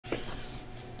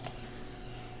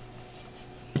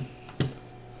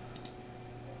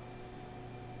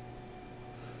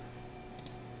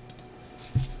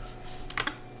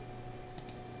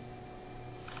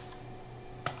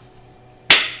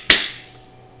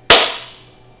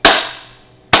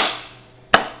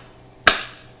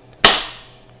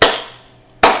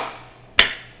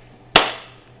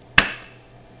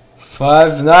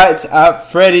Five Nights at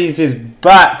Freddy's is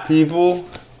back, people.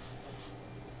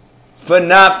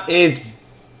 Fnaf is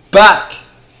back.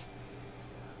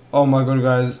 Oh my god,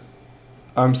 guys.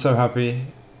 I'm so happy.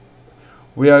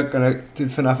 We are going to do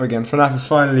Fnaf again. Fnaf is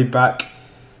finally back.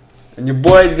 And your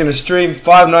boy is going to stream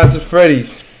Five Nights at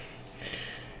Freddy's.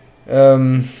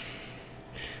 I'm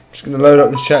just going to load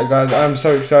up the chat, guys. I'm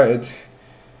so excited.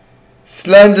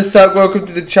 Slender Suck, welcome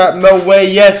to the chat. No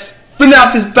way, yes.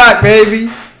 Fnaf is back,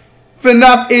 baby.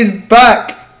 Fnaf is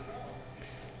back.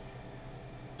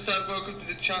 Welcome to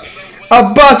the chat.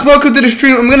 Abbas, welcome to the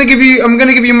stream. I'm gonna give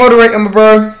you moderator, my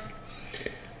bro.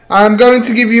 I'm going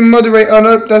to give you moderator. Oh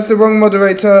no, that's the wrong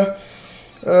moderator.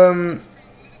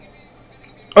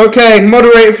 Okay,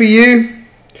 moderator for you.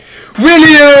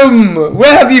 William,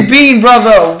 where have you been,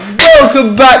 brother?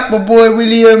 Welcome back, my boy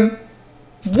William.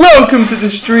 Welcome to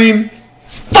the stream.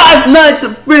 Five Nights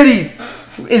at Freddy's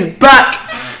is back.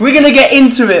 We're gonna get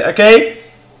into it, okay?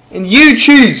 And you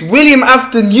choose, William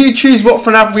Afton, you choose what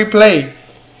FNAF we play.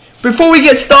 Before we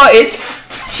get started,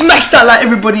 smash that like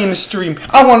everybody in the stream.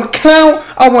 I want Clout,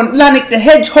 I want Lanik the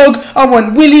Hedgehog, I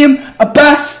want William,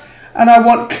 Abbas, and I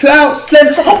want Clout,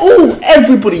 Slender. Oh,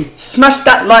 everybody, smash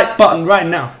that like button right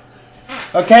now.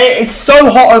 Okay, it's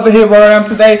so hot over here where I am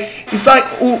today. It's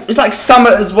like summer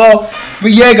as well.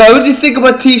 But yeah, guys, what do you think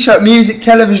about t-shirt, music,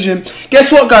 television?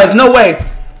 Guess what, guys? No way.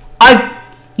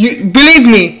 Believe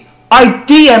me, I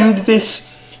DM'd this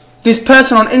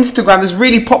person on Instagram, this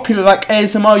really popular like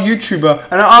ASMR YouTuber,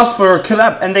 and I asked for a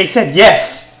collab, and they said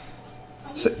yes.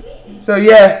 So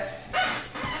yeah,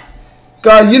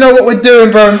 guys, you know what we're doing,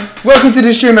 bro. Welcome to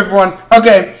the stream, everyone.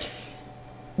 Okay,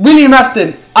 William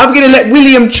Afton, I'm gonna let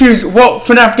William choose what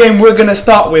FNAF game we're gonna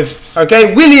start with.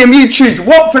 Okay, William, you choose.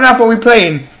 What FNAF are we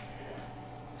playing?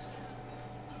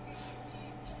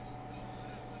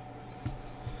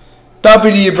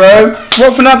 W, bro.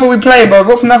 What FNAF are we playing, bro?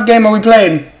 What FNAF game are we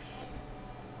playing?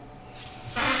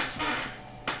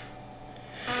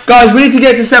 Guys, we need to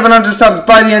get to 700 subs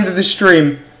by the end of the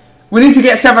stream. We need to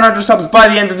get 700 subs by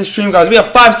the end of the stream, guys. We are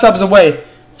 5 subs away.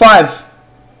 5.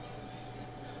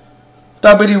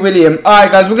 W William.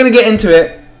 Alright, guys, we're going to get into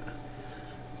it.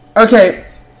 Okay.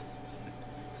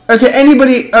 Okay,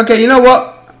 anybody... Okay, you know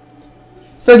what?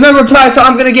 There's no reply, so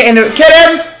I'm going to get into it. Get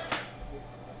him!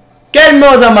 Get him,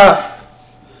 Mozama!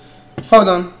 Hold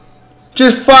on.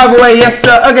 Just 5 away, yes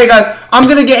sir. Okay guys, I'm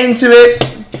gonna get into it.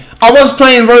 I was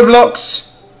playing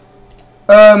Roblox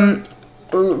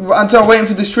until waiting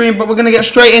for the stream, but we're gonna get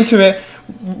straight into it.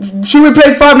 Should we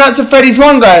play Five Nights at Freddy's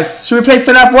 1, guys? Should we play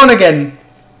FNAF 1 again?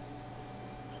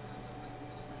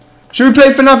 Should we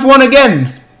play FNAF 1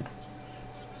 again?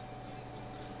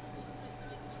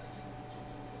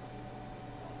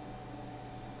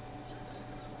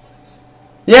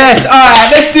 Yes, alright,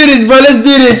 let's do this, bro, let's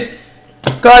do this.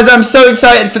 Guys, I'm so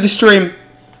excited for the stream.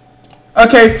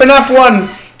 Okay, FNAF 1.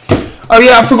 Oh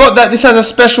yeah, I forgot that this has a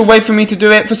special way for me to do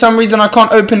it. For some reason, I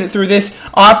can't open it through this.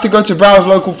 I have to go to browse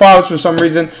local files for some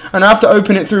reason. And I have to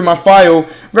open it through my file.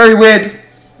 Very weird.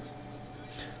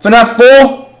 FNAF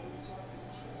 4.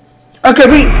 Okay,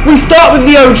 we start with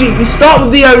the OG. We start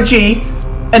with the OG.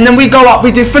 And then we go up.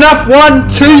 We do FNAF 1,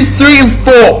 2, 3, and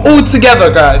 4. All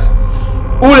together, guys.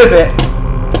 All of it.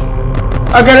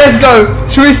 Okay, let's go.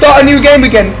 Should we start a new game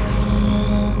again?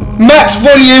 Max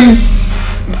volume.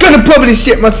 I'm gonna probably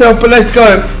shit myself, but let's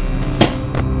go.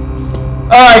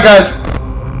 Alright, guys.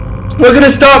 We're gonna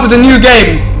start with a new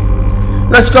game.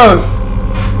 Let's go.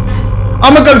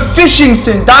 I'm gonna go fishing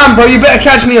soon. Damn, bro, you better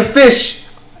catch me a fish.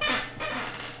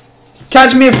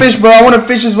 Catch me a fish, bro. I want a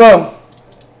fish as well.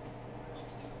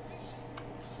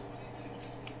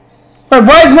 Wait,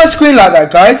 why is my screen like that,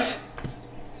 guys?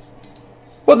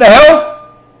 What the hell?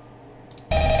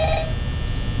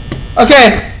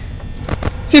 Okay.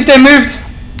 See if they moved.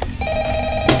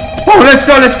 Oh, let's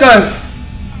go, let's go.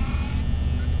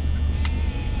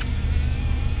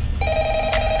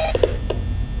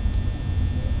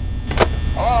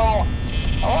 Hello?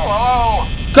 Hello?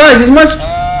 Guys, is my...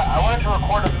 I wanted to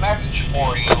record a message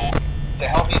for you to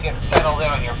help you get settled in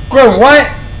on your phone. Bro, why?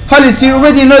 Hollis, do you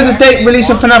already know the date release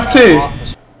of FNAF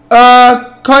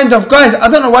 2? Kind of. Guys, I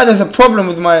don't know why there's a problem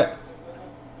with my...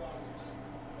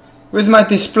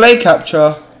 display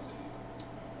capture.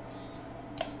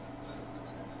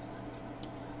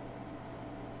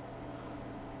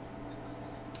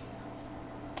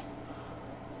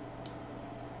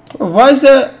 Why is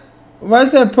there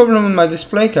a problem with my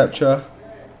display capture?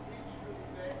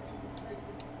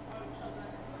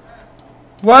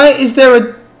 Why is there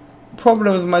a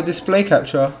problem with my display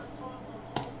capture?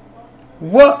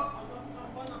 What?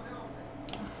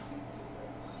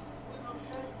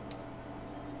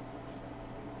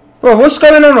 Bro, what's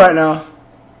going on right now?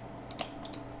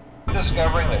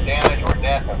 Discovering that damage or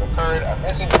death have occurred, a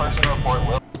missing person report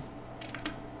will...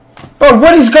 Bro,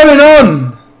 what is going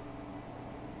on?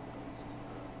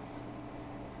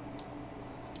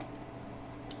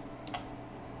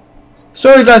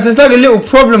 Sorry guys, there's like a little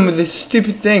problem with this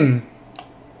stupid thing.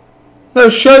 No,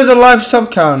 show the live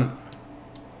sub count.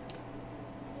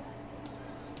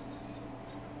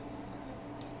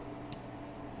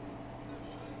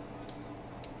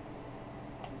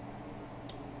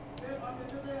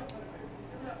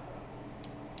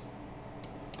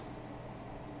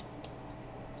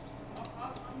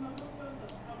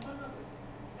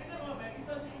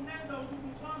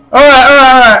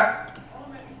 Alright.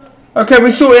 Okay, we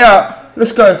sort it out.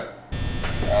 Let's go.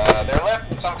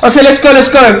 Okay, let's go.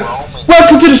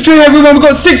 Welcome to the stream, everyone. We've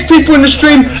got 6 people in the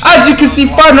stream. As you can see,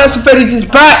 Fnaf Is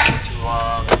Back.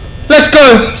 Let's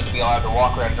go. Used to be allowed to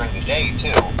walk around during the day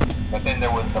too, but then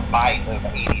there was the bite of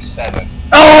 87.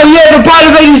 Oh yeah, the bite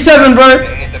of 87, bro.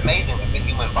 It's amazing that the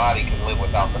human body can live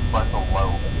without the frontal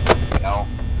lobe, you know?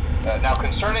 Now,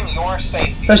 concerning your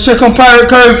safety, let's check on Pirate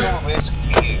Cove. The risk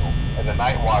to you as a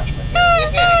night watchman,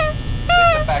 if any,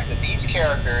 is the fact that these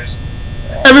characters,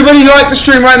 everybody like the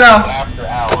stream right now. After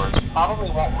hours, probably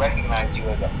won't recognize you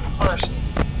as a person.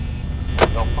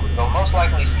 They'll most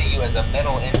likely see you as a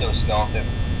metal endoskeleton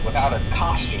without its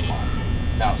costume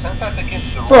on. Now, since that's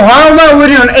against the rules, bro, how am I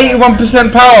already on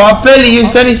 81% power? I barely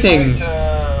used anything.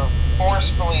 To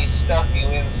forcefully stuff you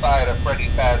inside a Freddy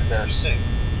Fazbear suit.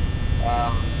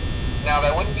 Now,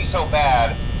 that wouldn't be so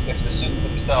bad if the suits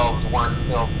themselves weren't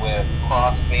filled with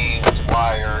cross beams,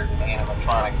 wires, and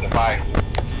animatronic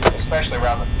devices, especially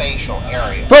around the facial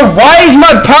area. Bro, why is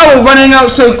my power running out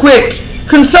so quick?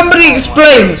 Can somebody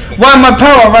explain why my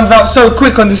power runs out so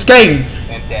quick on this game?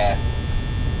 And death.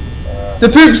 The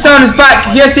poop sound is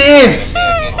back. Yes, it is.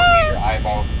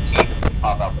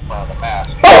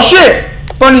 Oh shit!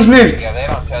 Bunny's moved. Yeah, they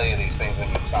don't tell you these things when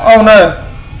you sign. Oh no.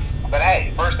 But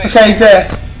hey, first thing. Okay, he's there.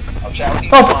 I'll chat with you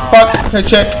oh tomorrow. Fuck. Okay,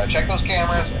 check. Check those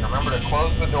cameras and remember to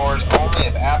close the doors only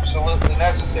if absolutely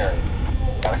necessary.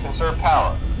 Gotta conserve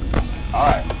power.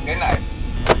 Alright, good night.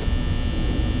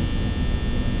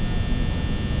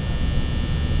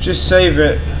 Just save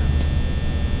it.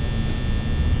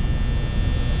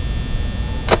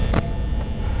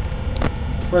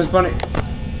 Where's Bunny?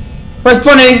 Where's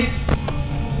Bunny?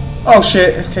 Oh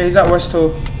shit, okay, he's at West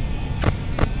Hall.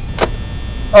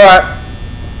 Alright.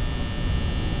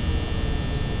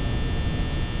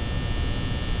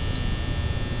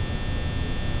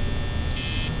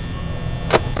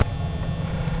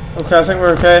 Okay, I think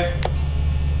we're okay.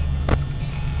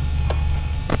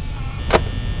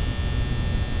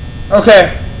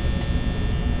 Okay.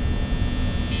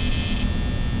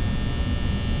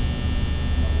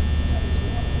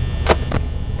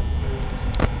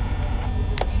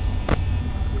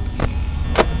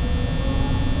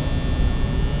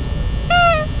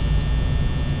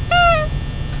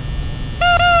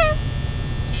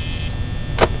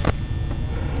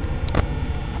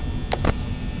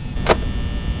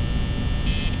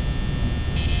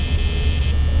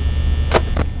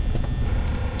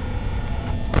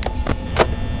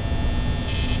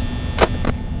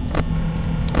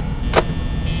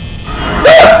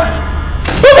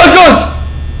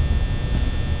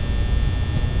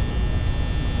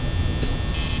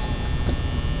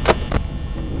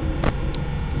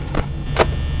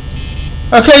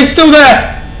 Okay, he's still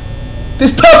there.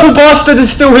 This purple bastard is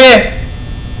still here.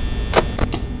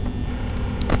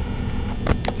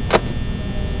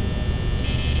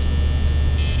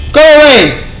 Go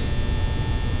away.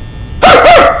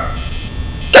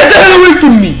 Get the hell away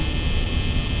from me.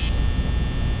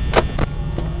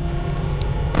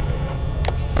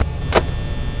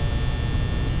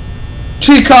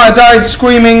 Chica, I died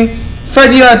screaming.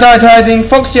 Freddy, I died hiding.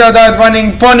 Foxy, I died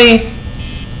running. Bonnie.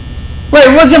 Wait,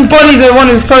 wasn't Bonnie the one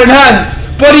who threw hands?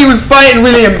 Bonnie was fighting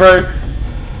William, bro.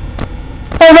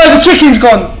 Oh no, the chicken's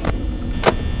gone.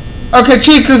 Okay,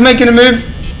 Chica's making a move.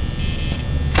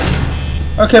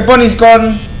 Okay, Bonnie's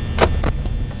gone.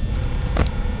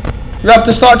 You have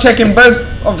to start checking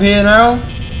both of here now.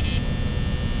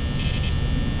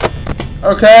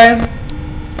 Okay.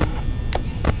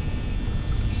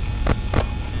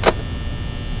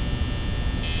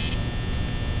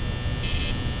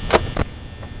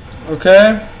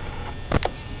 Okay.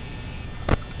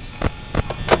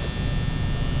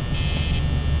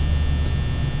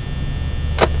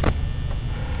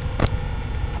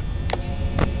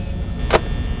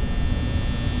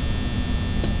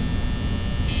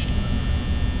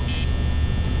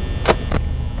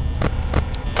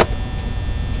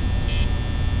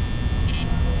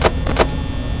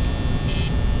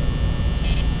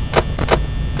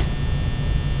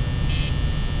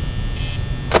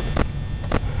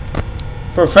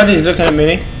 Bro, Freddy's looking at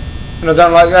me, and I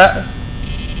don't like that.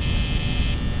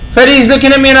 Freddy's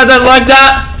looking at me, and I don't like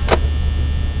that.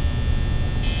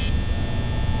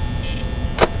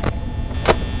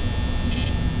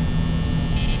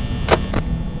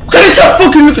 Okay, stop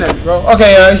fucking looking at me, bro.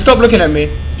 Okay, stop looking at me.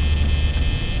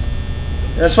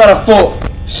 That's what I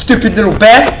thought. Stupid little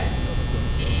bear.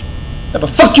 Yeah, but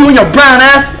fuck you in your brown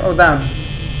ass. Oh damn.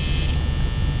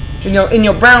 In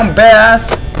your brown bear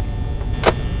ass.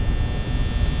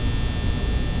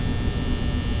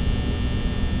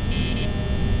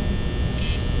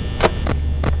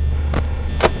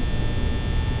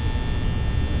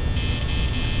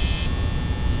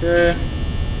 Okay.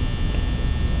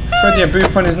 Freddy a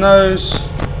boop on his nose.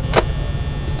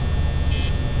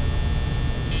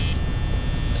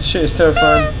 This shit is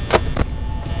terrifying.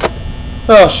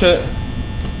 Oh shit.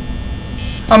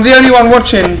 I'm the only one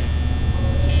watching.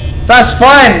 That's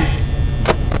fine.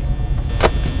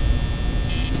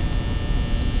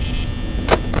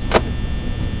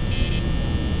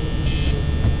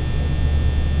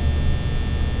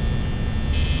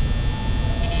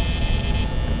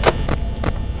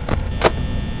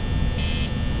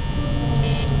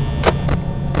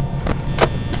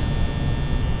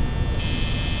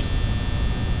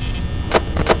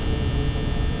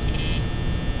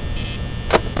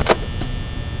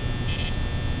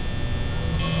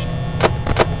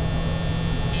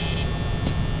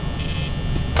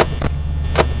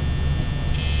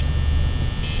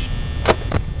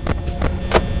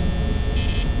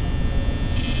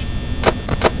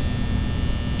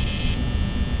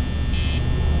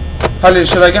 Holly,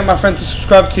 should I get my friend to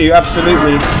subscribe to you?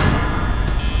 Absolutely.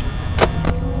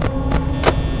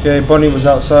 Okay, Bonnie was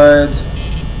outside.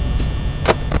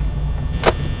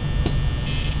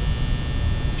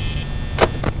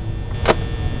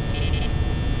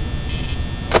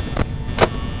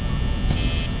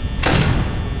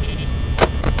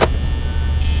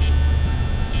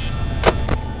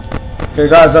 Okay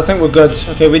guys, I think we're good.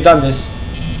 Okay, we've done this.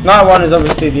 Night 1 is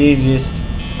obviously the easiest.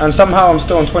 And somehow I'm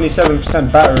still on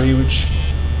 27% battery, which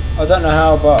I don't know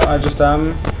how, but I just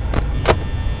am.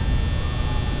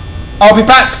 I'll be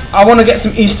back. I want to get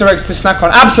some Easter eggs to snack on.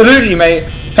 Absolutely, mate.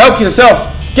 Help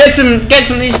yourself. Get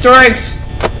some Easter eggs.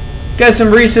 Get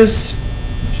some Reese's.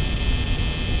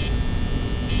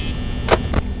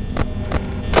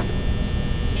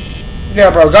 Yeah,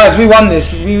 bro, guys, we won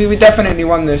this. We definitely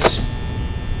won this.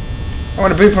 I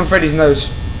want to boop on Freddy's nose.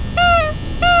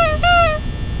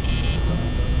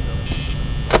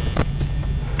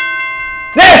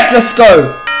 Yes, let's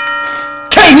go.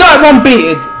 Okay, night 1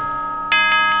 beated.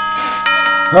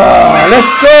 Ah,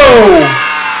 let's go.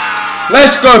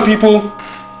 Let's go, people.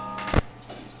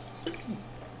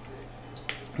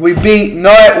 We beat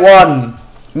night 1.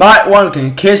 Night 1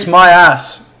 can kiss my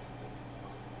ass.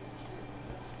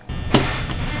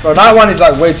 Bro, night 1 is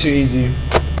like way too easy.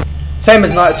 Same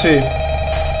as night 2.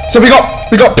 So we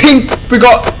got pink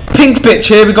bitch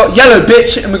here, we got yellow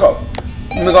bitch, and we got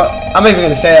I'm not even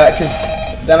gonna say that because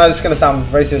then it's gonna sound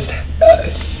racist.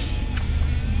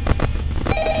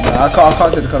 No, I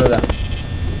can't say the colour there.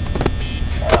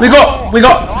 We got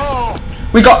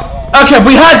okay,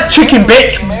 we had chicken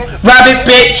bitch, rabbit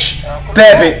bitch,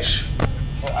 bear bitch.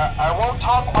 I won't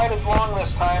talk quite as long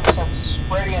this time since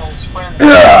Freddy and his friends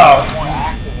are more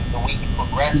active as the week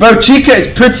progresses. Bro, Chica is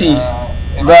pretty.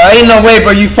 Bro, ain't no way,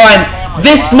 bro, you find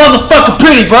this motherfucker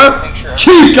pretty, bro.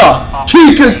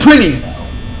 Chica's pretty.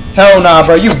 Hell nah,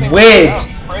 bro, you weird.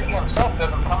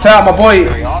 Tell out my boy,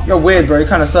 you're weird, bro, you're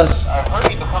kinda sus.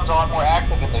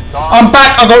 I'm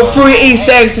back, I got 3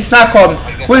 Easter eggs to snack on.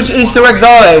 Which Easter eggs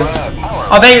are they?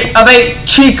 Are they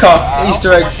Chica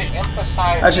Easter eggs?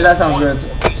 Actually, that sounds good.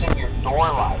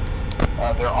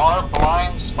 There are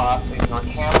blind spots in your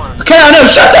camera. Okay, I know,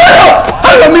 shut the hell up!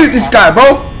 How do I mute this guy,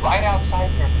 bro? Right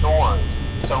outside your doors.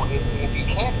 So if you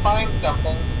can't find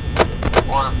something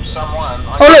or someone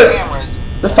on your cameras,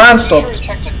 the fan stopped.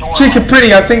 Chica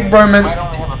pretty, I think, bro, man.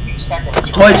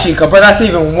 Toy Chica, bro, that's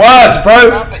even worse,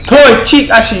 bro. Toy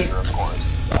Chica, actually,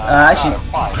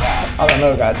 I don't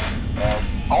know, guys.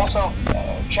 Also,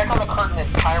 check on the curtain in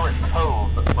Pirate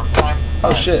Cove from time to time.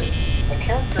 Oh shit. The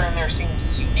character in there seems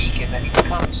unique in that he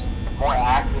becomes more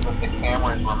active if the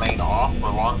cameras remain off for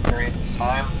long periods of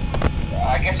time.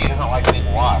 I guess he doesn't like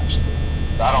being watched.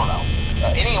 I don't know.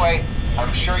 Anyway,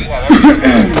 I'm sure you have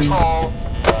everything under control.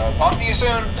 Talk to you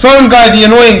soon. Phone guy, the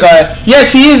annoying guy.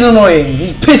 Yes, he is annoying.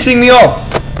 He's pissing me off.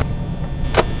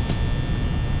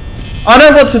 I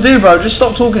know what to do, bro. Just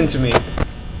stop talking to me.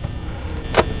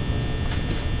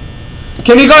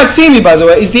 Can you guys see me, by the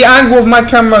way? Is the angle of my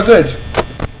camera good?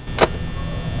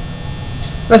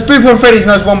 Let's boop on Freddy's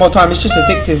nose one more time. It's just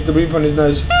addictive, the boop on his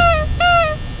nose.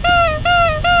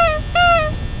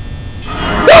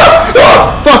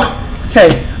 Ah! Fuck!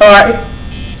 Okay, alright.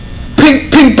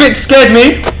 Pink bit scared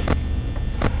me.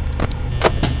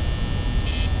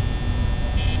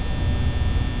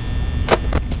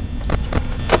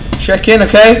 Check in,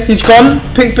 okay. He's gone.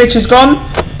 Pink bitch is gone.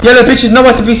 Yellow bitch is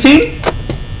nowhere to be seen.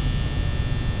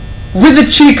 With the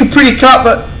cheek, a pretty cut,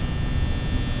 but...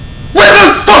 With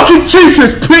the fucking cheek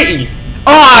is pretty!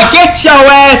 Ah, get your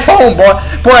ass home, boy.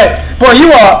 Boy, you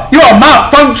are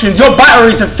malfunctioned. Your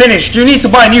batteries are finished. You need to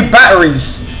buy new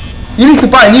batteries. You need to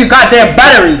buy new goddamn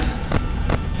batteries.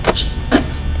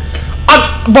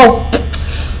 I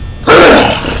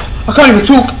can't even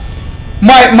talk.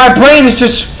 My brain is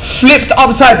just flipped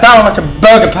upside down like a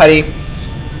burger patty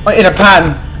in a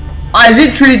pan. I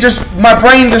literally just, my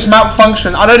brain just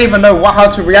malfunctioned. I don't even know how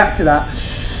to react to that.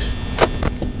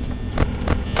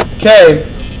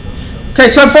 Okay,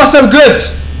 so far so good.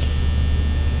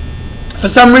 For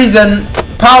some reason,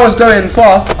 power's going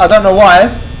fast. I don't know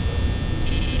why.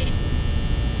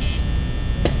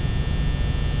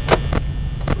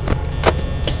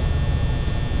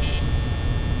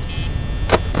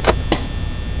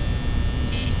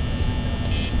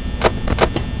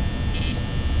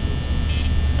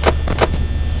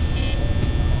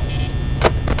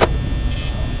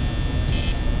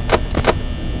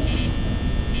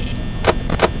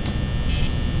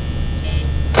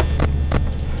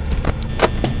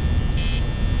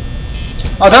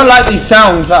 I don't like these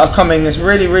sounds that are coming. It's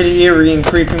really, really eerie and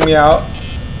creeping me out.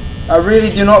 I really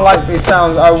do not like these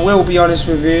sounds. I will be honest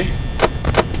with you.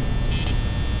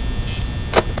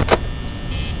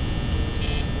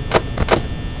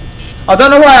 I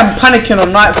don't know why I'm panicking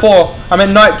on night 4. I'm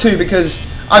in night 2 because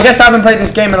I guess I haven't played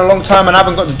this game in a long time and I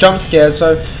haven't got the jump scares,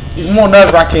 so it's more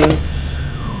nerve-wracking.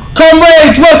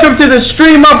 Comrades, welcome to the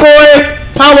stream, my boy.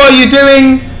 How are you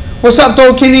doing? What's up,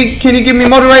 dog? Can you give me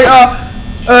moderator?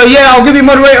 Yeah, I'll give you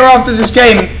moderator after this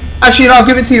game. Actually, no, I'll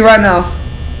give it to you right now.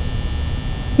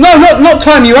 No, not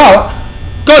time you out.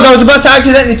 God, I was about to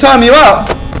accidentally time you out.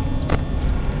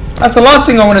 That's the last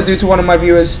thing I want to do to one of my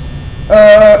viewers.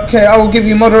 Okay, I will give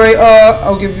you moderator.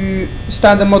 I'll give you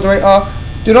standard moderator.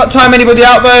 Do not time anybody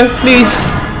out though, please.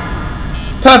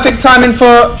 Perfect timing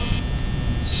for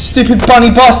stupid bunny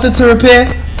bastard to appear.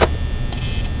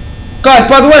 Guys,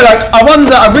 by the way, like, I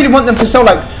really want them to sell,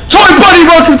 like, Toy Bunny,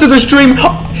 welcome to the stream.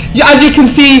 As you can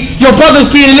see, your brother's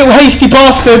being a little hasty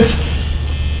bastard.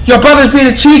 Your brother's being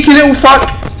a cheeky little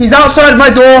fuck. He's outside my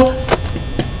door.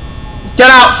 Get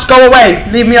out, go away,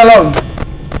 leave me alone.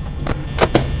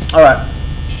 Alright.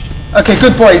 Okay,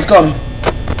 good boy, he's gone.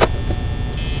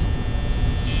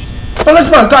 But look,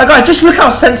 bro, guys, just look how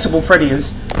sensible Freddy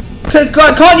is.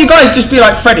 Can't you guys just be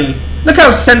like Freddy? Look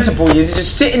how sensible he is. He's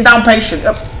just sitting down patient.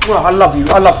 Oh, I love you.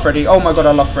 I love Freddy. Oh my god,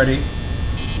 I love Freddy.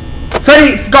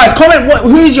 Freddy, guys, comment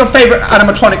who's your favourite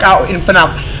animatronic out in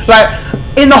FNAF? Like,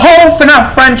 in the whole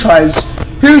FNAF franchise,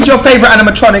 who's your favourite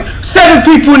animatronic? 7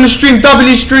 people in the stream,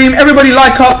 W stream. Everybody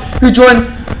like up who joined.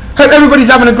 Hope everybody's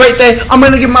having a great day. I'm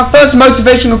going to give my first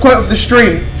motivational quote of the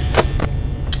stream.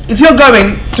 If you're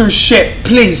going through shit,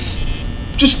 please,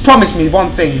 just promise me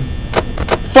one thing.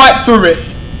 Fight through it.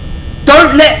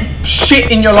 Don't let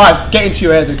shit in your life get into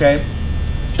your head, okay?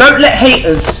 Don't let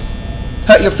haters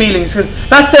hurt your feelings, because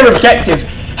that's their objective.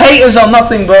 Haters are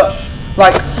nothing but,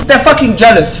 like, they're fucking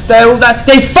jealous. They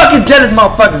fucking jealous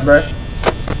motherfuckers, bro.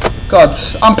 God,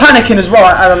 I'm panicking as well.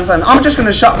 I'm just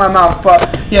gonna shut my mouth,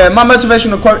 but yeah, my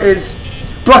motivational quote is: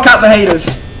 block out the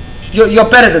haters. You're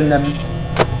better than them.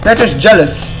 They're just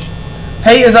jealous.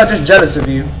 Haters are just jealous of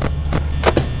you.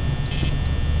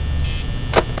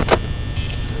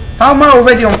 How am I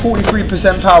already on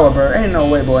 43% power, bro? Ain't no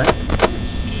way, boy.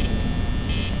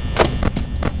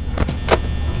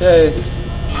 Okay,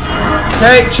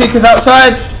 Chica's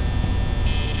outside.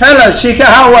 Hello, Chica,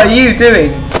 how are you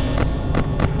doing?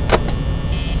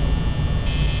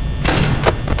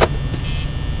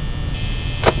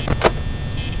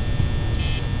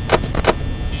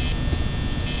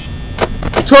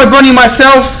 Toy Bonnie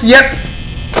myself, yep.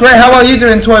 Great, how are you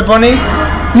doing, Toy Bonnie?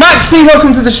 Maxi,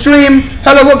 welcome to the stream.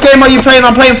 Hello, what game are you playing?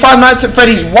 I'm playing Five Nights at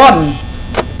Freddy's 1.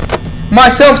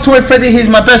 Myself, Toy Freddy, he's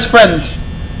my best friend.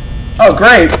 Oh,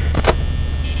 great.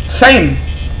 Same.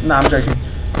 Nah, I'm joking.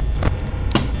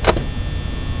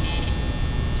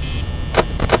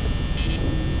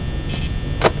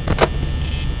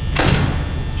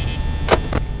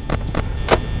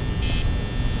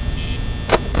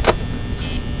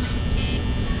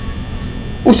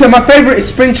 Also, my favourite is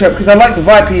Springtrap because I like the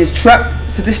vibe. He is trapped,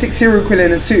 sadistic serial killer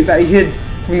in a suit that he hid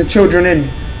from the children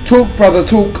in. Talk, brother,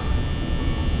 talk.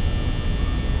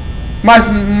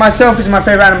 Myself is my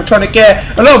favourite animatronic.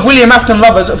 Yeah, a lot of William Afton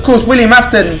lovers. Of course, William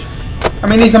Afton. I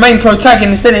mean, he's the main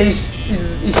protagonist. Isn't he?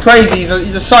 He's crazy. He's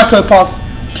a psychopath.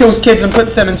 Kills kids and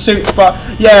puts them in suits. But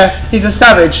yeah, he's a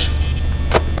savage.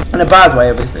 In a bad way,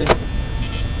 obviously.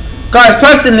 Guys,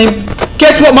 personally,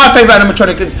 guess what my favourite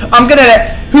animatronic is? I'm gonna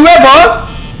let whoever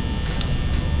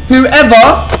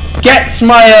gets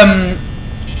my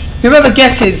whoever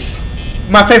guesses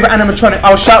my favourite animatronic,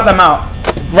 I'll shout them out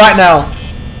right now.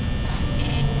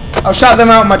 I'll shout them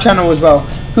out on my channel as well.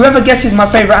 Whoever guesses my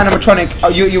favourite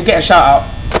animatronic, you'll get a shout out.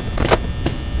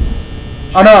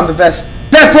 I know I'm the best.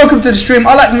 Beth, welcome to the stream.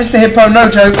 I like Mr. Hippo, no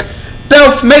joke.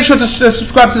 Belf, make sure to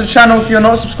subscribe to the channel if you're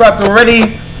not subscribed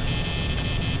already.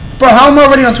 Bro, how am I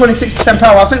already on 26%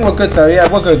 power? I think we're good though.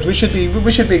 Yeah, we're good. We should be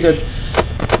good.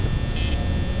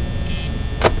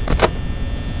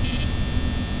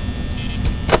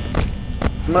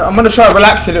 I'm gonna try to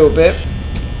relax a little bit.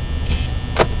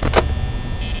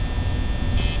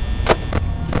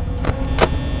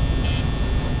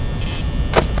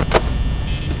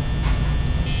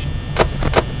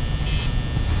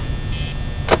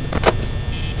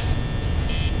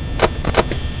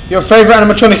 Your favourite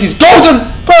animatronic is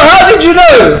Golden! Bro, how did you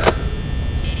know?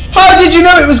 How did you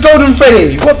know it was Golden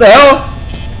Freddy? What the hell?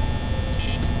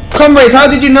 Comrade, how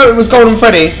did you know it was Golden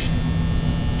Freddy?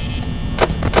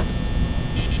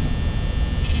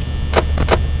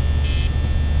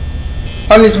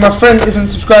 Honey, my friend isn't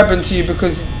subscribing to you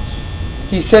because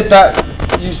he said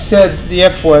that you said the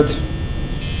F word.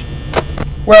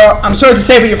 Well, I'm sorry to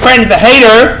say, but your friend is a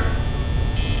hater.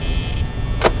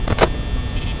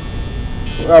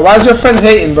 Why is your friend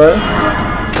hating, bro?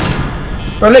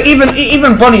 Bro, look,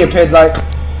 even Bonnie appeared, like...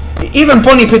 Even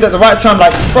Bonnie appeared at the right time,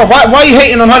 like... Bro, why are you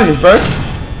hating on Honeys, bro?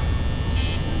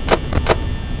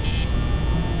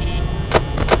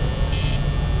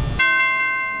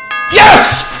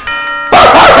 Yes!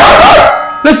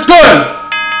 Let's go!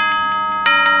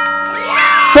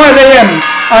 5 AM.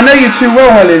 I know you too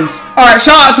well, Hollins. Alright,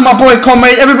 shout out to my boy,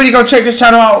 Comrade. Everybody go check this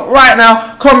channel out right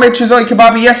now. Comrade Chizoi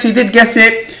Kebabi. Yes, he did guess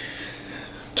it.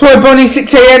 Toy Bonnie,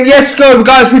 6 AM. Yes, go,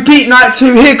 guys. Repeat night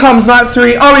 2. Here comes night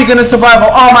 3. Are we going to survive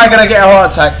or am I going to get a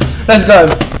heart attack? Let's go.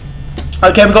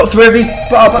 Okay, we've got 3 of these.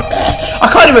 I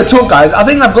can't even talk, guys. I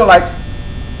think I've got like...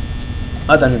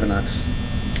 I don't even know.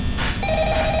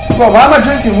 Bro, why am I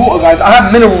drinking water, guys? I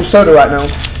have mineral soda right now.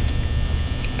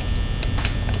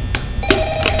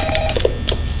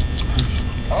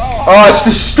 Oh, it's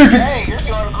this stupid... Hey, you're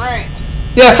doing great.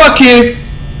 Yeah, fuck you.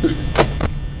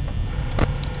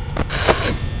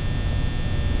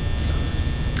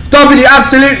 W,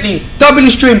 absolutely. W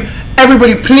stream.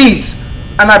 Everybody, please,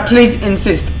 and I please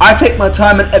insist, I take my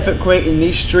time and effort creating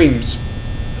these streams.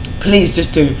 Please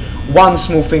just do one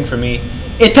small thing for me.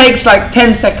 It takes like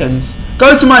 10 seconds.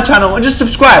 Go to my channel and just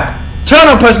subscribe. Turn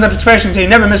on post notifications so you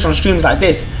never miss on streams like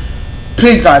this.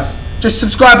 Please, guys, just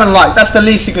subscribe and like. That's the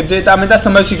least you could do. I mean, that's the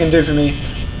most you can do for me.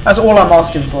 That's all I'm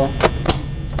asking for.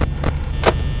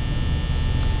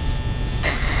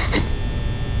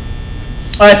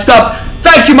 Alright, stop.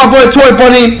 Thank you, my boy Toy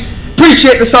Bonnie.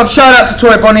 Appreciate the sub. Shout out to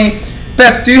Toy Bonnie.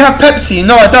 Beth, do you have Pepsi?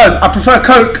 No, I don't. I prefer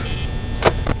Coke.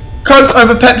 Coke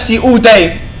over Pepsi all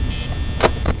day.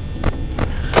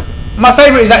 My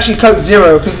favourite is actually Coke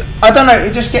Zero because I don't know,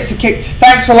 it just gets a kick.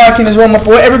 Thanks for liking as well, my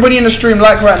boy. Everybody in the stream,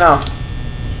 like right now.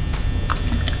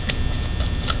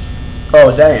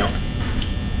 Oh, damn.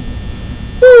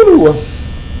 Woo!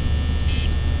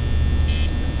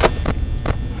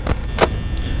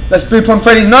 Let's boop on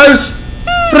Freddy's nose.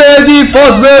 Freddy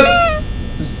Fazbear.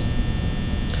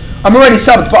 I'm already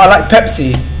subbed, but I like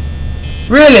Pepsi.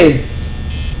 Really?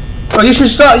 Well, you should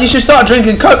start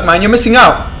drinking Coke, man. You're missing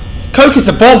out. Coke is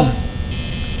the bomb.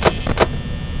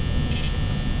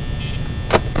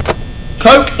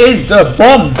 Coke is the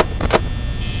bomb.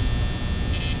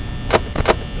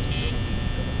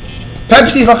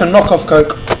 Pepsi is like a knockoff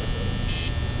Coke.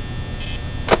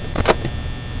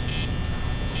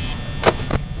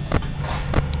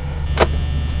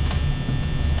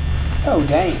 Oh,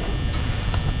 dang.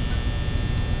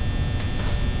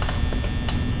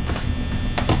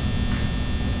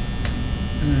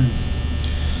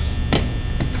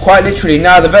 Quite literally,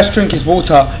 now the best drink is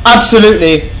water.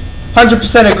 Absolutely.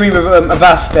 100% agree with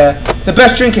Abbas there. The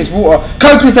best drink is water.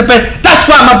 Coke is the best. That's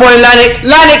right, my boy Lanik.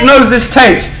 Lanik knows this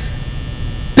taste.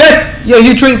 Beth, yeah,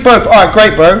 you drink both. Alright,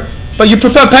 great, bro. But you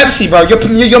prefer Pepsi, bro.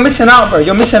 You're missing out, bro.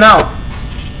 You're missing out.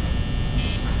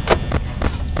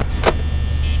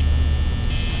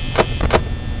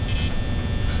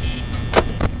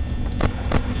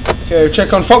 Okay,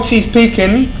 check on Foxy's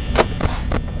peeking.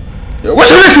 What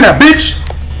you looking at, bitch?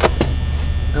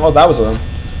 Oh, that was one.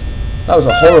 That was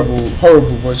a horrible,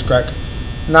 horrible voice crack.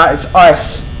 Nah, it's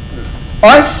ice.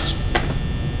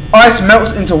 Ice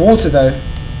melts into water though.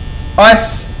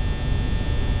 Ice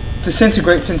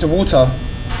disintegrates into water.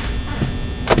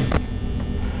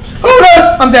 Oh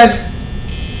no! I'm dead.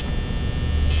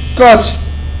 God.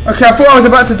 Okay, I thought I was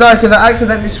about to die because I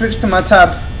accidentally switched to my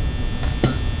tab.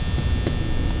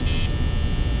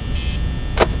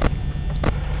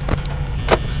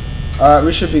 Alright,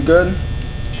 we should be good.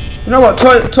 You know what?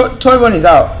 Toy Bunny's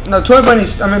out. No,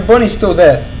 Bonnie's still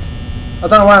there. I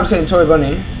don't know why I'm saying Toy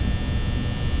Bunny.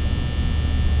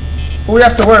 All we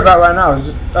have to worry about right now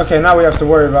is... Okay, now we have to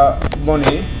worry about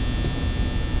Bonnie.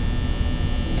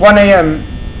 1 AM.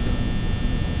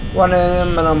 1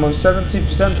 AM and I'm on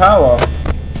 70% power.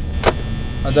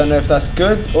 I don't know if that's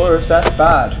good or if that's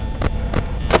bad.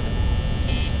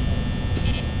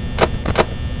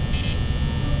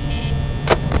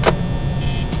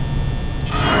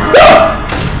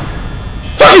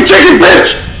 Fucking chicken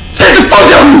bitch! Get the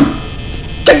fuck out of me!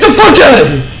 Get the fuck out of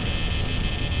here!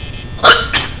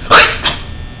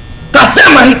 God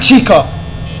damn, I hate Chica!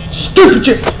 Stupid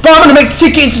chick! Bro, I'm gonna make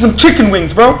Chica into some chicken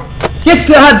wings, bro!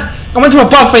 Yesterday I went to a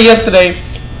buffet yesterday,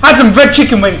 I had some red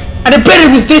chicken wings, and I bet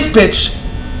it was this bitch!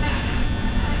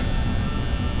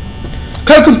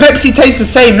 Coke and Pepsi taste the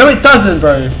same. No, it doesn't,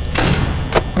 bro.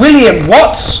 William,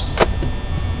 what?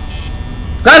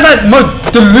 That's like the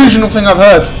most delusional thing I've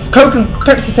heard. Coke and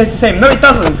Pepsi taste the same. No, it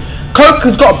doesn't. Coke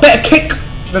has got a better kick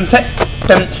than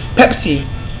Pepsi.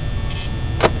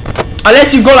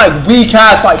 Unless you've got like weak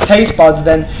ass like taste buds,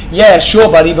 then yeah, sure,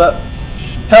 buddy. But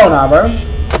hell nah, bro.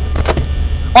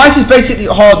 Ice is basically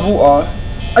hard water.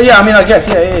 Yeah, I mean, I guess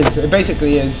yeah, it is. It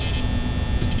basically is.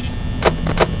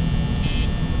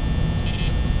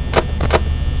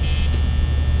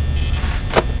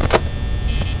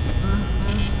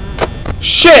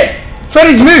 Shit!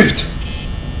 Freddy's moved!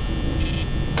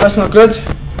 That's not good.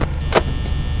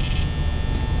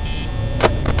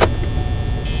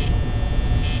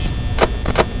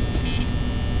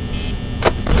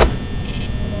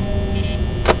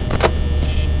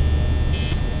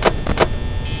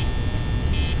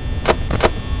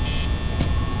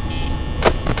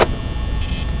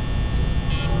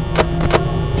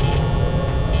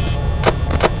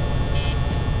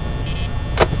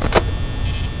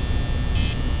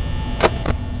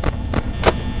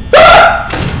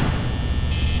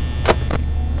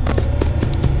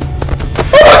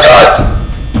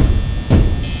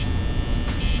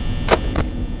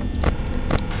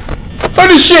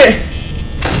 Holy shit!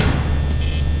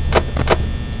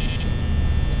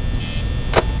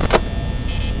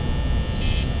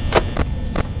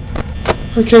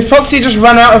 Okay, Foxy just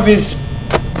ran out of his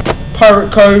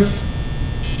pirate cove.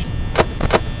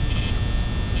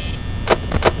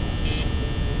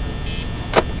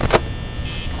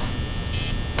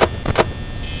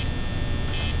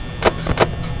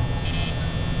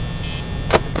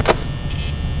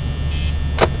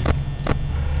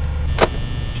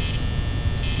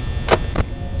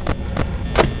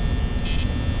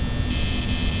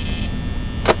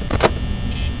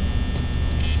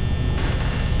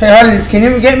 Hey Harleys, can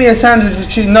you get me a sandwich with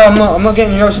cheese? No, I'm not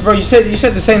getting you roasted, bro. You said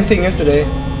the same thing yesterday.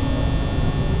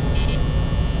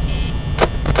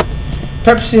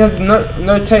 Pepsi has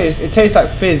no taste. It tastes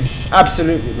like fizz.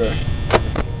 Absolutely, bro.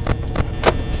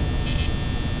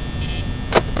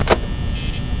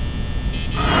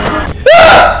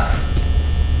 Ah!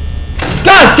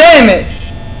 God damn it!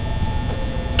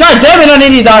 God damn it! I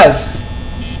nearly died.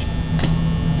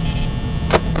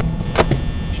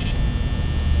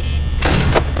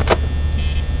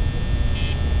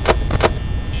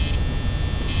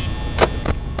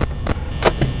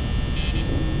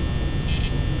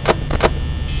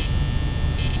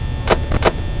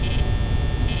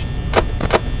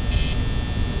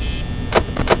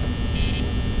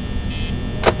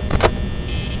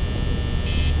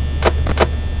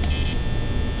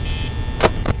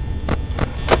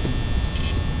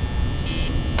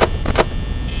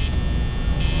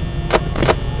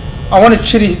 I want a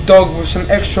chili dog with some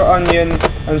extra onion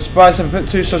and spice and put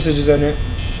 2 sausages in it.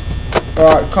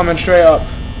 Alright, coming straight up.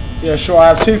 Yeah, sure,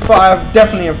 I have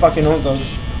definitely a fucking hot dog.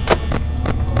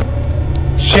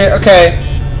 Shit, okay.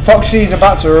 Foxy's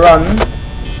about to run.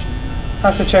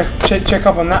 Have to check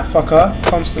up on that fucker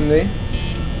constantly.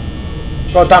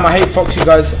 God damn, I hate Foxy,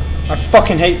 guys. I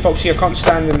fucking hate Foxy, I can't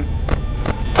stand him.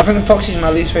 I think Foxy's my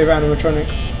least favourite animatronic.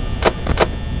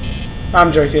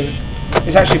 I'm joking.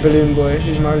 It's actually Balloon Boy,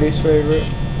 he's my least favourite.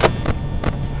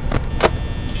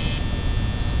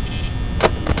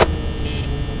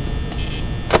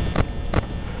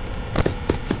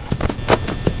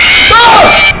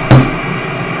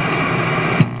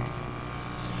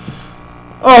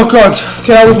 Oh god,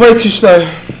 okay, I was way too slow.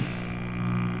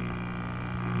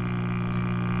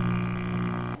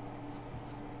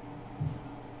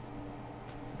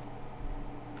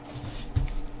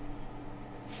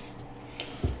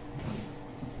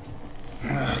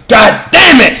 God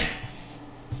damn it!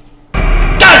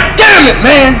 God damn it,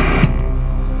 man!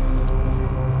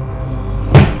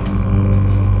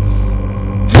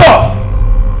 Fuck!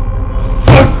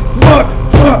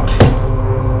 Fuck!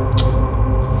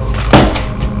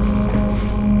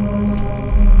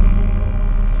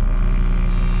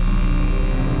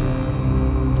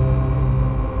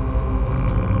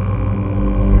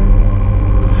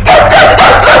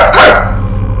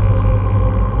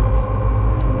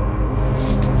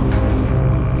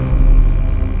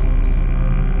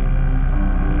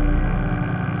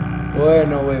 Boy,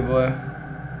 no way, boy.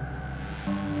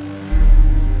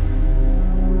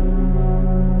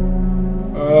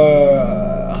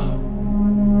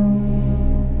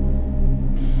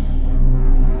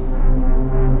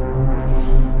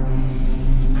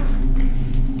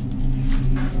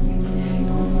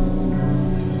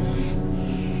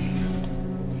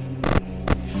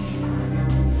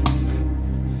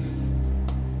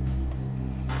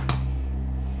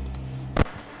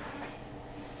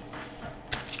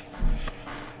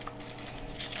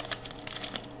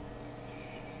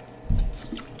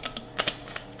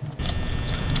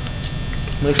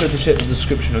 Make sure to check the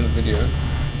description of the video.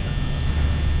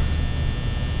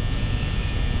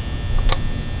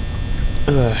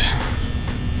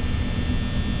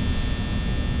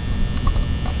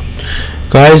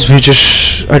 Guys, I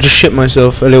just shit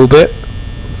myself a little bit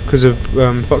because of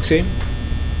Foxy.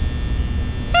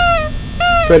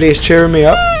 Freddy is cheering me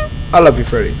up. I love you,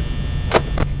 Freddy.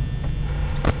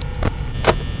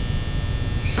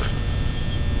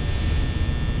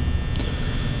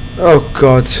 Oh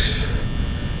god.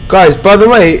 Guys, by the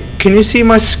way, can you see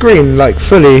my screen like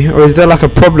fully, or is there like a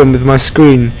problem with my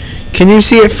screen? Can you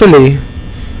see it fully?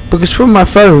 Because from my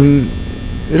phone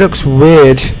it looks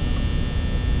weird.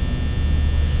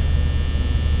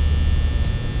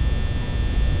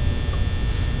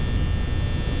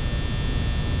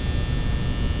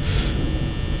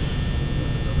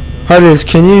 Hi Liz,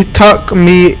 can you tuck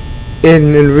me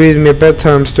in and read me a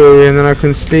bedtime story and then I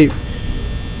can sleep?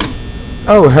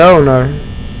 Oh hell no.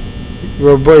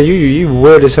 Well boy, you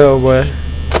weird as hell, boy.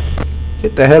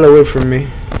 Get the hell away from me.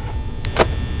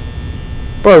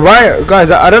 Boy, why,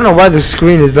 guys, I don't know why the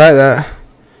screen is like that.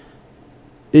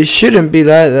 It shouldn't be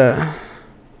like that.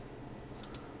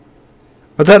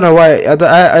 I don't know why,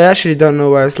 I actually don't know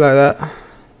why it's like that.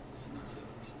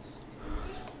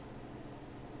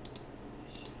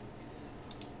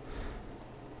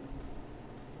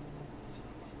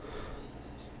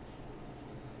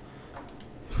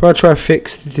 If I try to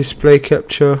fix the display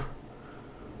capture.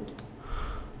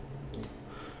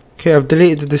 Okay, I've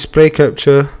deleted the display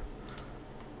capture.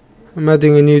 I'm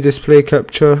adding a new display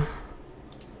capture.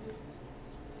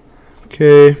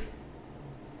 Okay.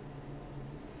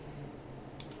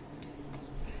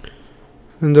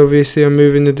 And obviously I'm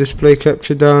moving the display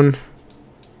capture down.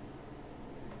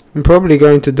 I'm probably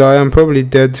going to die. I'm probably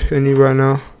dead right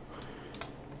now.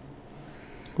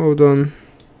 Hold on.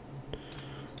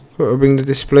 Gotta bring the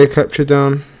display capture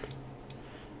down.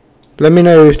 Let me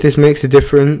know if this makes a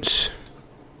difference.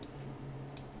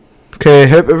 Okay, I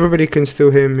hope everybody can still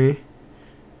hear me.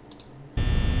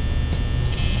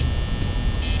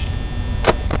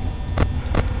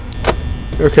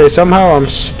 Okay, somehow I'm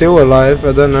still alive,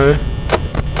 I don't know.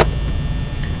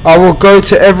 I will go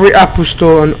to every Apple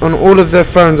store on all of their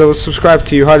phones. I will subscribe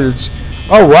to you, hundreds.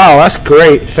 Oh wow, that's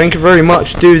great. Thank you very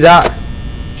much. Do that,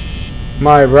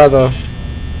 my brother.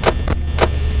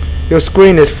 Your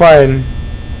screen is fine.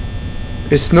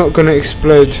 It's not gonna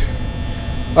explode.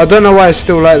 I don't know why it's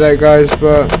still like that, guys,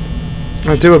 but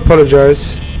I do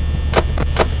apologize.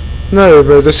 No,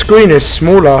 bro, the screen is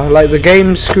smaller. Like, the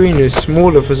game screen is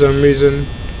smaller for some reason.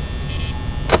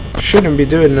 Shouldn't be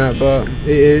doing that, but it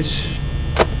is.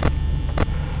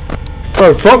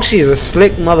 Bro, Foxy is a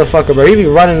slick motherfucker, bro.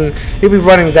 He'll be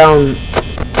running down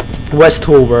West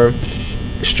Hall, bro.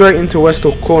 Straight into West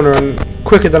Hall corner and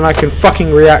quicker than I can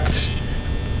fucking react.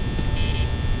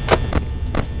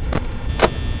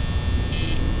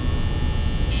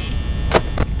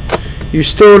 You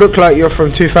still look like you're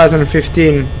from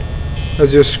 2015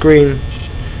 as your screen.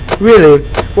 Really?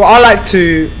 Well, I like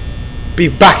to be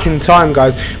back in time,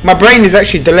 guys. My brain is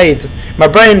actually delayed. My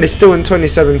brain is still in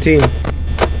 2017.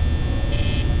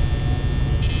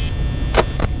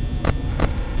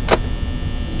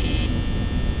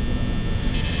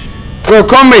 Bro,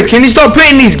 comrade, can you stop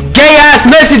putting these gay ass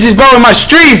messages, bro, in my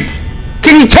stream? Can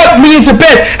Can you tuck me into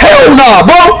bed? Hell nah,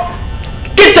 bro.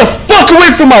 Get the fuck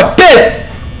away from my bed.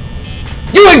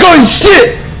 You ain't going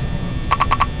shit.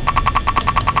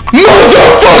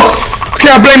 Motherfucker.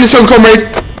 Okay, I blame this on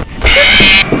comrade.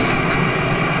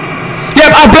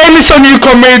 Yep, I blame this on you,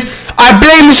 comrade. I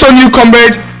blame this on you,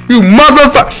 comrade. You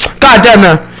motherfucker. God damn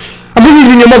now. I'm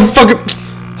removing your motherfucker.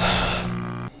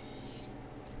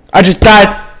 I just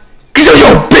died because of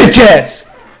your bitch ass.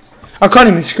 I can't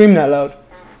even scream that loud.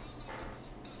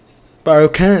 But I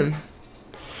can.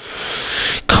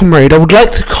 Comrade, I would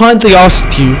like to kindly ask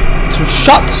you to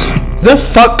shut the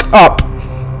fuck up.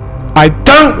 I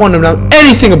don't want to know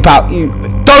anything about you.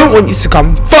 I don't want you to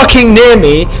come fucking near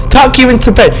me. Tuck you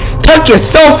into bed. Tuck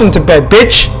yourself into bed,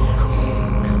 bitch.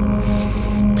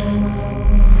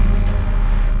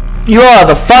 You are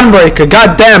the fun breaker.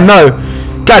 God damn no.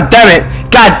 God damn it.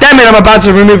 God damn it, I'm about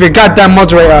to remove your goddamn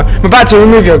moderator. I'm about to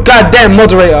remove your goddamn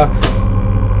moderator.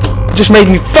 You just made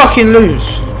me fucking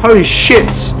lose. Holy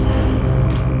shit.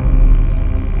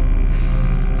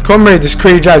 Comrade is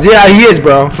crazy jazz. Yeah, he is,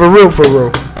 bro. For real, for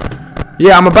real.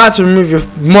 Yeah, I'm about to remove your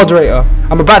moderator.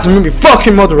 I'm about to remove your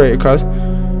fucking moderator, cuz.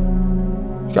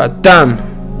 God damn.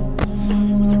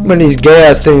 One of these gay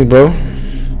ass things, bro.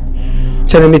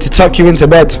 Telling me to tuck you into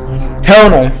bed. Hell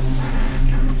no.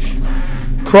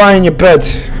 Cry in your bed.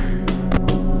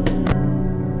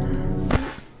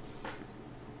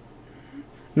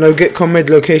 No, get comrade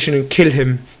location and kill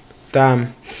him.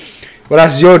 Damn. Well,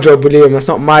 that's your job, William. That's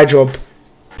not my job.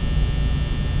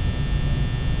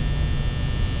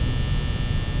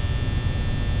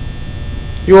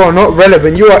 You are not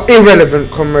relevant. You are irrelevant,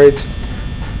 comrade.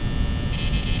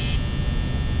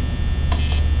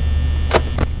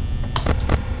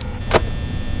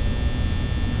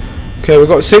 Okay, we've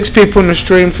got 6 people in the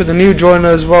stream. For the new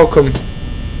joiners, welcome.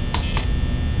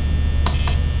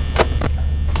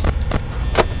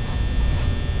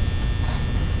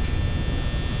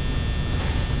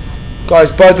 Guys,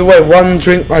 by the way, one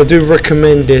drink I do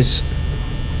recommend is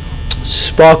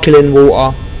sparkling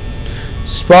water.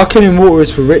 Sparkling water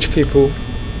is for rich people.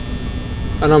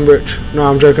 And I'm rich. No,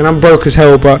 I'm joking. I'm broke as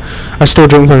hell, but I still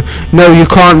drink them. No, you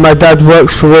can't. My dad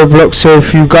works for Roblox, so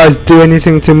if you guys do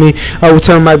anything to me, I will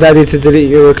tell my daddy to delete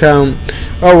your account.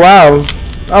 Oh, wow.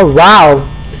 Oh, wow.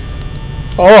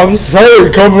 Oh, I'm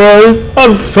sorry, comrade.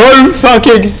 I'm so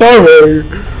fucking sorry.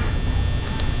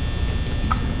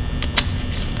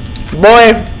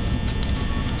 Boy.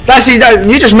 That's it.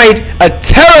 You just made a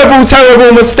terrible,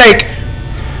 terrible mistake.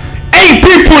 8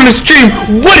 people in the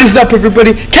stream. What is up,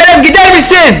 everybody? Caleb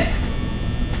Davison.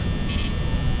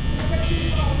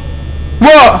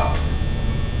 What?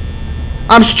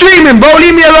 I'm streaming, bro.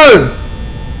 Leave me alone.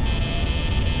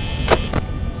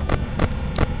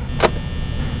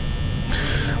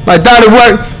 My dad at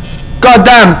work. God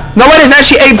damn. No, there's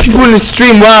actually 8 people in the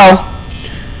stream. Wow.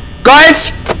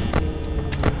 Guys.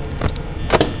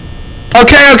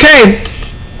 Okay.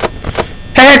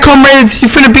 Hey, comrades. You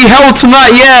finna be held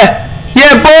tonight, yeah.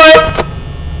 Yeah, boy.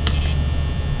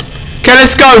 Okay,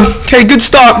 let's go. Okay, good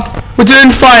start. We're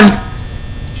doing fine.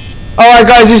 Alright,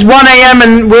 guys, it's 1 AM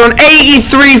and we're on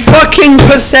 83 fucking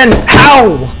 %.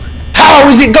 How? How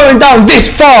is it going down this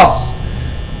fast?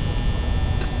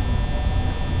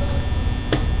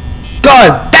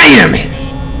 God damn it.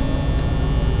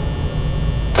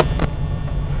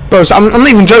 Bro, so I'm not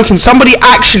even joking. Somebody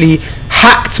actually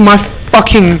hacked my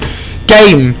fucking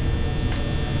game.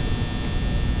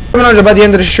 700 by the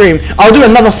end of the stream. I'll do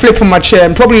another flip on my chair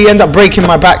and probably end up breaking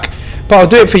my back, but I'll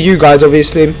do it for you guys,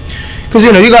 obviously, because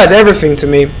you know you guys are everything to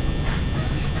me.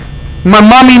 My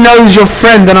mummy knows your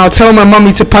friend, and I'll tell my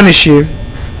mummy to punish you.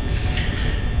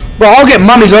 Bro, I'll get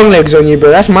mummy long legs on you, bro.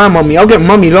 That's my mummy. I'll get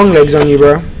mummy long legs on you,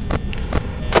 bro.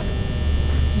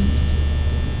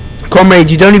 Comrade,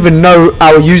 you don't even know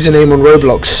our username on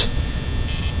Roblox.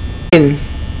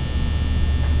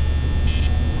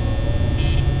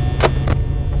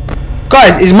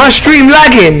 Guys, is my stream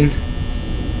lagging?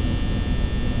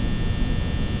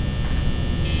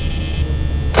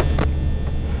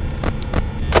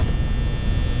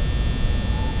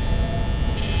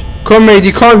 Comrade,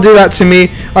 you can't do that to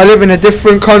me. I live in a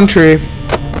different country.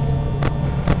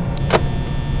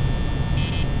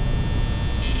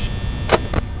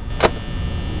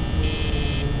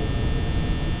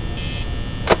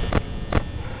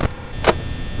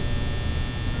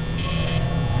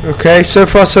 Okay, so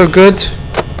far so good.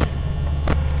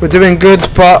 We're doing good,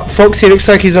 but Foxy looks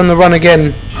like he's on the run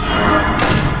again.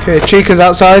 Okay, Chica's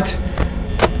outside.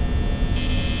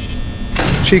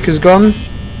 Chica's gone.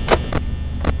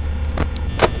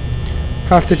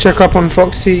 Have to check up on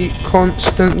Foxy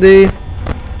constantly.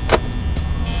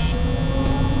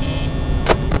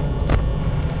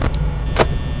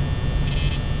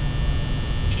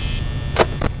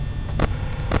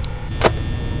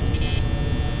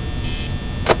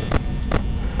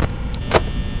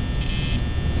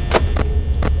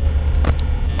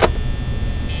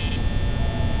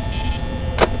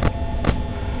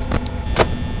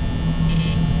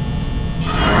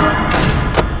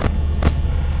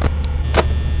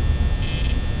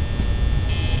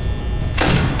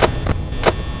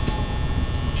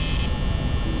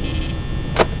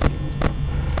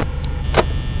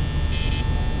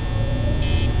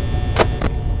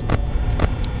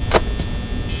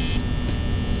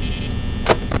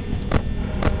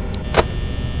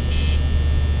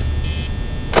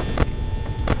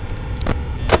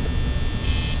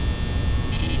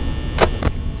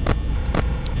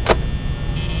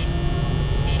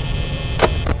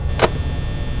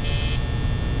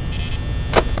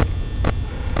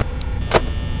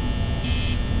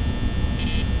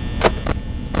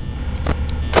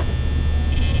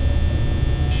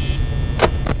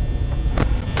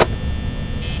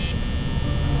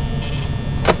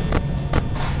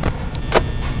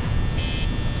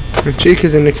 And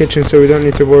Chica's in the kitchen, so we don't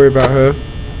need to worry about her.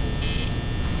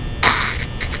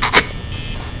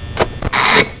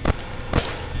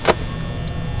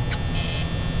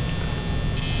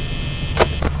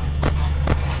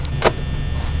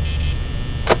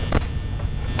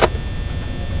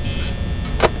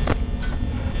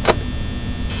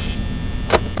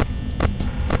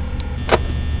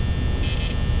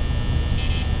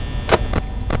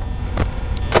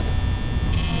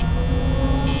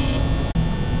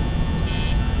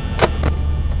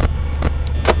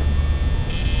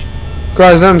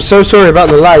 Guys, I'm so sorry about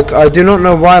the lag. I do not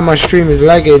know why my stream is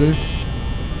lagging.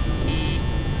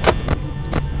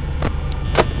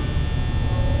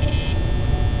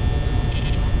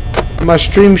 My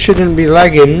stream shouldn't be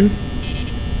lagging,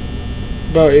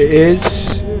 but it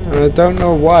is, and I don't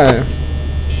know why.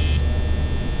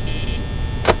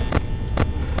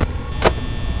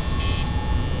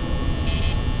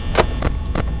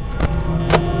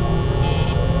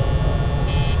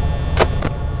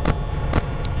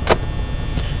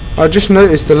 I just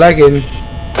noticed the lagging.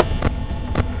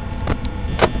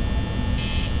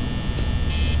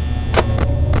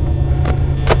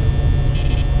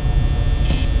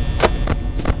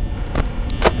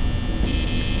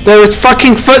 There is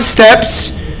fucking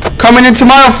footsteps coming into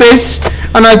my office,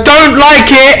 and I don't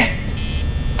like it.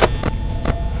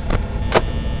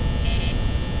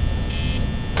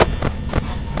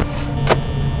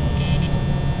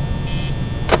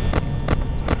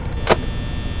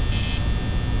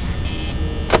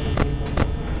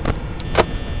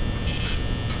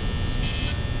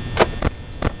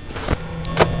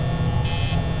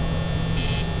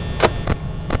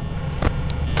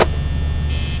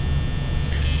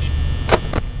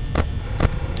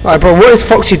 Alright, bro, what is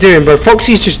Foxy doing, bro?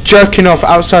 Foxy's just jerking off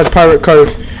outside Pirate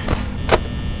Cove.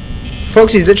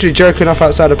 Foxy's literally jerking off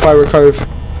outside of Pirate Cove.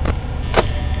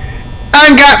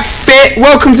 Angat Fit,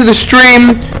 welcome to the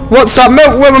stream. What's up?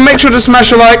 Make sure to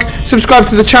smash a like, subscribe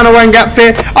to the channel, Angat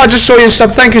Fit. I just saw your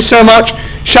sub, thank you so much.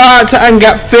 Shout out to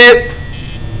Angat Fit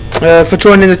for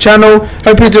joining the channel.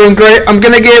 Hope you're doing great. I'm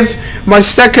going to give my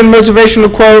second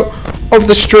motivational quote of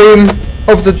the stream,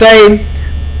 of the day.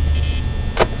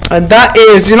 And that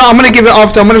is, you know, I'm gonna give it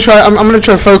after. I'm gonna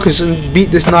try to focus and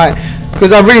beat this night,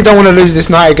 because I really don't want to lose this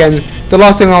night again. The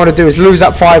last thing I want to do is lose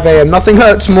at 5 AM. Nothing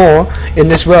hurts more in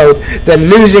this world than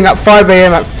losing at 5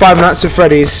 AM at Five Nights at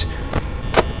Freddy's.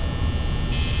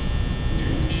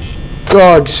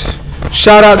 God,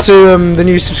 shout out to the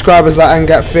new subscribers like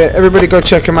Angat Fit. Everybody go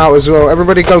check him out as well.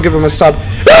 Everybody go give him a sub. What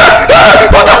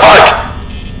the fuck?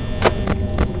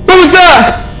 What was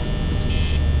that?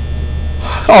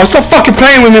 Oh, stop fucking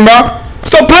playing with me, bro.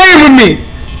 Stop playing with me.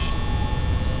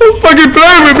 Stop fucking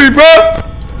playing with me, bro.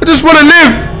 I just want to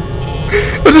live.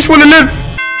 I just want to live.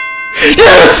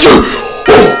 Yes! Oh.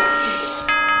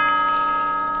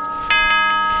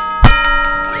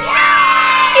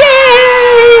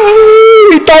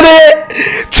 Yay! We done it.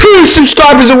 2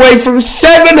 subscribers away from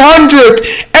 700.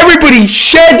 Everybody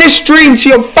share this stream to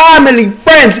your family,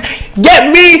 friends.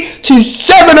 Get me to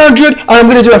 700 and I'm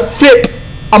going to do a flip.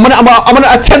 I'm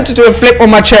gonna attempt to do a flip on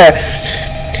my chair.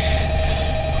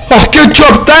 Oh, good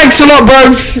job. Thanks a lot,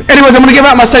 bro. Anyways, I'm gonna give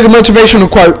out my second motivational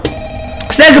quote.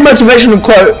 Second motivational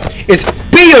quote is: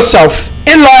 be yourself.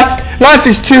 In life, life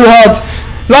is too hard.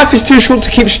 Life is too short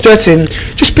to keep stressing.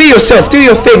 Just be yourself. Do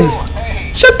your thing.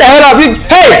 Shut the hell up.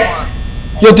 Hey,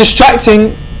 you're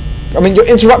distracting. I mean, you're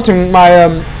interrupting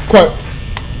my quote.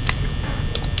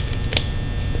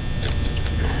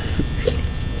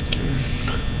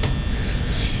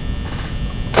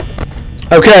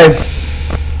 Okay.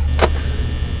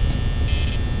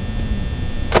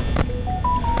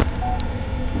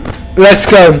 Let's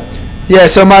go. Yeah,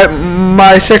 so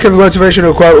my second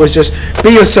motivational quote was just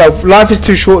be yourself. Life is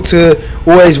too short to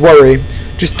always worry.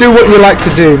 Just do what you like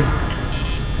to do.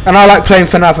 And I like playing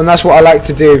FNAF, and that's what I like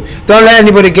to do. Don't let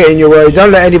anybody get in your way.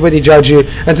 Don't let anybody judge you.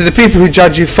 And to the people who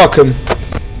judge you, fuck them.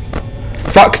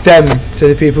 Fuck them. To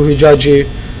the people who judge you.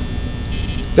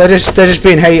 They're just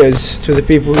being haters to the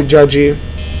people who judge you.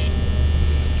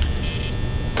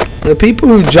 The people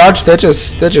who judge, they're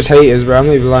just haters, bro. I'm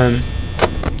not even lying.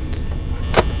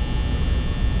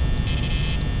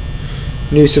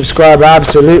 New subscriber,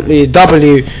 absolutely.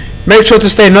 W. Make sure to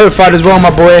stay notified as well, my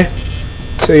boy,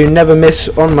 so you never miss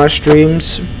on my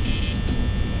streams.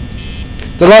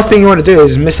 The last thing you want to do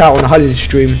is miss out on Halil's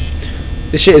stream.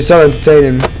 This shit is so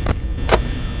entertaining.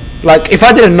 Like, if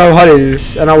I didn't know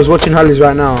Halil's and I was watching Halil's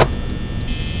right now,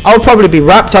 I would probably be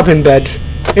wrapped up in bed,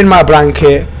 in my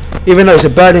blanket, even though it's a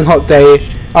burning hot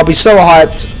day. I'll be so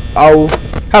hyped. I'll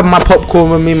have my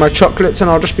popcorn with me, my chocolates, and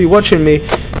I'll just be watching me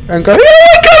and go, oh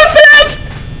my god, Fnaf!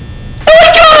 Oh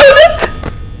my god!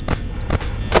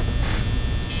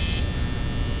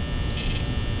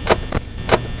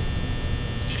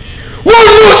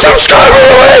 more subscriber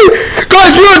away!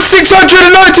 Guys, we're on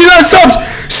 699 subs!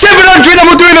 700 and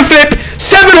we're doing a flip!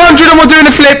 700 and we're doing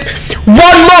a flip!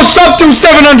 One more sub till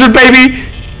 700, baby!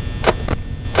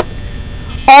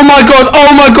 Oh my god,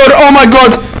 oh my god, oh my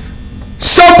god!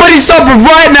 Somebody sub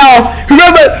right now!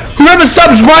 Whoever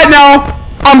subs right now,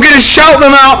 I'm gonna shout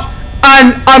them out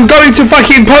and I'm going to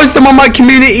fucking post them on my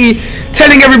community,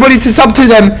 telling everybody to sub to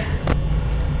them.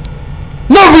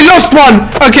 No, we lost one!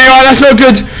 Okay, alright, that's not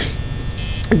good.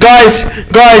 Guys,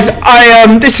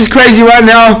 this is crazy right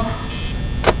now.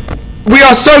 We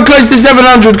are so close to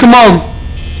 700, come on.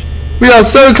 We are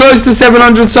so close to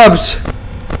 700 subs.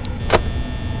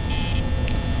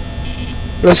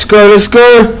 Let's go, let's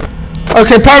go.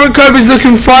 Okay, Pirate Cove is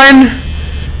looking fine.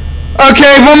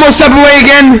 Okay, one more sub away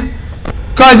again.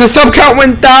 Guys, the sub count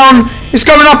went down. It's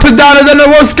going up and down, I don't know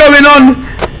what's going on.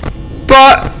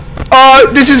 But,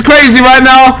 this is crazy right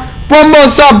now. One more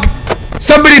sub.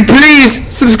 Somebody please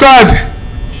subscribe.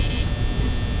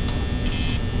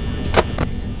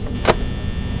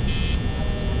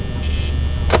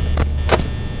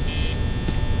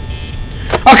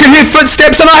 I can hear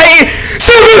footsteps and I hear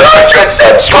 700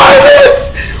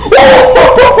 subscribers!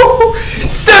 Oh,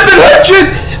 700!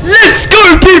 Let's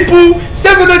go, people!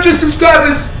 700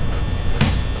 subscribers!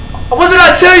 What did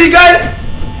I tell you guys?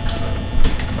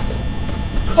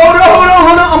 Hold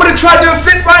on. I'm gonna try to do a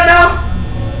flip right now.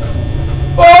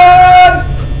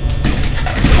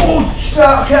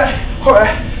 Okay.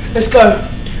 Alright, let's go.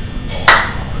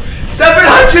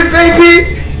 700,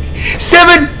 baby!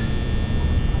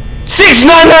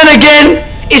 699 again!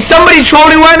 Is somebody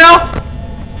trolling right now?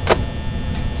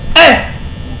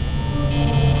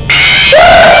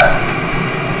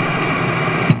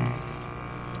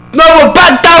 No, we're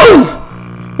back down!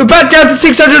 We're back down to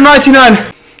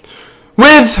 699.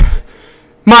 With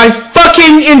my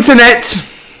fucking internet.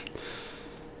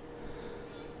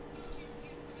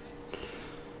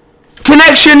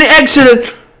 Connection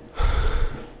excellent.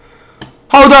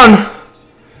 Hold on.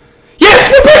 Yes,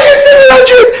 we're back at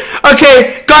 700!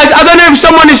 Okay, guys, I don't know if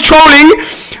someone is trolling,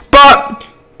 but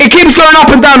it keeps going up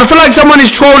and down. I feel like someone is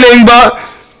trolling, but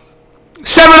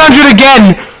 700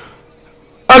 again.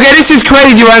 Okay, this is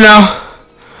crazy right now.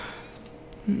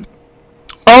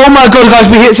 Oh my god, guys,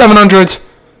 we hit 700.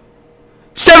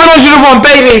 701,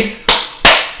 baby.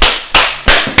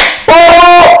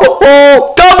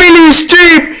 Oh, W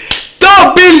stream.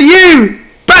 W.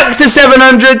 Back to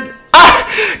 700.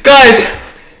 Guys.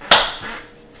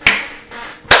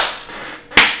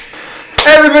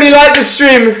 Everybody like the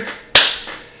stream.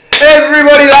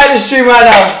 Everybody like the stream right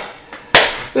now.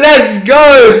 Let's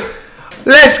go.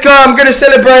 Let's go. I'm going to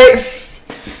celebrate.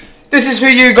 This is for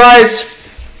you guys.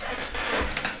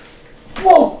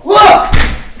 Whoa. Whoa.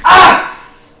 Ah.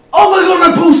 Oh my god,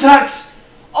 my ball sacks.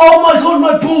 Oh my god,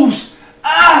 my balls.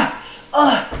 I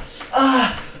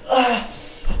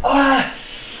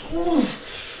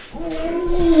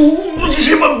just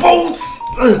hit my balls.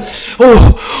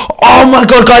 Oh my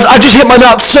god, guys, I just hit my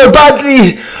nuts so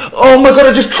badly. Oh my god,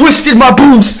 I just twisted my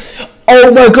balls.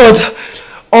 Oh my god,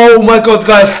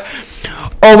 guys.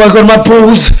 Oh my god, my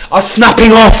balls are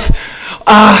snapping off.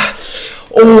 I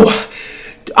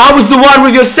was the one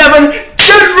with your 7.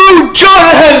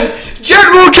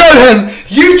 General Johan,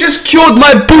 you just cured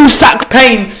my ball sack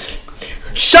pain.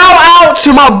 Shout out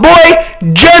to my boy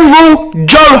General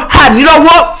Johan. You know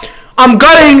what? I'm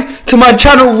going to my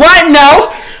channel right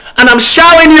now and I'm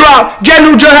shouting you out,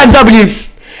 General Johan W.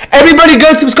 Everybody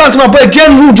go subscribe to my boy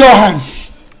General Johan.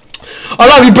 I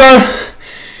love you, bro.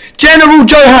 General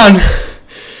Johan.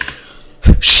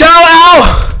 Shout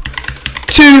out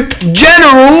to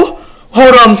General.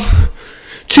 Hold on.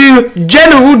 To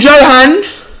General Johan.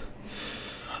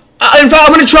 In fact,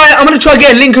 I'm gonna try to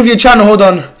get a link of your channel. Hold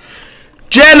on.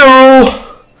 General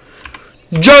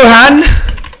Johan.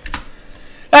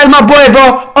 That's my boy,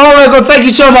 bro. Oh my god, thank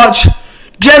you so much.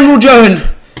 General Johan.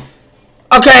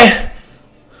 Okay.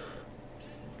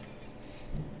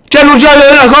 General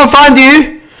Johan, I can't find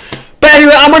you. But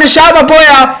anyway, I'm gonna shout my boy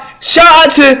out. Shout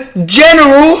out to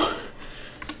General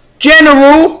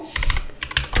Johan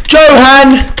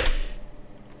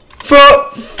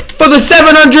for the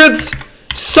 700th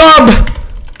sub.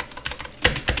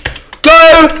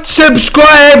 Go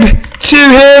subscribe to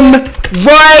him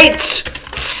right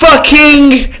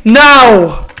fucking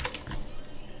now.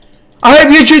 I hope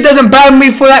YouTube doesn't ban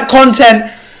me for that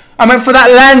content. I meant for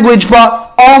that language,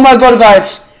 but oh my god,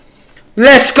 guys.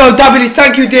 Let's go, W.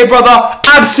 Thank you, dear brother.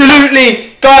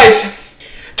 Absolutely. Guys,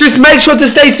 just make sure to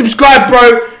stay subscribed,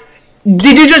 bro.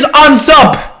 Did you just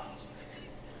unsub?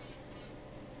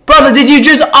 Brother, did you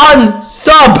just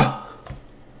unsub?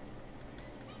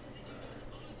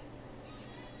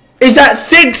 is at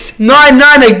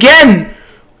 699 again.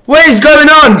 What is going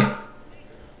on?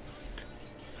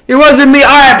 It wasn't me.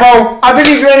 Alright, bro. I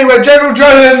believe you anyway. General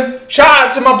Johan. Shout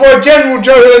out to my boy General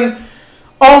Johan.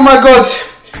 Oh my god.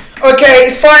 Okay,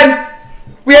 it's fine.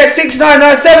 We at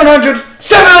 699, 700.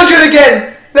 700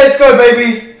 again. Let's go,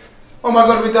 baby. Oh my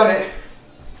god, we done it.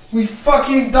 We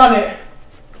fucking done it.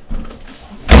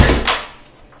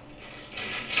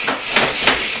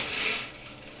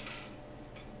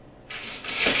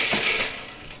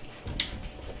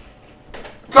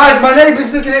 Guys, my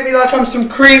neighbour's looking at me like I'm some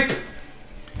creep.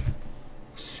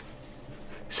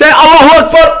 Say Allahu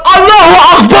Akbar, Allahu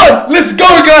Akbar. Let's go,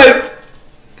 guys.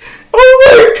 Oh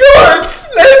my god.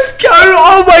 Let's go.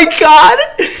 Oh my god.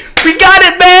 We got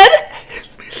it, man.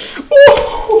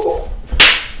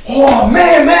 Oh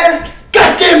man.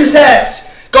 God damn this ass.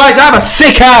 Guys, I have a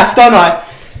thick ass, don't I?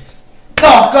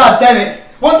 Oh, god damn it.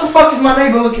 What the fuck is my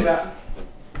neighbour looking at?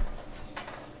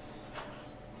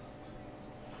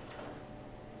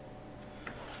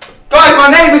 Guys, my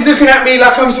neighbour's looking at me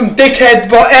like I'm some dickhead,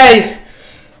 but hey.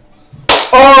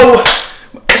 Oh,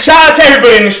 shout out to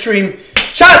everybody in the stream.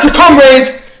 Shout out to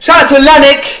Comrade. Shout out to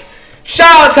Lanik.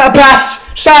 Shout out to Abbas.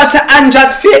 Shout out to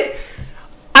Amjad Fit.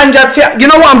 You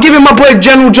know what? I'm giving my boy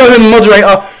General Johan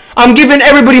moderator. I'm giving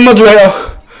everybody moderator.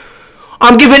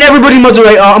 I'm giving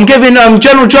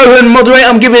General Johan moderator.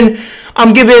 I'm giving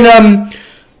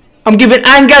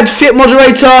Angad Fit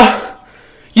moderator.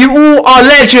 You all are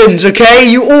legends, okay?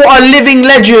 You all are living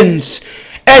legends.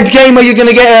 Ed Gamer, you're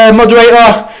gonna get a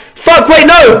moderator. Fuck, wait,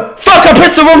 no! Fuck, I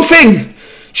pressed the wrong thing!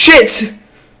 Shit!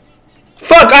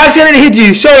 Fuck, I accidentally hit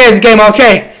you. Sorry, Ed Gamer,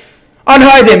 okay.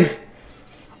 Unhide him.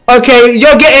 Okay,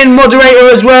 you're getting moderator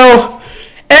as well.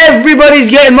 Everybody's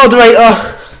getting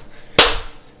moderator.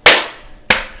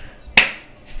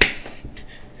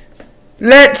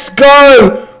 Let's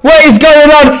go! What is going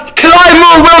on?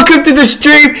 Clymo, welcome to the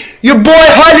stream. Your boy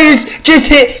Honey's just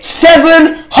hit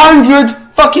 700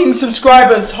 fucking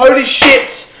subscribers. Holy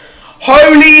shit.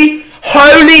 Holy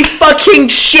fucking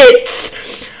shit.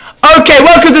 Okay,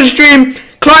 welcome to the stream.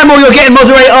 Clymo, you're getting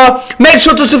moderator. Make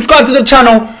sure to subscribe to the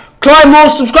channel. Clymo,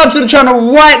 subscribe to the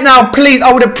channel right now, please.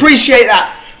 I would appreciate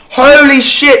that. Holy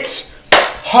shit.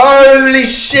 Holy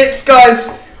shit, guys.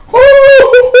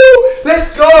 Woo-hoo-hoo-hoo.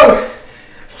 Let's go.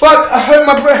 Fuck, I hurt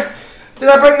my breath. Did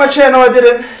I break my chair? No, I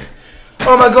didn't.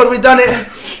 Oh my god, we done it.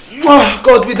 Oh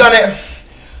god, we done it.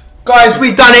 Guys,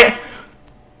 we done it.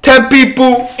 10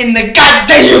 people in the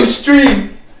goddamn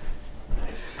stream.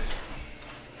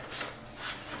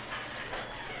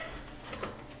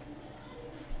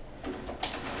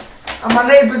 And my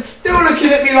neighbour's still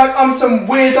looking at me like I'm some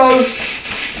weirdo.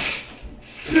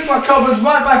 Put my covers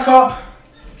right back up.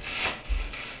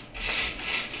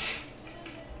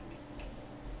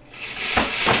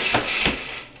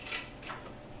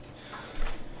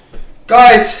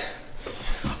 Guys,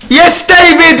 yes,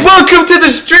 David, welcome to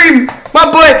the stream, my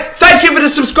boy. Thank you for the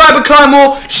subscriber,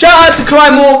 Clymore. Shout out to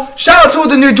Clymore. Shout out to all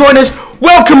the new joiners.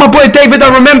 Welcome, my boy David.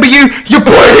 I remember you. Your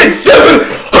boy is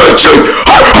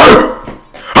 700.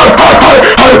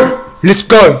 Let's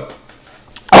go.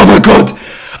 Oh my god.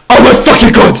 Oh my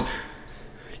fucking god.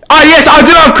 Ah, yes, I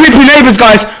do have creepy neighbors,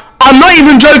 guys. I'm not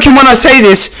even joking when I say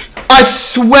this. I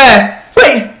swear.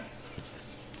 Wait.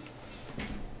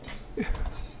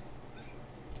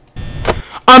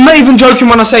 I'm not even joking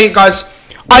when I say it, guys.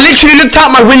 I literally looked out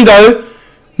my window.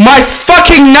 My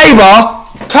fucking neighbor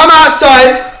come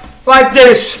outside like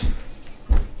this,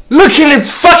 looking at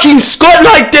fucking Scott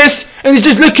like this, and he's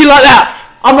just looking like that.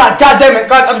 I'm like, god damn it,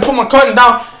 guys. I just put my curtain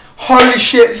down. Holy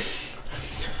shit.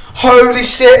 Holy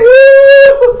shit.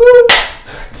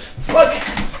 Fuck.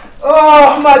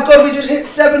 Oh my god, we just hit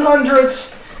 700.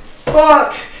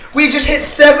 Fuck. We just hit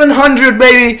 700,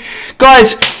 baby.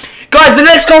 Guys, the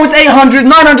next goal is 800,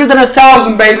 900, and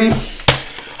 1,000, baby.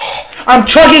 I'm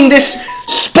chugging this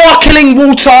sparkling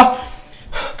water.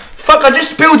 Fuck, I just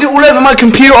spilled it all over my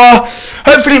computer.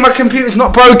 Hopefully my computer's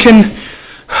not broken.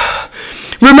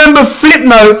 Remember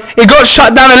Flipnote? It got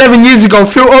shut down 11 years ago.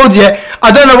 Feel old yet?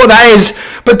 I don't know what that is,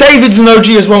 but David's an OG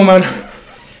as well, man.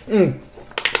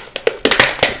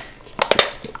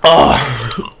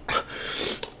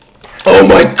 Oh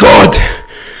my god.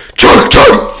 Chug.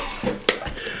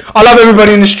 I love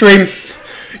everybody in the stream.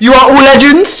 You are all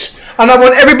legends, and I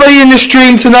want everybody in the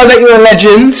stream to know that you're a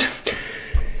legend.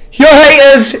 Your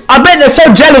haters, I bet they're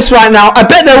so jealous right now. I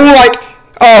bet they're all like,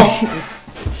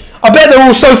 I bet they're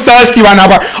all so thirsty right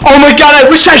now. But oh my god, I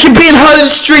wish I could be in her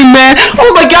stream, man.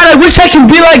 Oh my god, I wish I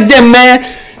could be like them, man.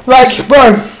 Like,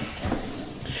 bro,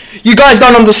 you guys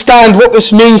don't understand what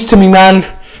this means to me, man.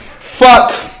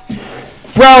 Fuck.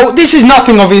 Well, this is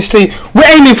nothing, obviously.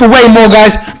 We're aiming for way more,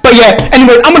 guys. But yeah,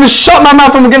 anyways, I'm going to shut my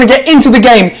mouth and we're going to get into the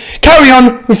game. Carry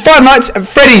on with Five Nights at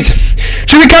Freddy's.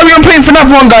 Should we carry on playing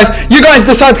Fnaf 1, guys? You guys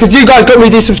decide, because you guys got me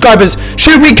these subscribers.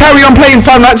 Should we carry on playing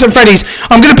Five Nights at Freddy's?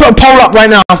 I'm going to put a poll up right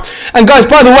now. And guys,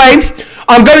 by the way,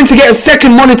 I'm going to get a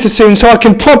second monitor soon so I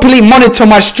can properly monitor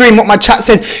my stream, what my chat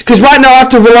says. Because right now I have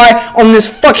to rely on this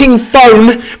fucking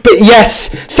phone. But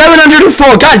yes,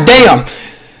 704, god damn.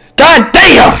 God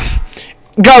damn.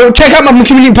 Go check out my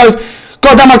community post.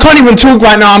 God damn, I can't even talk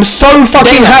right now. I'm so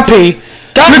fucking happy.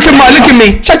 Look at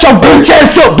me. Shut your bitch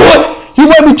ass up, boy. You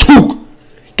want me talk?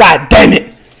 God damn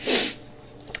it.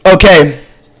 Okay.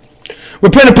 We're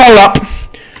putting a poll up.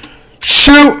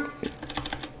 Shall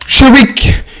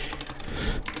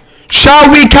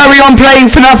we carry on playing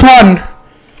FNAF 1?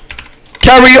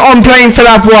 Carry on playing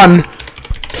FNAF 1.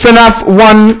 FNAF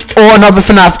 1 or another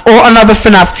FNAF. Or another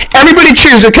FNAF. Everybody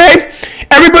choose, okay?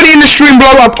 Everybody in the stream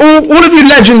blow up. All of you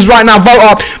legends right now, vote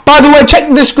up. By the way, check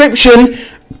the description.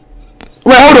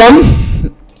 Wait, hold on.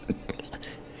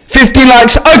 50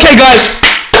 likes. Okay, guys.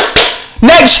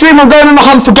 Next stream, I'm going on the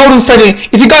hunt for Golden Freddy.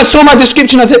 If you guys saw my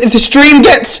description, I said if the stream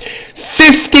gets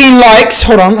 15 likes,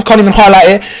 hold on, I can't even highlight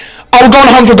it, I will go on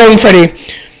the hunt for Golden Freddy.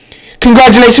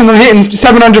 Congratulations on hitting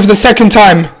 700 for the second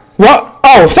time. What?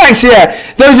 Oh, thanks, yeah.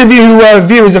 Those of you who were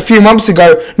viewers a few months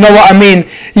ago know what I mean.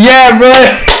 Yeah, bro.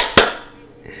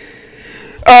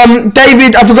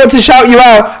 David, I forgot to shout you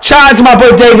out. Shout out to my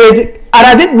boy David. And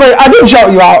I didn't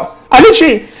shout you out.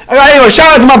 Anyway,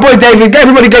 shout out to my boy David.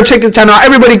 Everybody go check his channel out.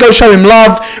 Everybody go show him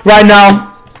love right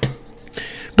now.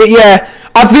 But yeah,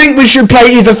 I think we should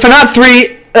play either FNAF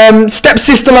 3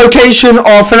 Stepsister Location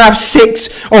or FNAF 6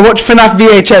 or watch FNAF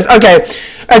VHS. Okay,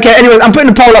 anyways, I'm putting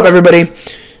a poll up, everybody.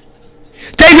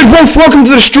 David Wolf, welcome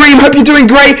to the stream. Hope you're doing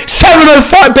great.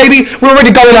 705, baby. We're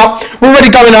already going up.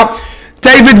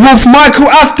 David Wolf,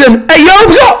 Michael Afton. Hey, yo,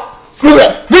 we got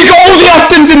all the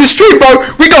Aftons in the stream, bro.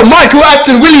 We got Michael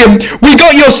Afton, William. We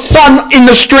got your son in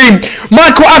the stream.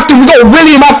 Michael Afton, we got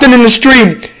William Afton in the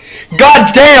stream.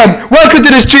 God damn. Welcome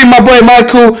to the stream, my boy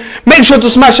Michael. Make sure to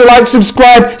smash a like,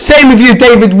 subscribe. Same with you,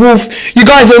 David Wolf. You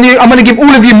guys are new. I'm going to give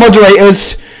all of you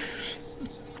moderators.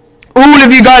 All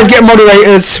of you guys get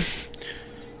moderators.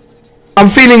 I'm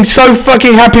feeling so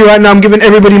fucking happy right now. I'm giving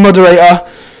everybody moderator.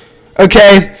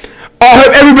 Okay. I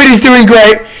hope everybody's doing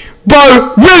great.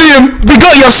 Bro, William, we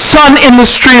got your son in the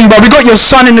stream, bro. We got your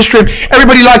son in the stream.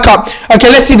 Everybody like up. Okay,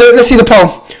 let's see the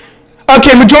poll.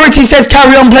 Okay, majority says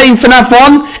carry on playing FNAF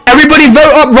 1. Everybody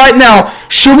vote up right now.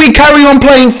 Should we carry on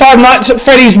playing Five Nights at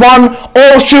Freddy's 1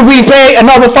 or should we play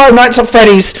another Five Nights at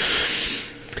Freddy's?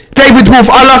 David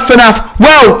Wolf, I love FNAF.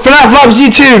 Well, FNAF loves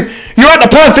you too. You're at the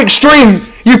perfect stream.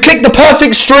 You clicked the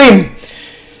perfect stream.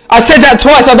 I said that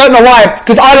twice, I don't know why,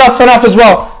 because I love FNAF as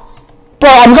well. Bro,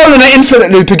 I'm going on an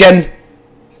infinite loop again.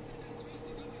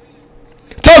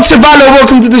 Dr. Valor,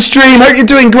 welcome to the stream. Hope you're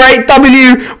doing great.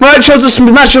 Make sure to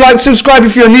smash a like, subscribe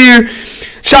if you're new.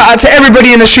 Shout out to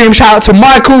everybody in the stream. Shout out to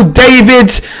Michael,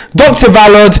 David, Dr.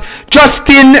 Valor,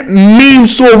 Justin,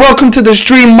 Memesaw. Welcome to the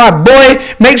stream, my boy.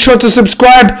 Make sure to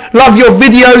subscribe. Love your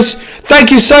videos.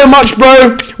 Thank you so much,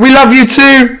 bro. We love you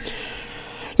too.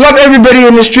 Love everybody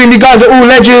in the stream. You guys are all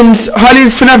legends.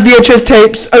 Harley's FNAF VHS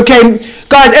tapes. Okay,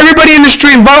 guys, everybody in the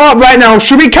stream, vote up right now.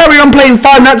 Should we carry on playing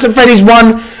Five Nights at Freddy's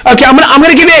 1? Okay, I'm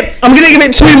gonna give it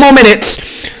 2 more minutes.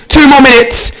 2 more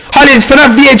minutes. Harley's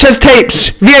FNAF VHS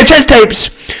tapes. We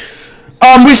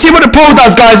see what the poll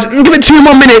does, guys. Give it 2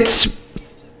 more minutes.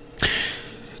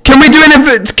 Can we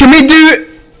do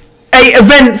a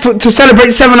event to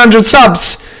celebrate 700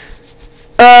 subs?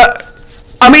 I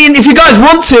mean, if you guys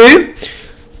want to.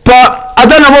 But I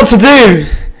don't know what to do.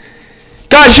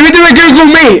 Guys, should we do a Google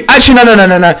Meet? Actually, no.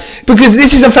 Because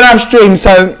this is a FNAF stream,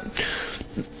 so...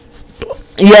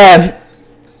 Yeah.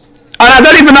 And I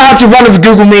don't even know how to run with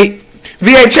Google Meet.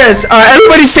 VHS.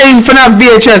 Everybody's saying FNAF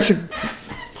VHS.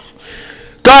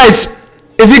 Guys,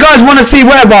 if you guys want to see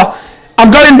whatever, I'm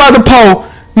going by the poll.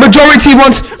 Majority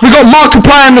wants... We got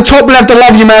Markiplier in the top left. I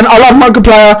love you, man. I love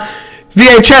Markiplier.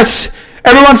 VHS.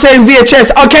 Everyone's saying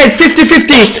VHS. Okay, it's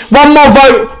 50-50. One more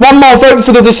vote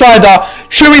for the decider.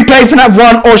 Should we play FNAF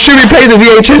 1 or should we play the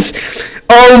VHS?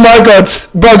 Oh my god.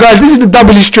 Bro, guys, this is the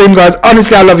W stream, guys.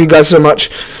 Honestly, I love you guys so much.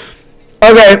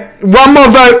 Okay, one more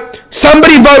vote.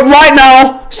 Somebody vote right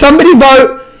now. Somebody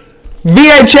vote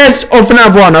VHS or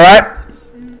FNAF 1, alright?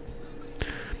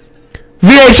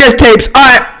 VHS tapes.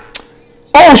 Alright.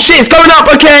 Oh shit, it's going up.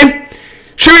 Okay.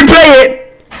 Should we play it?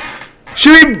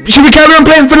 Should we carry on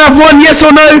playing FNAF 1? Yes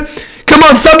or no? Come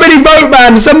on, somebody vote,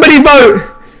 man. Somebody vote.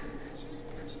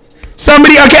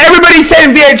 Okay, everybody's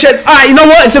saying VHS. Alright, you know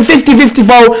what? It's a 50-50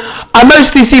 vote. I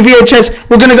mostly see VHS.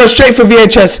 We're gonna go straight for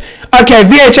VHS. Okay,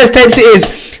 VHS tapes it is.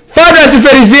 Five Nights at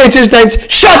Freddy's VHS tapes.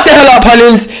 Shut the hell up,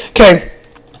 Halils. Okay.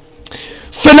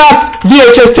 FNAF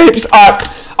VHS tapes.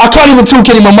 I can't even talk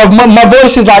anymore. My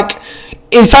voice is like,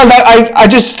 it sounds like I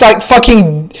just like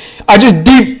fucking, I just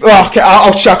deep. Oh, okay,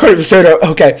 I can't even say that.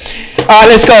 Okay.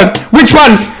 Let's go. Which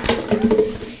one?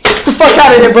 Get the fuck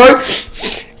out of here, bro.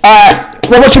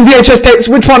 We're watching VHS tapes.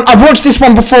 Which one? I've watched this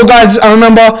one before, guys. I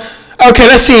remember. Okay,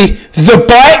 let's see. The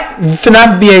Bite,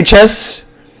 FNAF VHS.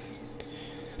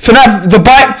 FNAF The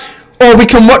Bite, or we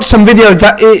can watch some videos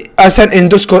that I sent in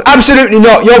Discord. Absolutely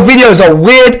not. Your videos are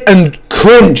weird and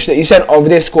cringe that you sent over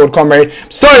Discord, comrade.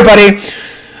 Sorry, buddy.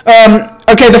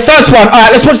 Okay, the first one.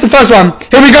 Alright, let's watch the first one.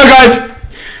 Here we go, guys.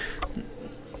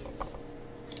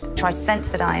 Tried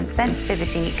Sensodyne,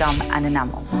 sensitivity, gum, and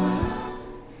enamel.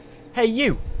 Hey,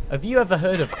 you. Have you ever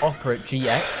heard of Opera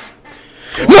GX?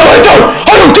 No, I don't!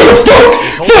 I don't give a fuck!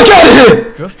 Fuck out of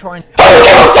here! Just trying. I don't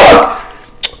give a fuck!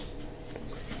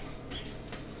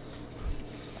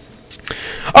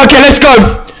 Okay, let's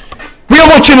go. We are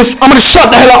watching this. I'm gonna shut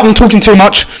the hell up. I'm talking too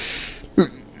much.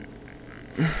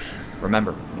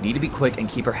 Remember, we need to be quick and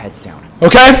keep our heads down.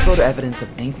 Okay? Photo evidence of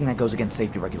anything that goes against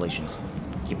safety regulations.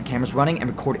 Keep the cameras running and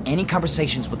record any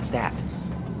conversations with the staff.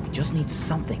 We just need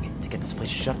something to get this place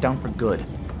shut down for good.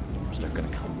 Or they're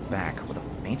gonna come back with a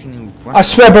fancy new. I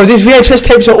swear, bro, these VHS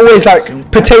tapes are always like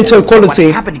potato quality.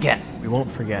 What happened again? We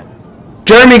won't forget.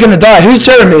 Jeremy gonna die. Who's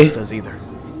Jeremy? Does either.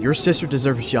 Your sister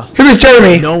deserves justice. Who is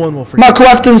Jeremy? No one will forget. Michael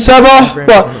Afton server?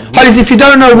 Well, Hollies, if you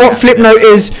don't know what Flipnote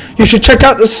is, you should check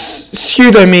out the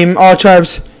pseudo meme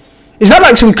archives. Is that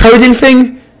like some coding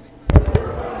thing?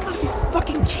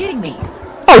 Fucking kidding me!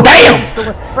 Oh, damn!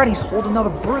 Still let Freddy's hold another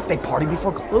birthday party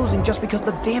before closing just because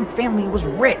the damn family was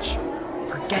rich.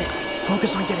 Forget it.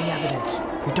 Focus on getting evidence.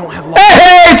 We don't have long.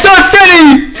 Hey, it's Toy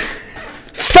Freddy!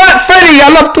 Fat Freddy! I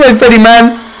love Toy Freddy,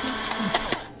 man.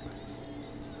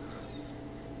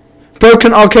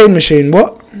 Broken arcade machine.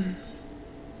 What?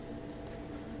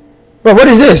 Well, what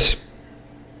is this?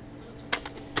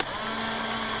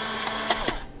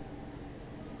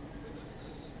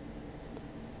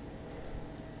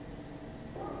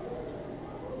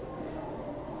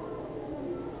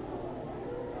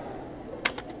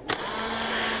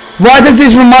 Why does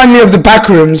this remind me of the back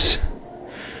rooms?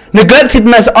 Neglected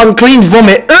mess, unclean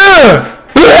vomit. Ugh!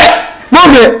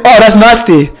 Vomit! Oh, that's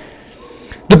nasty.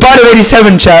 The Battle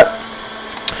 87 chat.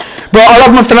 Bro, I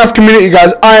love my FNAF community,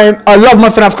 guys. I love my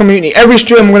FNAF community. Every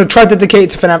stream, I'm going to try to dedicate it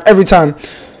to FNAF every time.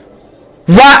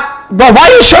 Right? Bro, why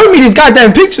are you showing me these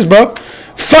goddamn pictures, bro?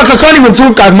 Fuck, I can't even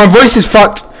talk, guys. My voice is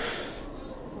fucked.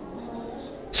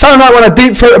 Sounding like when I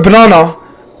deep throat a banana.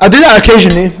 I do that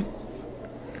occasionally.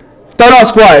 Don't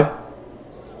ask why.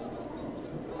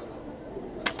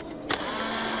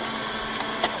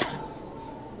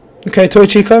 Okay, Toy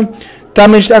Chico.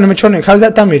 Damaged animatronic. How's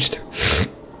that damaged?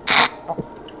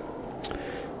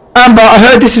 Amber, I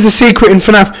heard this is a secret in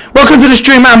FNAF. Welcome to the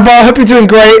stream, Amber. Hope you're doing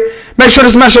great. Make sure to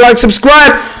smash a like,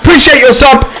 subscribe. Appreciate your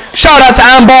sub. Shout out to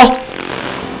Amber.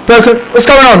 Broken. What's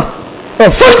going on? Oh,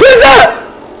 fuck, what is that?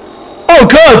 Oh,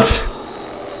 God.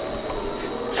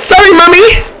 Sorry,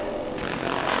 mummy.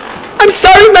 I'm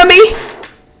sorry, mummy.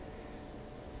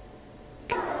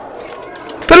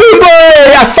 Balloon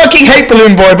Boy! I fucking hate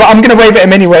Balloon Boy, but I'm gonna wave at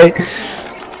him anyway.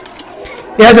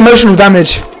 He has emotional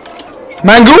damage.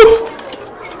 Mango?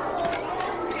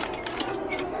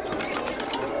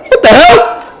 What the hell?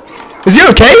 Is he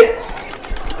okay?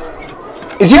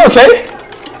 Is he okay?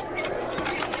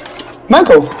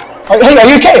 Mango? Hey, are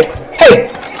you okay? Hey!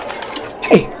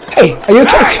 Hey, are you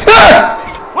okay? Ah!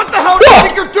 What the hell do you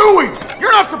think you're doing?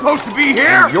 You're not supposed to be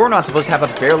here! And you're not supposed to have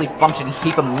a barely functioning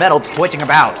heap of metal twitching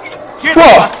about. Get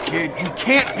What? lost, kid. You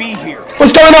can't be here.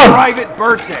 What's going on? Private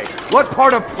birthday. What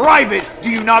part of private do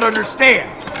you not understand?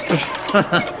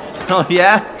 Oh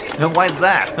yeah? And why is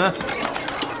that? Huh?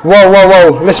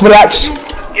 Whoa. Let's relax.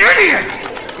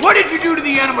 Idiot! What did you do to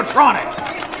the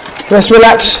animatronic? Let's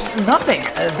relax. Nothing.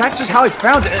 That's just how I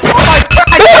found it. Oh my god!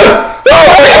 Oh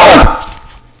my god!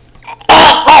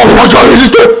 Oh my god, this is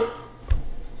good!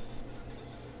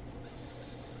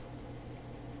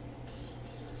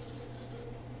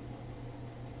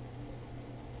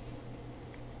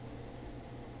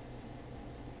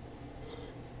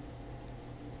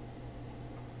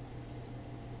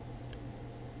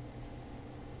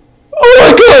 Oh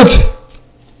my god!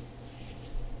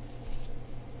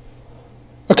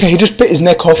 Okay, he just bit his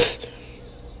neck off.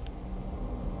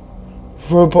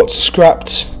 Robot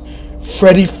scrapped.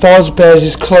 Freddy Fazbear's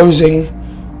is closing.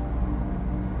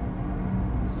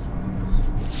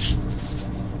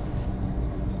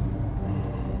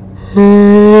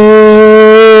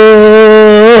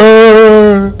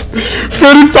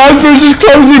 Freddy Fazbear's is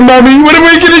closing, Mummy. What am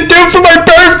I gonna do for my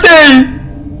birthday?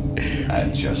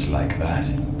 And just like that.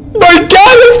 My God,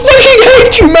 I fucking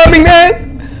hate you, Mummy,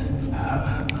 man.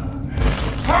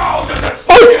 How does it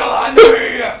feel on me?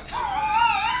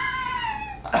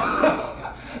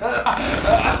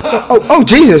 Oh,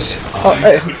 Jesus.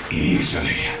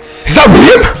 Easily. Is that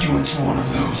William? You into one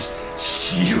of those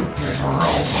stupid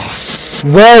robots.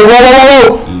 Whoa.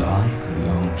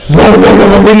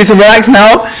 Whoa. We need to relax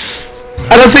now.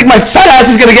 I don't think my fat ass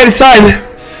is gonna get inside.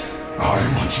 I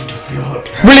want you to feel the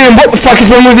pain William, what the fuck is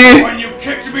wrong with you? when you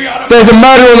kicked me out of There's a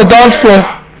murder on the dance floor.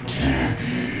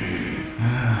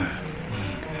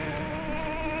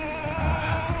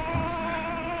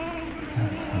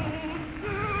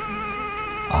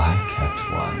 I kept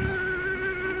one.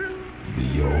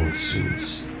 The old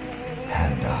suits,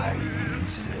 and I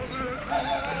used it.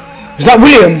 Is that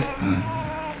William?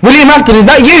 William Afton, is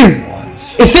that you? Once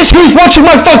Is this who's watching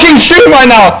my fucking stream right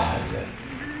now?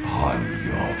 on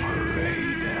your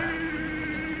parade.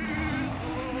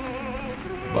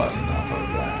 But enough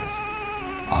of that.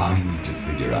 I need to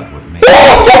figure out what makes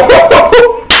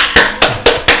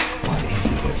what is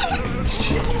it that's keeping these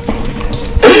children.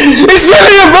 It's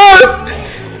William, bro!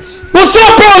 What's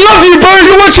up, bro? I love you, bro!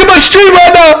 You're watching my stream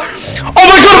right now! Oh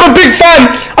my God, I'm a big fan!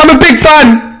 I'm a big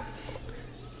fan!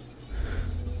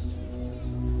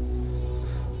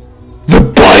 The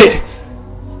bite!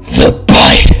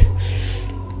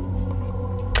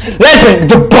 Lesbian,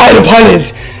 the bite of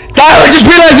Hollands! Damn, I just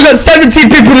realized we got 17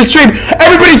 people in the stream!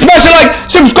 Everybody smash a like,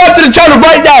 subscribe to the channel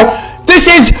right now! This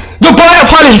is the bite of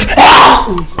Hollands!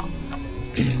 Ah!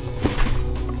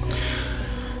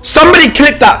 Somebody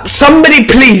clip that. Somebody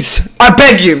please. I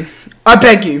beg you. I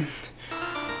beg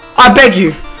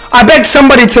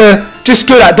somebody to just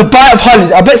do that. The bite of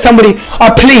Hollands. I bet somebody,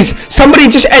 please, somebody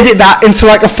just edit that into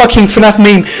like a fucking FNAF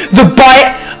meme. The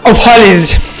bite of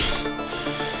Hollands.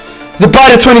 The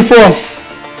bite of 24.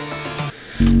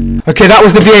 Okay, that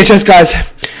was the VHS, guys.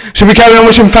 Should we carry on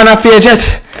watching FNAF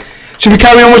VHS? Should we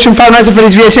carry on watching Five Nights at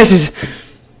Freddy's VHSs?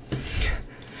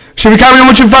 Should we carry on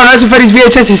watching Five Nights at Freddy's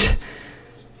VHSs?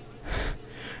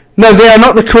 No, they are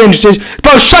not the cringe, dude.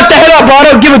 Bro, shut the hell up, bro. I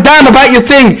don't give a damn about your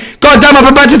thing. God damn, I'm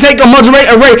about to take a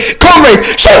moderator rate.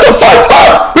 Comrade, shut the fuck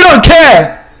up. We don't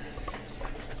care.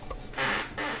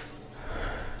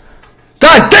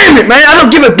 God damn it, man. I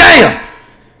don't give a damn.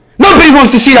 Nobody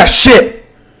wants to see that shit.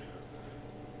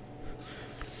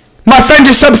 My friend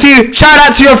just subbed to you. Shout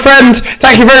out to your friend.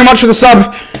 Thank you very much for the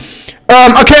sub.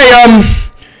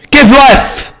 Give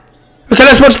life. Okay,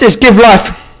 let's watch this. Give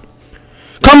life.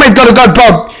 Comrade got a god,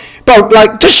 bro,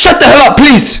 like, just shut the hell up,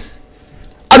 please.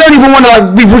 I don't even want to,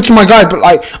 like, be rude to my guy, but,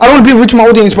 like, I don't want to be rude to my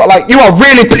audience, but, like, you are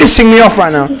really pissing me off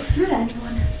right now.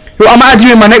 Well, I'm gonna add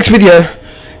you in my next video.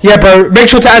 Yeah, bro, make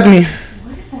sure to add me.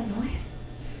 What is that noise?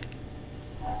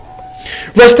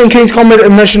 Rest in case, comrade,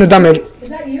 emotional damage. Is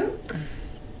that you?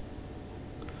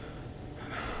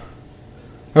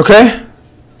 Okay,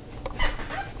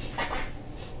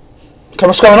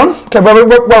 what's going on? Okay,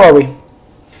 where are we?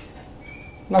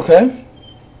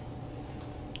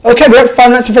 Okay, we're at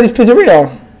Five Nights at Freddy's Pizzeria.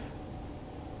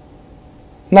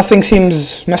 Nothing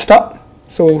seems messed up.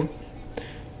 So,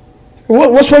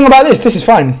 what's wrong about this? This is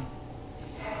fine.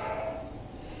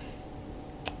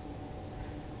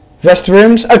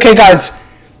 Restrooms. Okay, guys.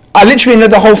 I literally know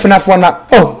the whole FNAF 1 map.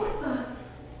 Oh,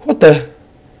 what the?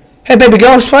 Hey, baby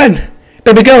girl, it's fine.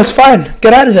 Baby girl, it's fine.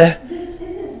 Get out of there. This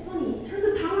isn't funny. Turn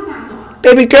the power back on.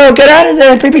 Baby girl, get out of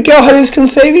there. Baby girl, Hollis can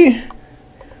save you.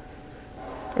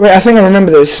 Wait, I think I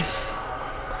remember this.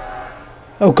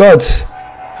 Oh God.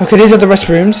 Okay, these are the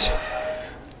restrooms.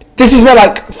 This is where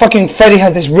like fucking Freddy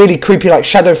has this really creepy like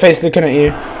shadow face looking at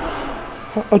you.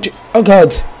 Oh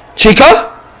God.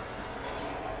 Chica?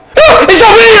 Oh, is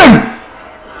that William?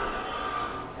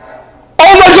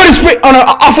 Oh my God, it's Spring. Oh no,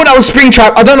 I thought that was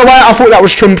Springtrap. I don't know why I thought that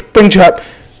was Springtrap.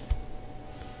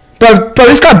 But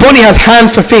this guy Bonnie has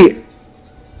hands for feet.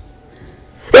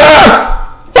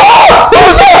 Ah! Ah! What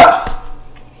was that?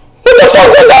 What the fuck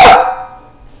was that?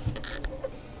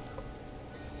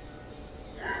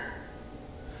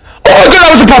 Oh my God,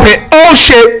 that was a puppet. Oh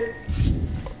shit.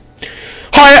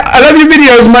 Hi, I love your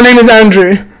videos. My name is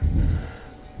Andrew.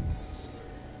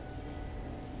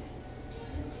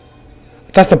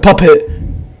 That's the puppet.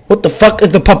 What the fuck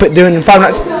is the puppet doing in Five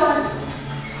Nights?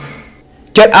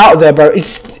 Get out of there, bro.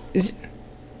 Is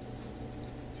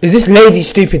this lady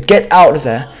stupid? Get out of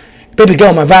there. Baby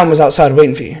girl, my van was outside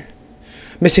waiting for you.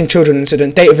 Missing children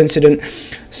incident. Date of incident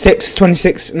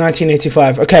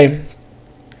 6/26/1985. Okay.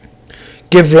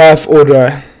 Give life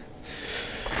order.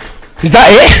 Is that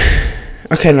it?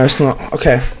 Okay, no, it's not.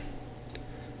 Okay.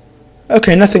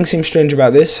 Okay, nothing seems strange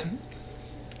about this.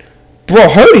 Bro,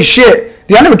 holy shit!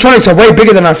 The animatronics are way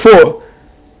bigger than I thought.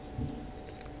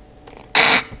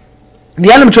 The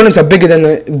animatronics are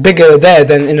bigger there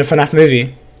than in the FNAF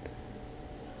movie.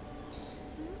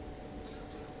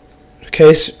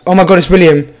 Okay, oh my god, it's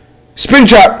William.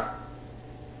 Springtrap!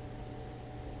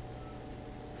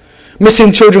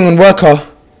 Missing children and worker.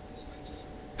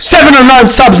 709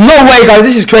 subs, no way guys,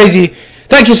 this is crazy.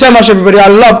 Thank you so much everybody, I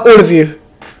love all of you.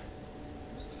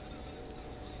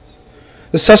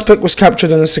 The suspect was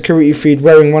captured on a security feed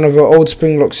wearing one of her old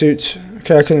Springlock suits.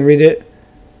 Okay, I couldn't read it.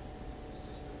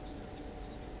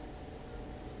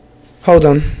 Hold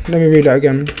on, let me read that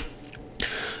again.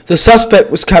 The suspect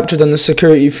was captured on the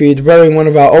security feed wearing one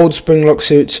of our old Springlock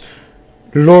suits,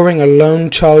 luring a lone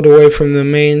child away from the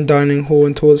main dining hall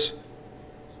and towards...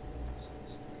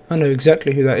 I know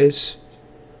exactly who that is.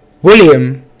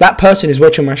 William! That person is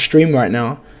watching my stream right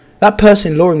now. That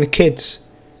person luring the kids.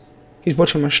 He's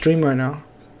watching my stream right now.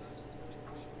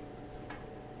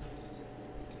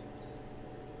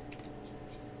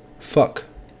 Fuck.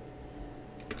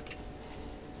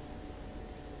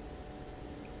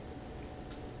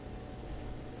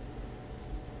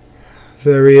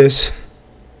 There he is.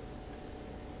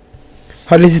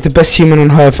 Harley is the best human on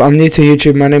earth. I'm new to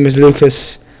YouTube. My name is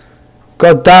Lucas.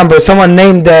 God damn, bro. Someone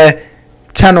named their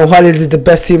channel Harley is the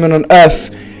best human on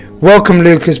earth. Welcome,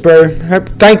 Lucas, bro.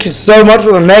 Thank you so much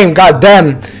for the name. God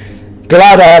damn.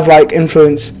 Glad I have like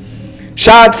influence.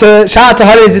 Shout out to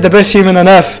Harley is the best human on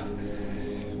earth.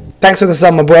 Thanks for the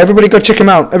sub, my boy. Everybody go check him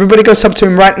out. Everybody go sub to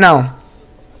him right now.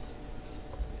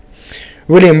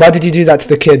 William, why did you do that to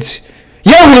the kids?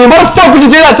 Yo, William, why the fuck would you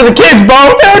do that to the kids,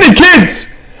 bro? They're only kids.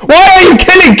 Why are you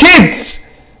killing kids?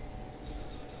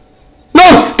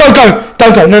 No, don't go.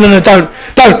 Don't go. No, don't go.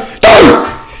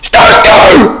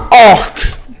 Oh,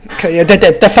 okay, yeah, they're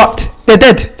dead. They're fucked. They're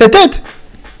dead. They're dead.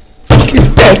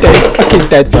 Fucking dead. They're fucking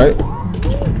dead, bro.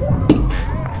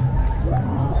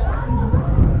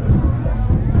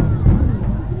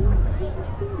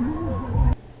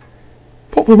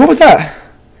 What was that?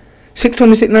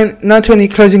 6:26, 9:20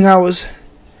 closing hours.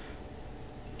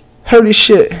 Holy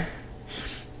shit.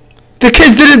 The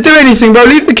kids didn't do anything, bro.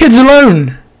 Leave the kids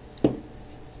alone.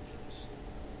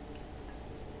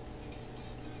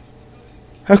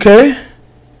 Okay.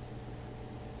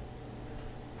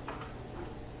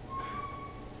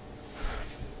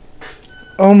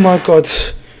 Oh my god.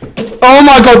 Oh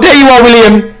my god, there you are,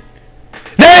 William.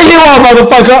 There you are,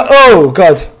 motherfucker. Oh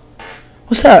god.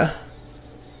 What's that?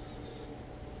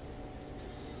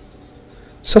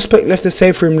 Suspect left the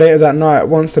safe room later that night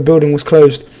once the building was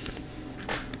closed.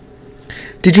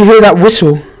 Did you hear that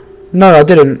whistle? No, I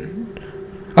didn't.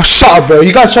 Oh, shut up, bro.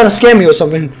 You guys trying to scare me or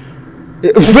something?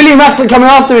 William after coming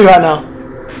after me right now.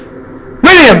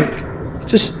 William!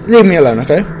 Just leave me alone,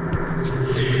 okay?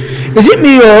 Is it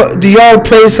me or do y'all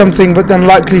play something but then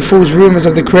likely false rumours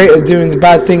of the creator doing the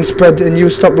bad things spread and you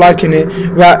stop liking it?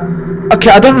 Right. Okay,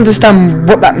 I don't understand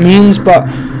what that means, but...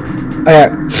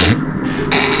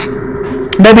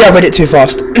 maybe I read it too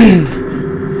fast.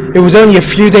 It was only a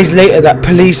few days later that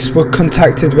police were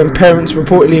contacted when parents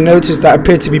reportedly noticed that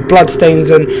appeared to be bloodstains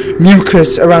and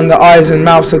mucus around the eyes and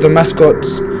mouths of the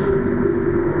mascots.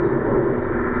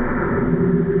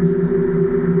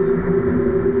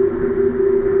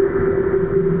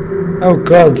 Oh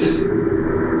god.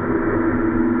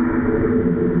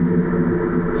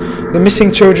 The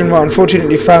missing children were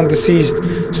unfortunately found deceased,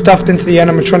 stuffed into the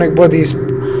animatronic bodies.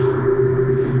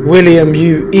 William,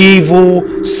 you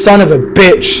evil son of a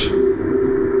bitch.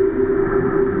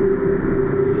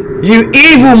 You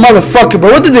evil motherfucker,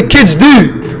 bro. What did the kids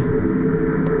do?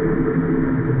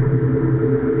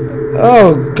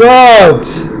 Oh, God.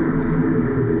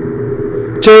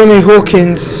 Jeremy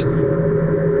Hawkins.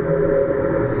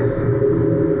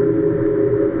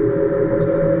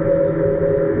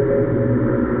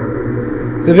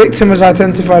 The victim was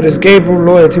identified as Gabriel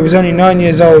Lloyd, who was only 9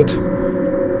 years old.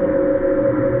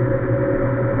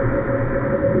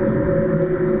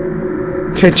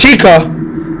 Okay, Chica.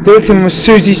 The victim was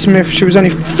Susie Smith. She was only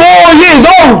 4 years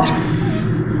old!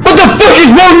 What the fuck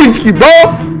is wrong with you,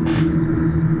 bro?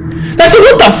 That's it,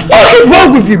 what the fuck is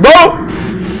wrong with you, bro?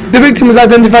 The victim was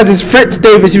identified as Fritz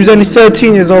Davis. He was only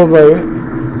 13 years old, bro.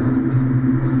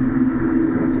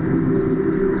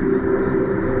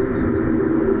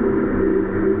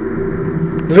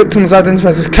 The victim was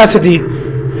identified as Cassidy.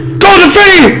 Golden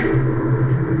Freddy!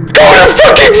 Golden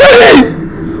fucking Freddy!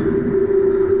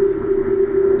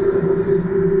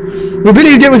 We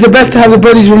believed it was the best to have the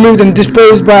bodies removed and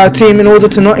disposed by our team in order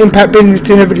to not impact business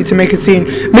too heavily to make a scene.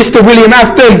 Mr. William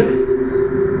Afton!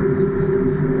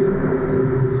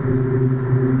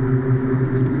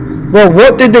 Bro,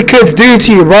 what did the kids do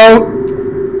to you, bro?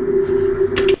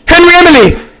 Henry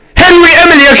Emily,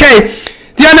 okay.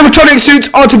 The animatronic suits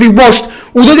are to be washed,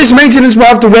 although this maintenance will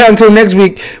have to wait until next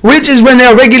week, which is when they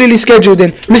are regularly scheduled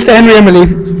in. Mr. Henry Emily.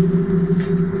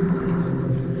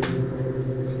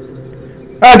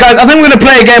 Alright guys, I think we're going to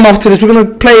play a game after this. We're going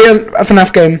to play a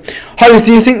FNAF game. Hollis,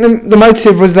 do you think the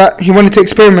motive was that he wanted to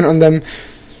experiment on them?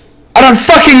 I don't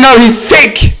fucking know, he's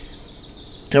sick!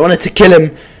 They wanted to kill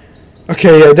him.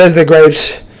 Okay, yeah, there's their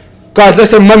graves. Guys,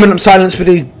 let's have a moment of silence for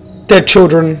these dead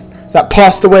children that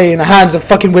passed away in the hands of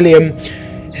fucking William.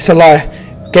 It's a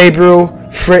lie. Gabriel,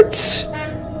 Fritz,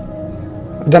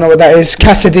 I don't know what that is.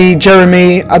 Cassidy,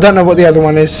 Jeremy, I don't know what the other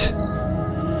one is.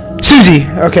 Susie,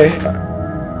 okay.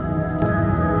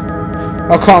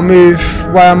 I can't move.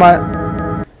 Why am I?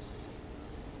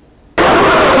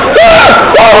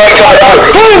 Ah! Oh my god!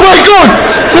 Oh my god!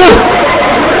 Oh.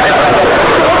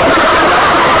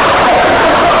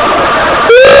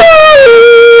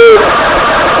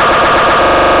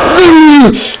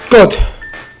 God.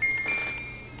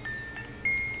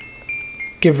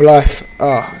 Give life.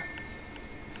 Ah.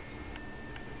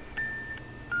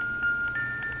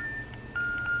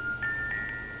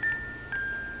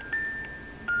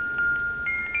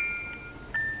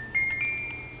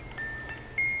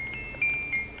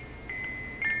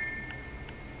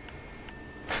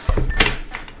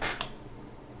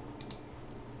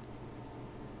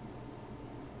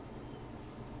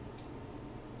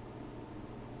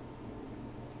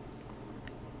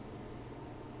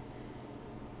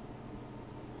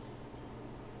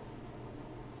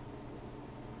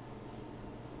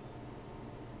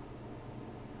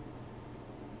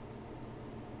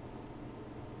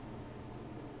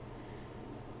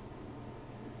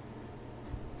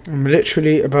 I'm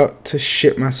literally about to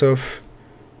shit myself.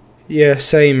 Yeah,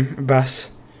 same, Bass.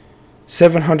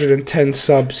 710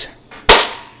 subs.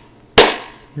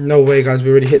 No way, guys, we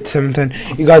already hit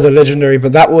 710. You guys are legendary,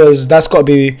 but that's got to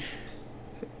be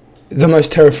the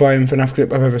most terrifying FNAF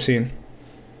clip I've ever seen.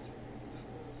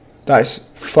 That is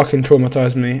fucking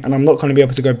traumatized me, and I'm not going to be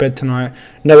able to go to bed tonight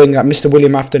knowing that Mr.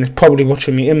 William Afton is probably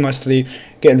watching me in my sleep,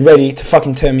 getting ready to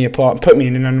fucking tear me apart and put me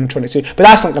in an animatronic suit. But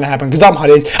that's not going to happen because I'm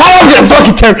Huddies. I'm going to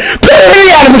fucking put me in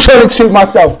an animatronic suit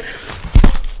myself.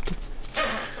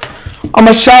 I'm going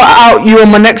to shout out you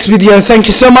on my next video. Thank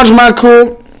you so much,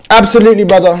 Michael. Absolutely,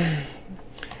 brother.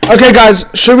 Okay, guys,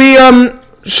 should we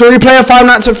play a Five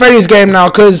Nights at Freddy's game now?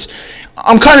 Because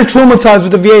I'm kind of traumatized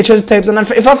with the VHS tapes, and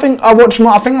if I think I watch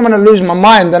more, I think I'm going to lose my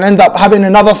mind and end up having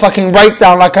another fucking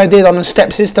breakdown like I did on the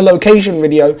stepsister location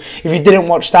video. If you didn't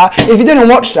watch that,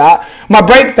 my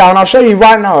breakdown, I'll show you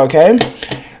right now, okay?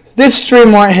 This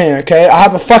stream right here, okay? I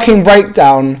have a fucking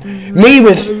breakdown. Me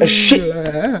with a shit.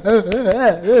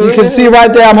 You can see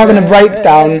right there I'm having a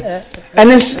breakdown. And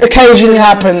this occasionally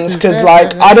happens because,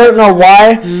 like, I don't know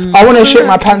why. I want to shit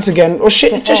my pants again. Or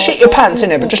just shit your pants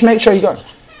in it, but just make sure you go.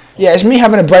 Yeah, it's me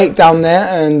having a breakdown there,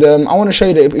 and I want to show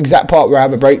you the exact part where I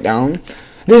have a breakdown.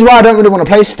 This is why I don't really want to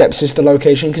play stepsister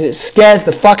location, because it scares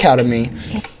the fuck out of me.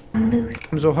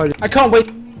 I can't wait.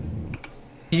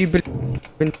 You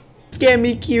believe? Scare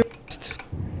me, cute.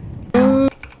 I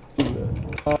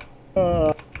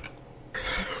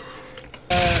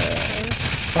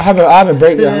have a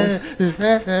breakdown.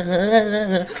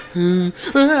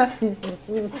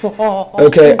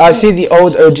 Okay, I see the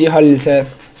old OG Halil's hair.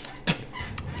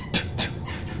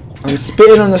 I'm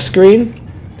spitting on the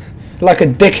screen like a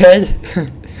dickhead.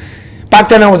 Back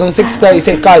then I was on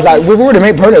 636, guys. Like, we've already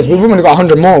made progress. We've only got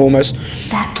 100 more almost.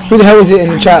 Who the hell is it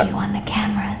in the chat?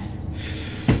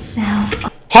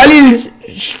 Halil's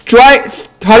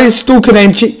stalker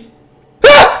name.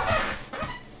 Ah!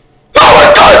 Oh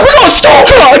my god, we got a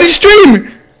stalker on the stream!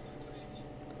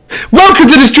 Welcome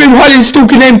to the stream, Halil's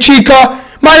stalker name Chica.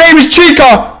 My name is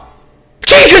Chica.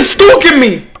 Chica's stalking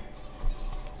me.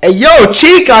 Hey yo,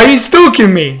 Chica, are you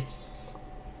stalking me?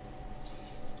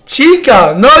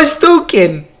 Chica, no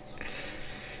stalking.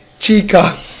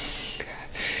 Chica,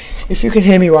 if you can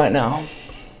hear me right now,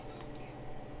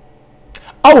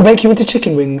 I will make you into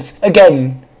chicken wings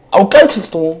again. I'll go to the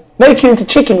store, make you into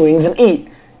chicken wings and eat.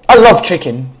 I love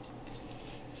chicken.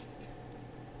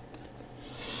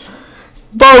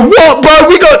 Bro, what, bro?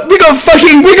 We got a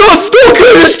stalker in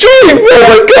the stream. Oh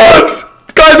my god,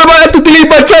 guys, I might have to delete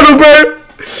my channel, bro.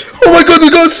 Oh my god, we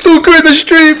got a stalker in the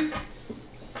stream.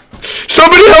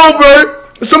 Somebody help, bro.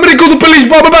 Somebody call the police,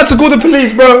 bro. I'm about to call the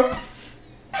police, bro.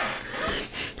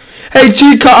 Hey,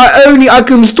 Chica, I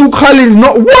can stalk Highlands,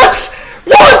 not... What?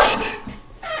 What?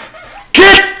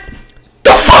 Get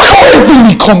the fuck away from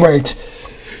me, comrade.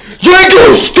 You ain't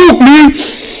gonna stalk me.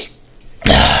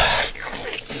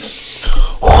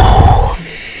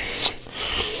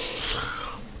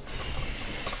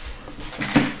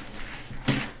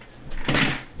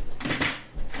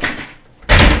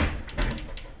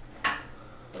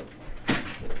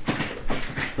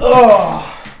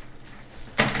 Oh.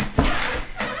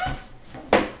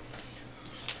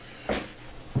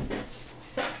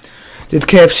 Did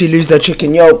KFC lose their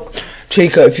chicken? Yo,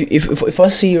 Chica, if I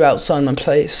see you outside my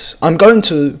place, I'm going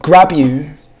to grab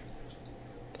you,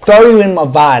 throw you in my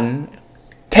van,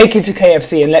 take you to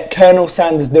KFC, and let Colonel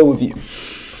Sanders deal with you.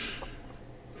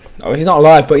 Oh, he's not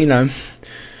alive, but you know.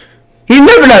 You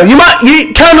never know.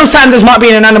 Colonel Sanders might be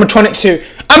in an animatronic suit.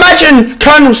 Imagine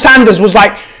Colonel Sanders was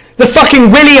like the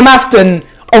fucking William Afton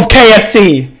of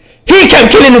KFC. He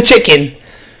kept killing the chicken.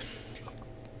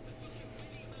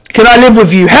 Can I live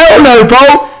with you? Hell no,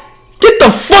 bro. Get the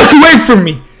fuck away from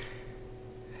me.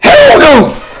 Hell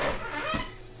no.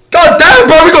 God damn,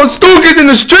 bro. We got stalkers in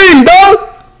the stream, dog.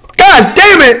 God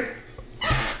damn it.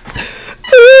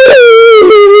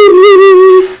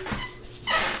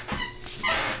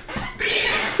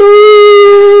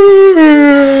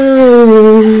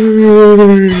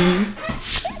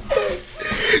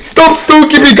 Stop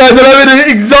stalking me, guys. I'm having an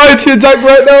anxiety attack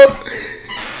right now.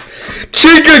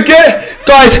 Chica,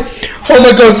 guys. Oh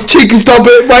my God, Chica, stop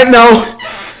it right now,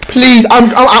 please. I'm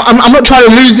not trying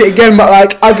to lose it again, but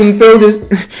like I can feel this.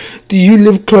 Do you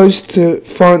live close to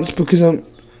France? Because I'm.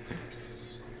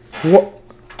 What?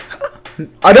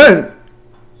 I don't.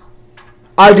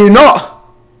 I do not.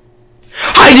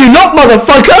 I do not,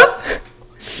 motherfucker.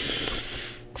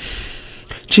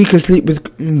 Chica sleep with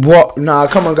what? Nah,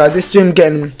 come on, guys. This stream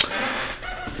getting.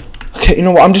 Okay, you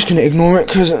know what? I'm just gonna ignore it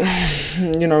because,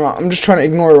 you know, I'm just trying to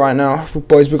ignore it right now.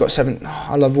 Boys, we got 7.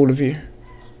 I love all of you,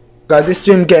 guys. This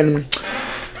stream getting.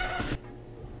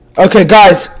 Okay,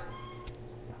 guys.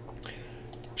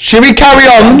 Should we carry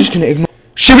on? I'm just gonna ignore.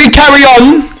 Should we carry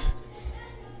on?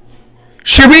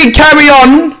 Should we carry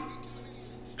on?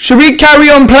 Should we carry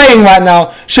on playing right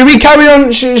now? Should we carry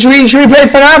on? Should we play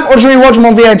FNAF or should we watch them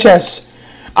on VHS?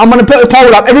 I'm gonna put a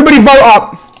poll up. Everybody vote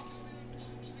up.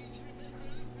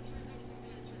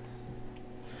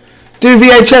 Do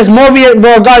VHS, more VHS,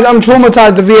 bro, guys, I'm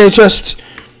traumatized of VHS.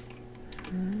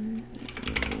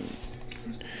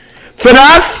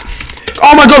 FNAF?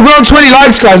 Oh my God, we're on 20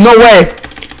 likes, guys, no way.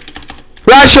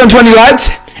 We're actually on 20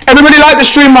 likes. Everybody like the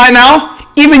stream right now.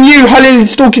 Even you, Halil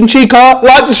Stalking Chica,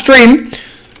 like the stream.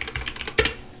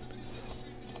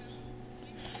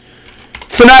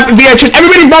 FNAF VHS,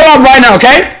 everybody vote up right now,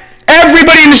 okay?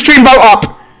 Everybody in the stream vote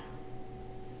up.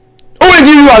 All of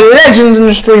you are legends in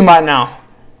the stream right now.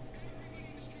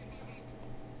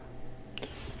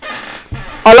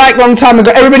 I like long time ago.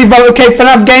 Everybody vote, okay?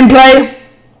 FNAF gameplay.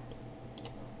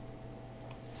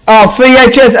 Oh,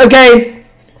 VHS, okay.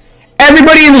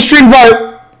 Everybody in the stream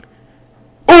vote.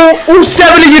 All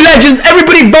 7 of you legends,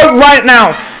 everybody vote right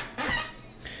now.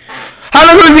 How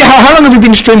long have you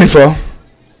been streaming for?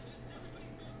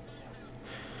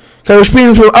 Okay, we're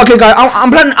streaming for. Okay, guys, I'm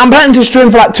planning to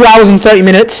stream for like 2 hours and 30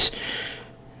 minutes.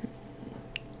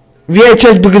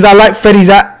 VHS because I like Freddy's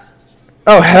at.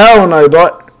 Oh hell no,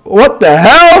 bro. What the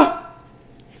hell?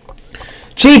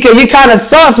 Chica, you kinda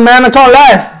sus, man, I can't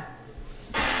lie.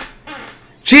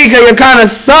 Chica, you kinda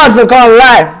sus, I can't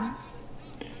lie.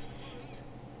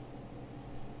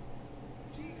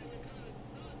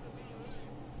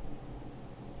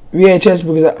 VHS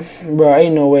because bro,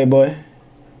 ain't no way, boy.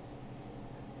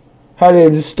 How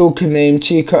did the stalker name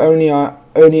Chica only I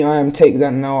am take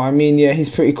that now? I mean, yeah, he's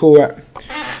pretty cool, right?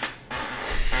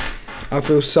 I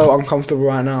feel so uncomfortable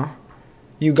right now.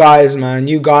 You guys, man,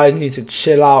 you guys need to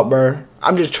chill out, bro.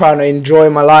 I'm just trying to enjoy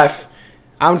my life.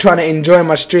 I'm trying to enjoy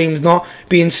my streams, not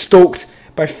being stalked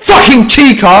by fucking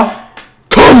Chica,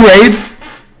 comrade.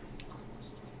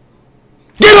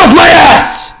 Get off my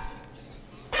ass!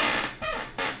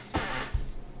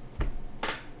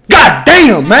 God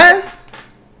damn, man.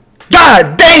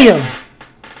 God damn.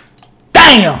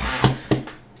 Damn.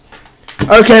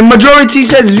 Okay, majority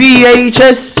says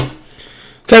VHS.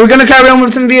 Okay, we're gonna carry on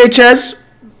with some VHS.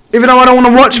 Even though I don't want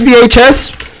to watch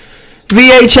VHS.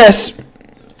 VHS.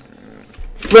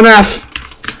 FNAF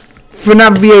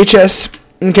VHS.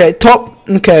 Okay, top.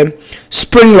 Okay.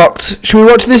 Spring Locked. Should we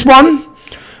watch this one?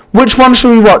 Which one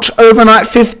should we watch? Overnight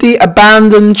 50,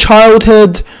 Abandoned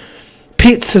Childhood,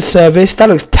 Pizza Service. That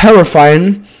looks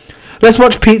terrifying. Let's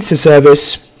watch Pizza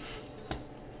Service.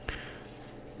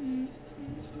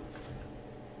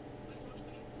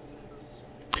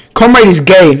 Comrade is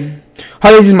gay. How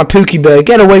this is my Pookie Bird.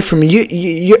 Get away from me.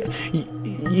 You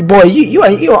boy, you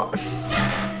ain't, you are.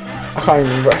 I can't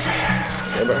remember.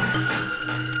 Okay, bro.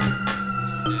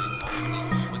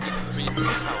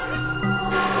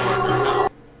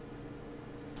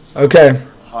 Okay.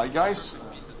 Hi guys.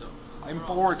 I'm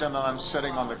bored and I'm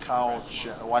sitting on the couch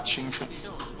watching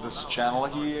this channel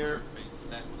here.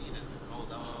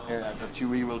 Yeah, the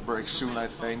TV will break soon, I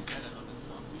think.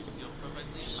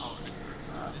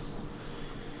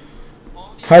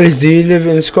 Harris, do you live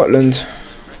in Scotland?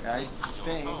 I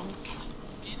think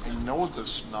I know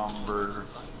this number.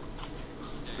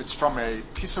 It's from a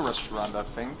pizza restaurant, I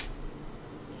think.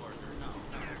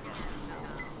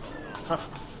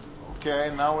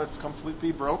 Okay, now it's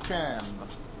completely broken.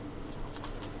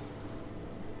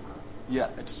 Yeah,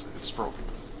 it's broken.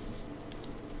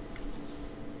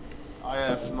 I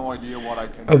have no idea what I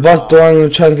can do. Abbas Doan will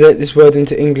translate this word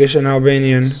into English and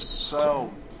Albanian.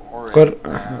 So, God.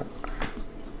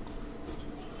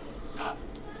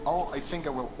 Oh, I think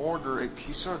I will order a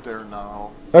pizza there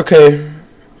now. Okay.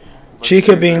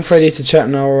 Chica being ready to chat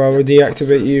now, or I will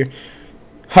deactivate you.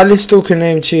 Highly stalker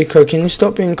named Chico, can you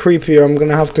stop being creepy, or I'm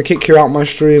gonna have to kick you out my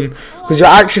stream? Because you're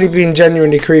actually being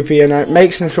genuinely creepy, and it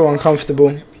makes me feel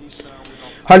uncomfortable.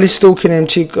 Highly stalker named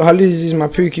Chico. Highly is my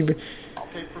pookie.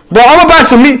 Bro, I'm about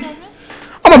to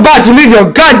move your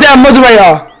goddamn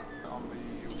moderator.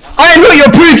 I am not your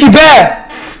pookie bear.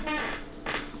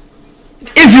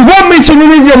 If you want me to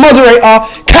remove your moderator,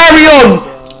 carry on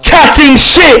chatting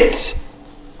shit.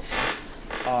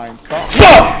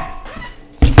 Fuck.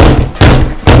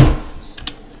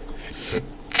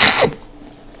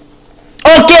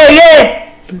 Okay,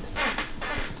 yeah.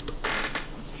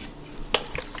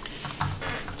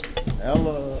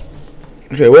 Hello.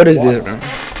 Okay, what is this, man?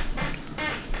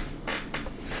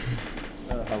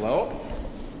 Hello?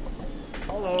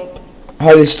 Hello?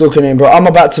 Highly stalker name, bro. I'm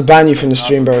about to ban you from the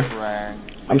stream, bro.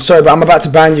 I'm sorry, but I'm about to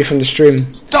ban you from the stream.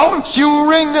 Don't you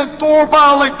ring the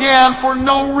doorbell again for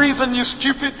no reason, you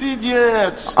stupid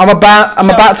idiots! I'm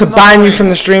about to ban you from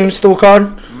the stream,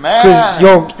 stalker, because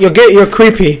you're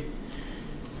creepy.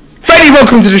 Freddy,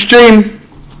 welcome to the stream.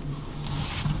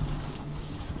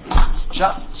 It's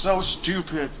just so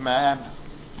stupid, man.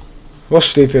 What's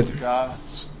stupid? God.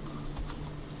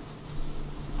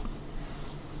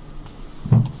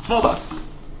 Mother.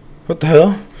 What the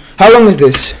hell? How long is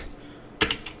this?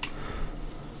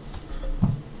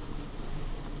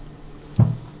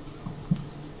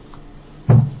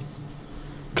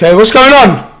 Okay, what's going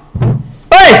on?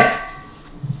 Hey!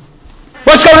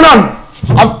 What's going on?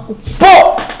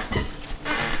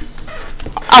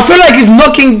 I feel like he's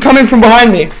knocking coming from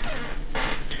behind me.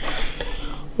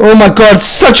 Oh my god,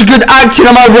 such a good acting,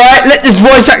 am I right? Let this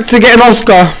voice actor get an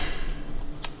Oscar.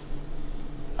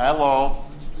 Hello.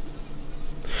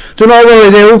 Do not worry,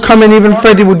 they all come in, even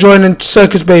Freddy will join in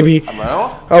Circus Baby.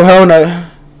 Hello? Oh hell no.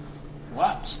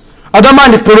 What? I don't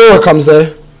mind if Ballora comes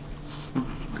though.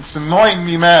 It's annoying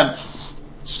me, man.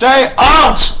 Stay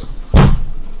out!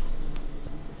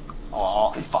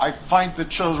 Oh, if I find the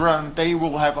children, they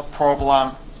will have a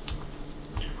problem.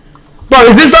 Bro,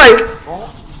 is this like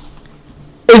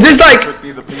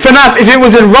FNAF if it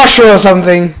was in Russia or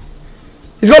something?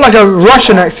 He's got like a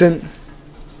Russian accent.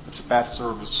 It's a bad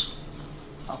service.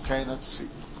 Okay, let's see.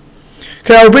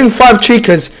 Okay, I'll bring 5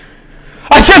 chicas.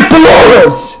 I said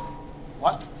Balloras!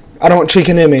 What? I don't want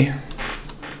chica near me.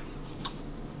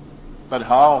 But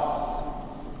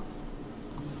how?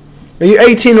 Are you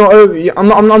 18 or over?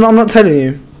 I'm not telling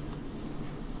you.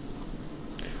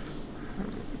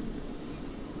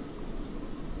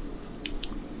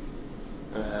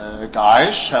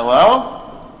 Guys, hello?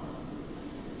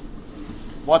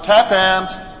 What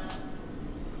happened?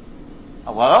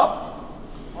 Hello?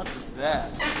 What is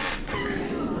that?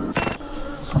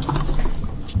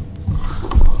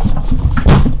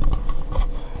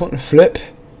 What the flip?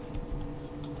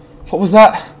 What was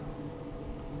that?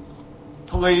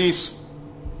 Please.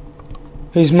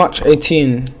 Who's much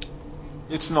 18?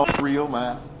 It's not real,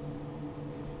 man.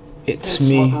 It's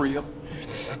me. me. It's not real.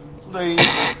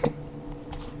 Please.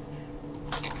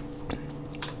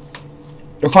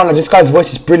 I can't lie, this guy's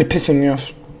voice is really pissing me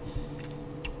off.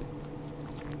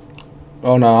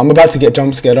 Oh no, I'm about to get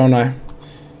jump scared, aren't I?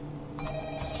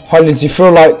 Harley, do you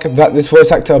feel like that this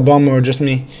voice actor Obama or just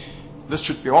me? This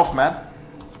should be off, man.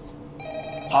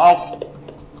 How?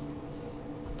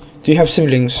 Do you have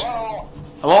siblings?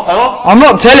 Hello? Hello? I'm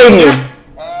not telling you!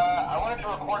 I wanted to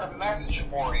record a message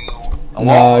for you.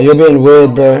 Nah, you're being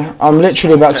weird, bro. I'm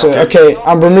literally about to... Okay,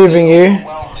 I'm removing you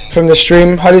from the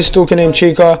stream. Harley's stalker named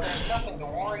Chica.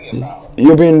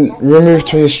 You're being removed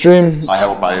from the stream. I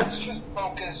have a buy it.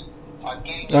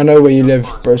 I know where you live,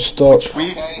 bro. Stop.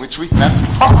 Which week, man?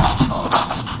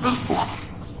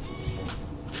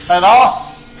 Hello?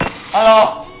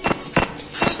 Hello?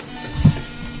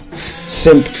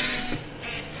 Simp.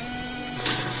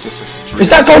 This is dream. Is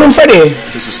that Golden Freddy?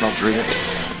 This is not dreaming.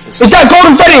 Is that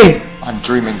Golden Freddy? I'm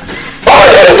dreaming. Oh my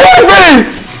god, it's Golden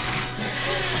Freddy!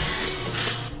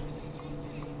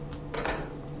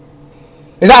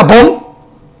 Is that a bomb?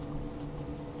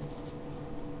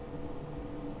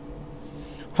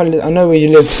 I know where you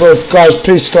live, bro. Guys,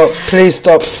 please stop. Please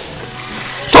stop.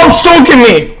 Stop stalking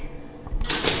me!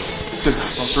 Does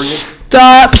this not dream?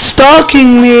 Stop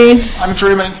stalking me! I'm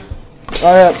dreaming.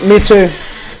 Me too.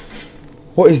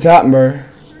 What is that, bro?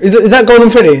 Is that Golden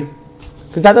Freddy?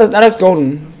 Because that looks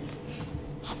golden.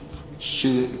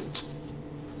 Shit.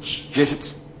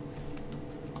 Shit.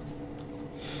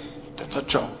 That's a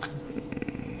joke.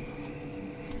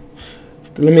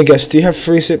 Let me guess. Do you have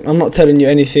 3 siblings? I'm not telling you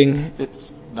anything.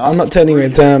 It's not. I'm not telling you a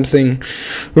damn thing.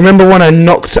 Remember when I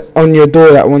knocked on your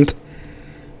door that one?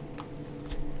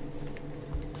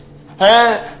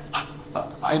 Hey,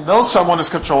 I know someone is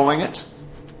controlling it.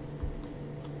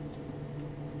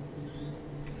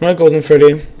 Right, Golden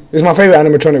Freddy. This is my favorite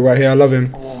animatronic right here. I love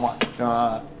him. Oh my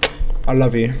god. I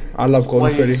love you. I love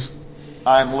Golden Freddy.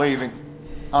 I'm leaving.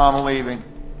 I'm leaving.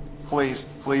 Please,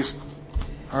 please.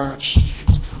 Shit.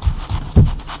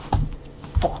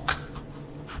 Fuck.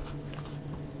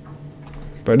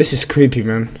 Bro, this is creepy,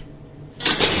 man.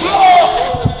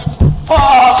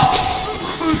 Fuck!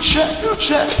 Shit,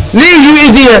 shit. Leave, you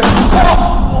idiot!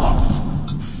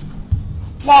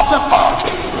 What the fuck?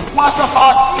 What the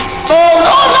fuck? No,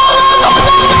 no, no, no,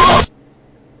 no!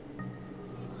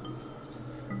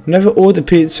 Never order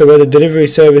pizza where the delivery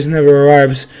service never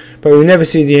arrives, but we never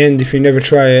see the end if you never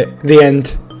try it. The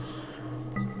end.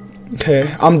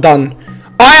 Okay, I'm done.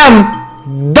 I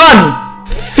am done!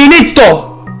 Finito!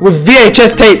 With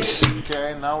VHS tapes.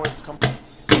 Okay, now it's complete.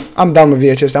 I'm done with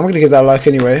VHS. I'm gonna give that a like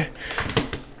anyway.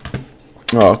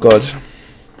 Oh god.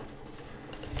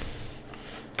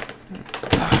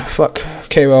 Fuck.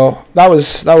 Okay, well, that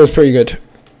was pretty good.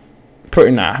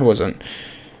 Nah, it wasn't.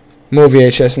 More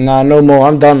VHS. Nah, no more.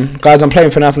 I'm done. Guys, I'm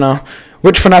playing FNAF now.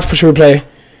 Which FNAF should we play?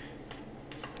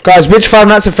 Guys, which Five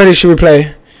Nights at Freddy's should we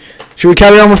play? Should we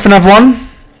carry on with FNAF 1?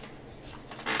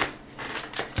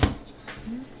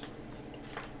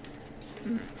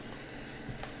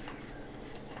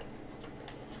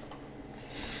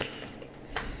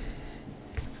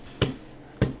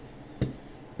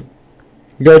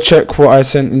 Go check what I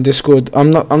sent in Discord.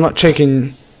 I'm not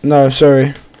checking. No,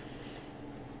 sorry.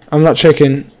 I'm not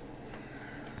checking.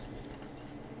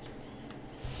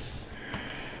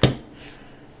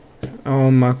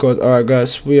 Oh my god. Alright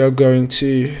guys, we are going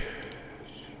to...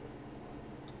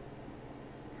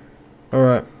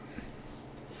 Alright.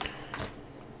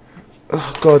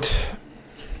 Oh god.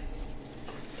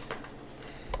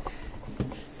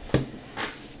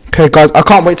 Okay guys, I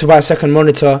can't wait to buy a second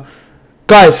monitor.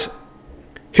 Guys,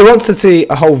 who wants to see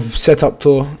a whole setup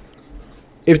tour?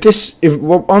 If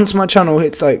once my channel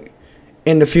hits like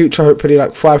in the future, hopefully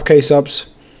like 5k subs,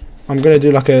 I'm gonna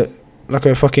do like a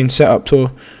fucking setup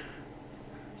tour.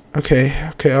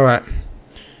 Okay, alright.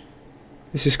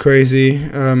 This is crazy.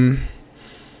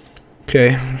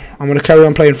 Okay, I'm gonna carry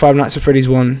on playing Five Nights at Freddy's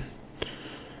 1.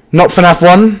 Not FNAF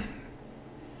 1.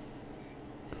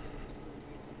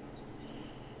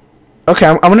 Okay,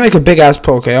 I'm gonna make a big ass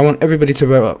poll. Okay, I want everybody to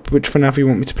vote up which FNAF you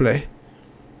want me to play.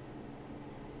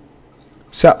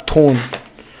 Set up Torn.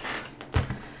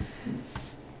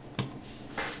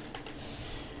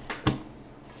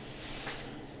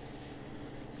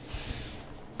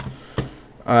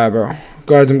 Alright, bro.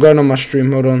 Guys, I'm going on my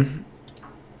stream. Hold on.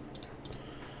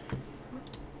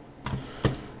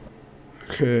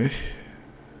 Okay.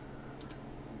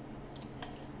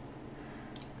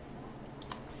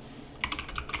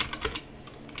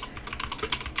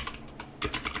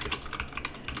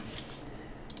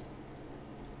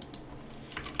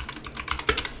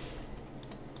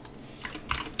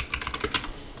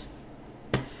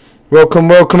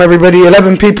 Welcome everybody.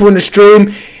 11 people in the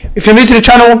stream. If you're new to the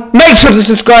channel, make sure to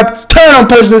subscribe, turn on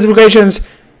post notifications,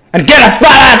 and get a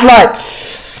fat ass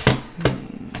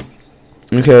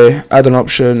like. Okay, add an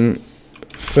option.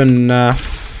 FNAF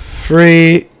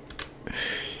 3.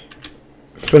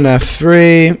 FNAF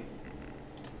 3.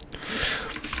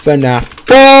 FNAF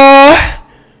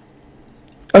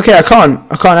 4. Okay, I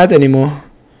can't add anymore.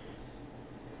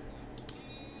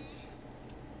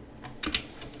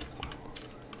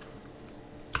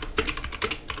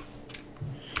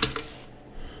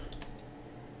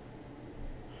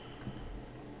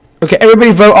 Okay,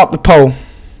 everybody vote up the poll.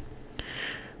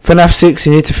 FNAF 6,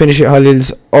 you need to finish it,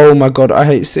 Halil's. Oh my god, I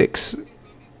hate 6.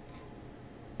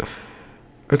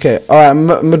 Okay,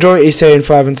 alright, majority saying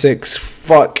 5 and 6.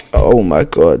 Fuck. Oh my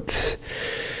god.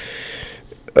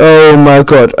 Oh my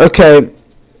god. Okay.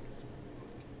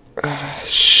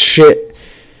 Shit.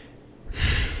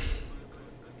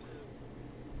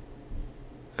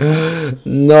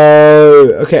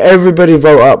 No. Okay, everybody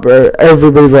vote up, bro.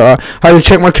 Everybody vote up. How do you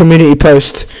check my community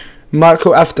post?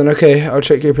 Michael Afton. Okay, I'll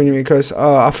check your community post.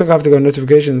 I think I have to go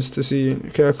notifications to see.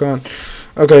 Okay, I can't.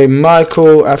 Okay,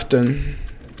 Michael Afton.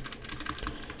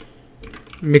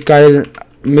 Mikael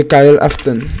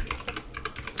Afton.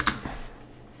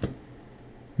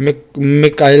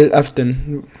 Mikael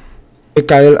Afton.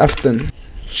 Mikael Afton.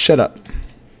 Shut up.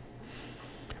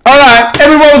 Alright,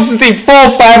 everyone wants to see 4,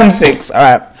 5, and 6.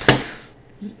 Alright.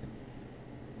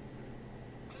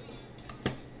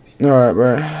 Alright,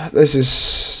 bro. This is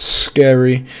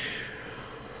scary.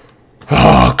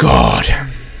 Oh, God.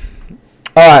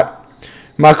 Alright.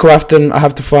 Michael Afton, I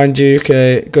have to find you.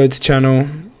 Okay, go to channel.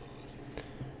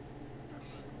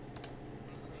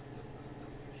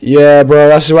 Yeah, bro,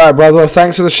 that's right, brother.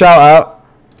 Thanks for the shout out.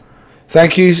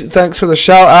 Thank you. Thanks for the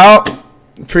shout out.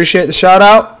 Appreciate the shout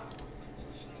out.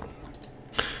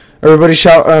 Everybody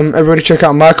everybody check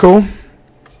out Michael.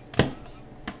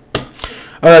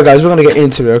 Alright guys, we're gonna get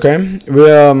into it, okay?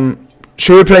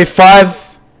 Should we play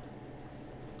 5?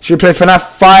 Should we play FNAF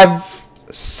 5,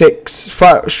 6?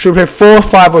 5, should we play 4,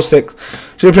 5 or 6?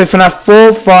 Should we play FNAF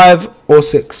 4, 5 or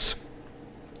 6?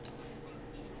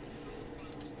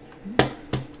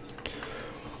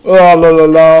 Oh la la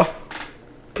la.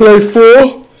 Play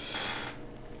 4.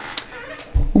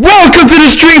 Welcome to the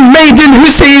stream, Maiden,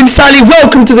 Hussein, Sally.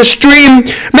 Welcome to the stream.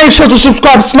 Make sure to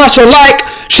subscribe, smash a like.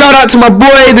 Shout out to my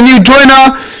boy, the new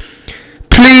joiner.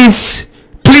 Please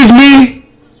me.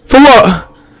 For what?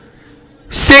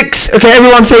 6. Okay,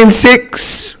 everyone saying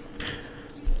 6.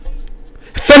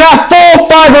 FNAF 4,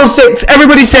 5 or 6.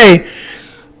 Everybody say.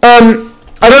 I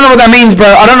don't know what that means, bro.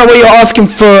 I don't know what you're asking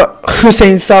for,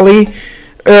 Hussein, Sally.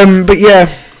 But yeah.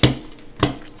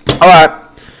 Alright.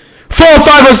 4,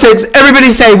 5 or 6. Everybody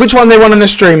say which one they want on the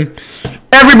stream.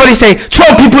 Everybody say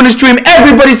 12 people in the stream.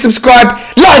 Everybody subscribe.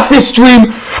 Like this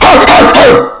stream.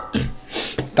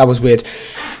 That was weird.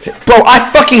 Bro, I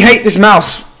fucking hate this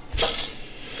mouse.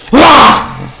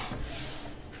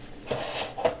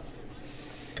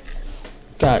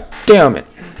 God damn it.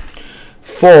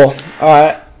 4.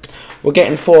 Alright. We're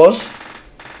getting 4s.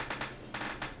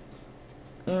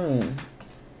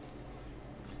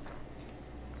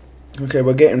 Okay,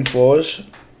 we're getting 4s.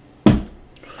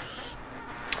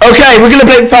 Okay, we're gonna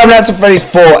play Five Nights at Freddy's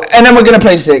 4, and then we're gonna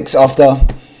play 6 after.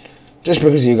 Just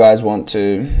because you guys want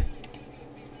to.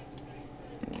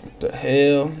 What the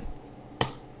hell?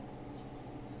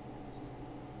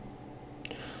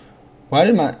 Why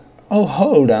did my... Oh,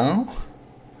 hold on.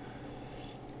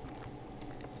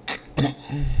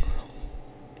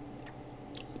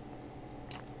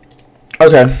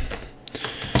 Okay.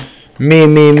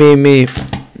 Me.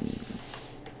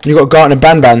 You got Gartner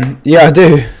Ban. Yeah, I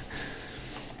do.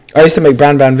 I used to make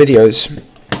Ban videos.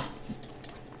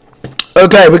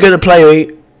 Okay, we're gonna play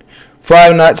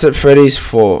Five Nights at Freddy's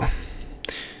 4.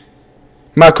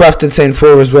 Minecraft saying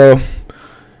 4 as well.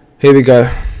 Here we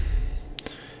go.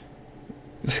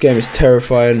 This game is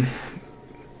terrifying.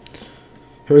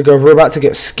 Here we go. We're about to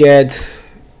get scared.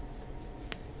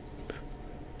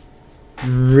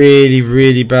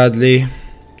 Really badly.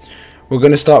 We're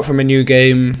gonna start from a new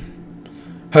game.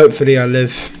 Hopefully I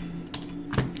live.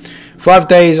 5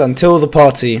 days until the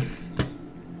party.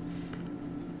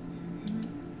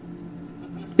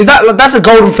 Is that's a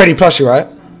Golden Freddy plushie, right?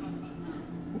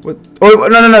 What? Oh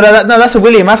no, that's a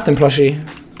William Afton plushie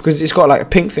because it's got like a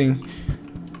pink thing.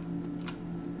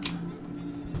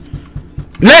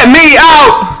 Let me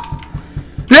out!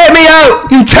 Let me out,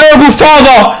 you terrible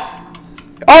father!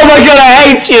 Oh my god, I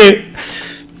hate you!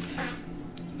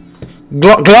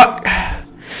 Gluck.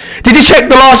 Did you check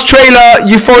the last trailer,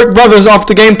 Euphoric Brothers,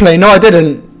 after gameplay? No, I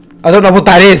didn't. I don't know what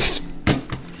that is.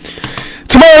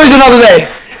 Tomorrow is another day.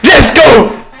 Let's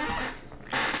go!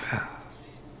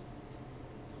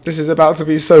 This is about to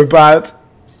be so bad.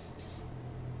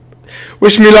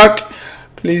 Wish me luck.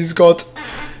 Please, God.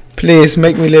 Please,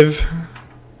 make me live.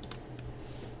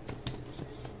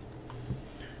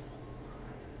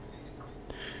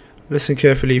 Listen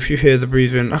carefully if you hear the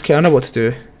breathing. Okay, I know what to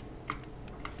do.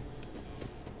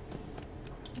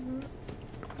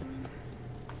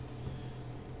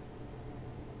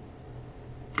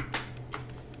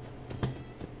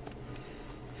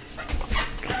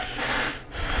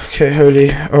 Okay,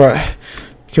 holy. Alright.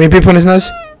 Can we beep on his nose?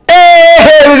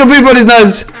 Hey! We can beep on his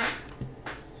nose!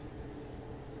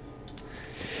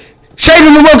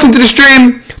 Shaverman, welcome to the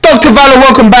stream. Dr. Valor,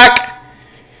 welcome back.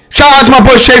 Shout out to my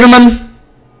boy Shaverman.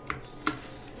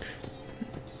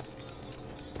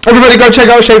 Everybody go check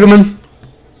out Shaverman.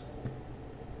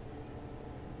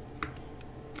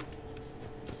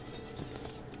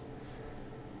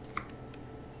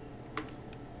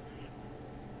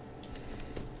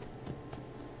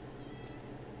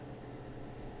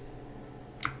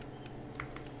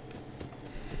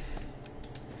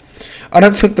 I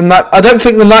don't think the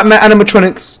nightmare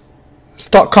animatronics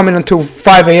start coming until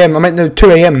 5 AM. I meant no,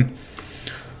 2 AM.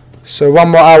 So 1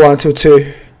 more hour until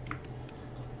 2.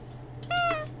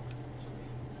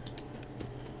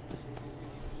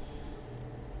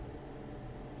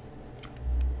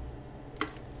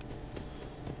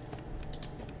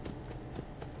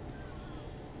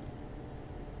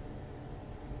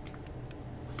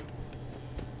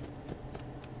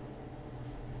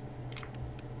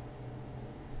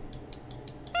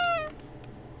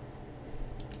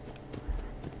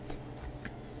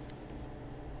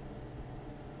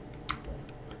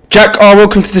 Jack R,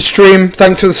 welcome to the stream.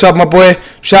 Thanks for the sub, my boy.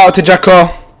 Shout out to Jack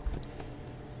R.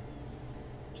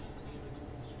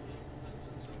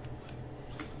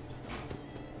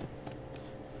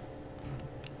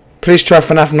 Please try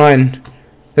FNAF 9.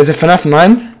 There's a FNAF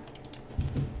 9?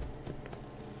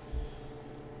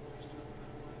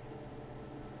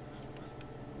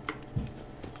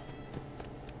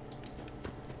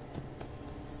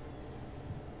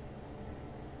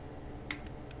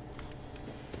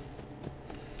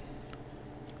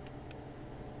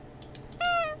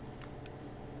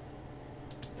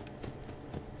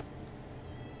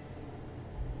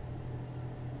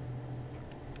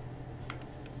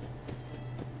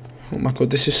 Oh my god,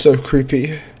 this is so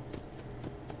creepy.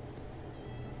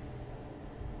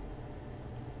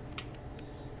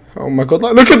 Oh my god,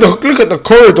 like, look at the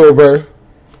corridor, bro.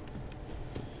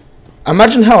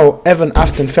 Imagine how Evan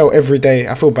Afton felt every day.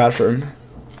 I feel bad for him.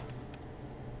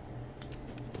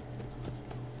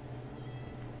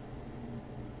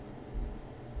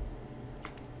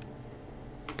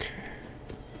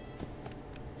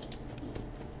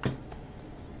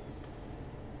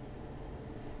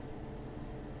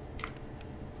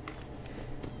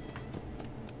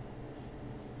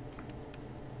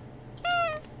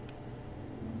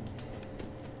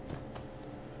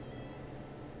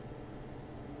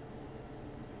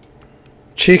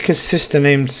 Chica's sister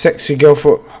named Sexy Girl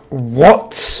for...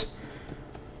 What?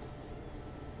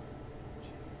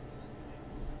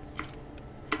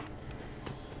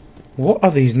 What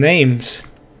are these names?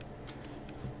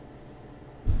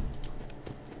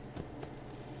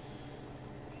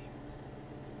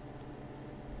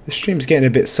 The stream's getting a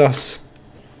bit sus.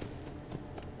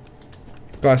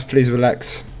 Guys, please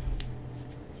relax.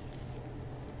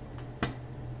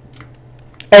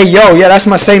 Hey, yo, yeah, that's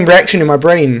my same reaction in my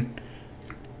brain.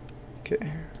 Okay.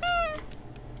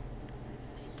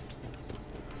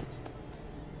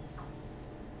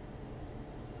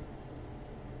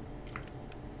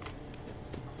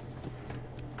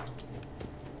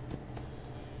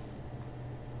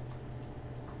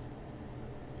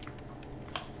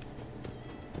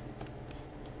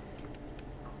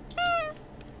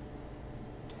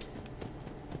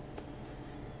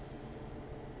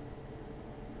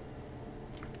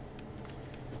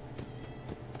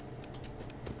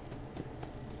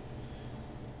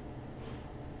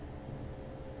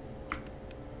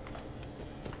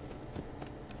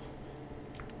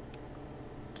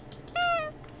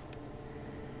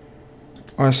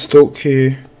 I stalk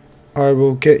you. I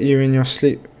will get you in your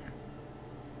sleep.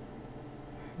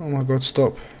 Oh my god,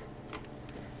 stop.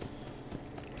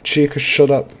 Chica, shut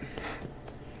up.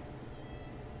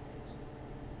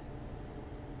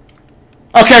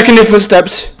 Okay, I can hear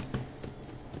footsteps.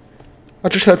 I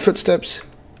just heard footsteps.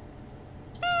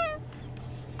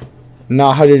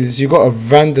 Nah, Huddies, you got a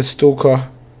Vander Stalker.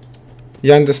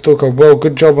 Yander Stalker. Well,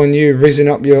 good job on you raising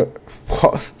up your...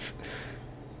 What?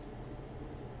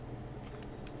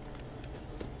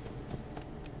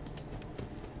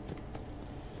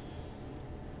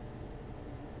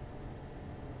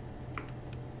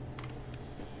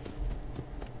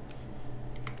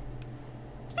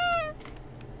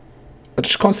 I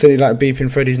just constantly like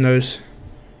beeping Freddy's nose.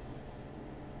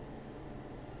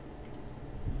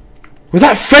 Was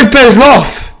that Fredbear's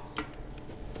laugh?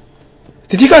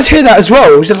 Did you guys hear that as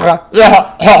well? It was just like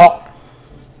a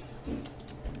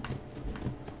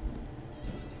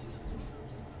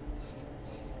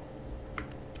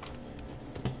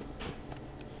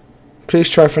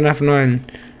Please try FNAF 9.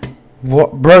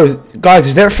 What, bro? Guys,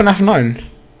 is there a FNAF 9?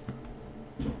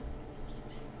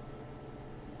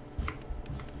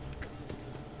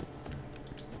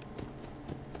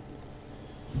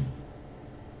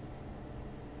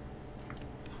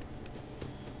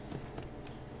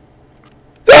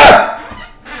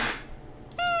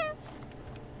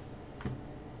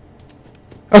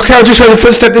 Okay, I'll just heard a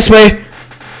footstep this way.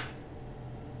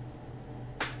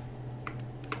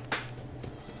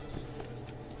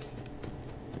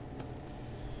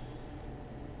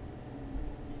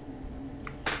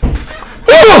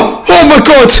 Oh! Oh my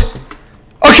god!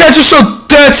 Okay, I just saw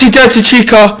dirty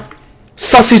Chica.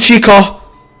 Sussy Chica.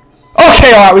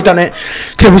 Okay, alright, we done it.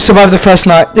 Okay, we survived the first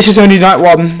night. This is only night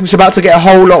 1. It's about to get a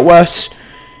whole lot worse.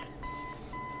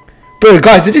 Bro,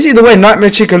 guys, did you see the way Nightmare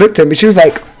Chica looked at me? She was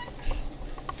like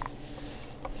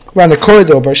around the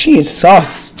corridor, bro. She is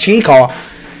sus. Chica.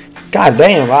 God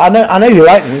damn. I know you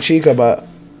like me, Chica, but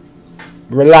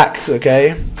relax,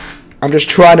 okay? I'm just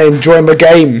trying to enjoy my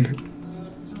game.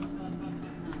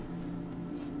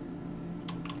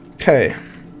 Okay.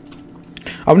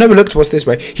 I've never looked what's this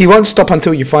way. He won't stop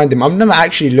until you find him. I've never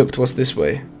actually looked what's this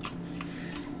way.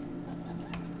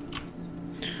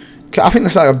 Okay, I think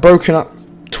that's like a broken up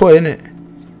toy, isn't it?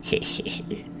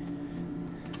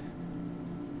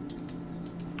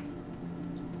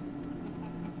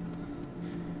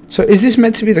 So is this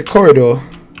meant to be the corridor?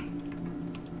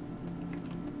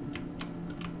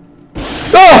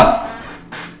 Ah!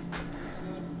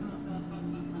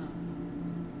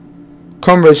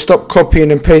 Comrade, stop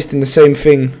copying and pasting the same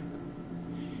thing.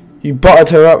 You buttered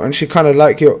her up and she kind of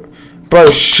like your... Bro,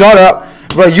 shut up.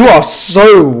 Bro, you are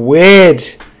so weird.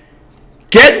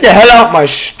 Get the hell out my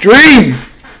stream.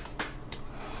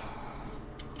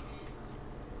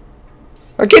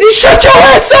 Okay, shut your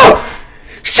ass up.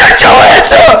 Shut your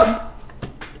ass up.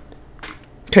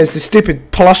 Okay, it's the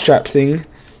stupid plush strap thing.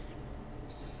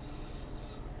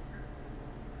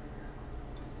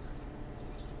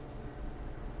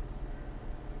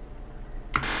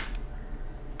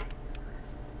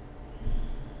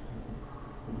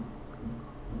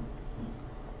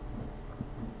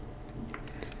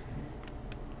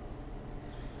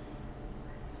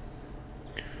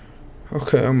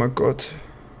 Okay, oh my god.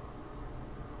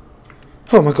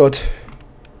 Oh my god.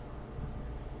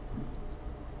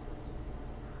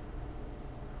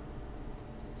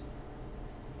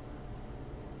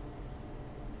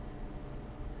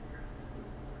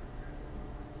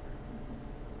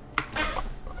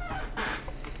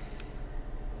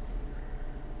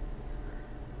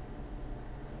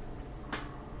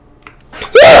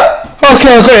 Ah!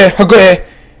 Okay, I got it.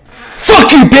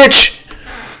 Fuck you, bitch!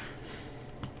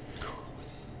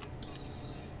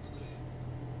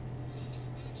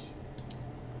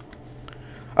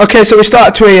 Okay, so we start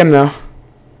at 2 AM now.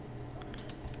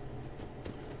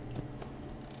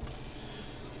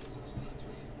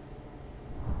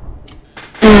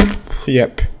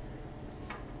 Yep.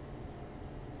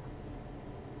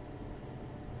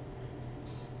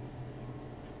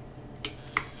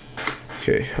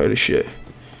 Okay, holy shit.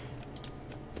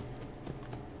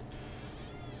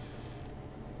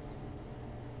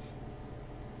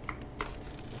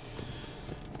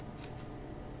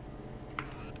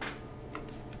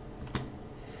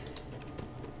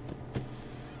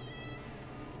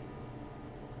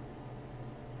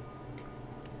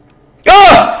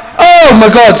 Oh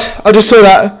my god, I just saw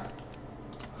that.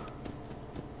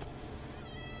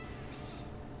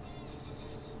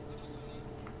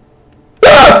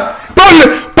 Ah!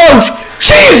 Bro,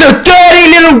 she's a dirty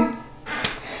little...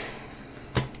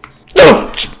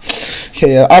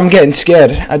 Okay, I'm getting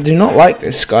scared. I do not like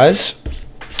this, guys.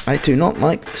 I do not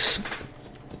like this.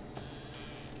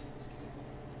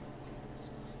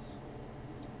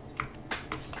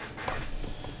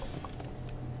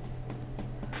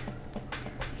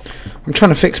 I'm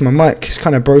trying to fix my mic, it's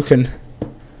kind of broken.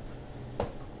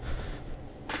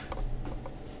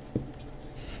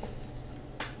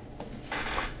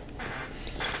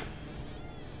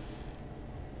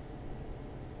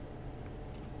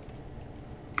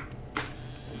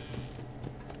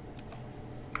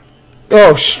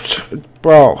 Oh,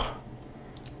 bro.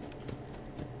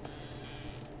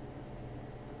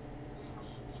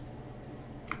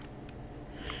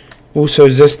 Also,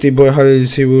 Zesty Boy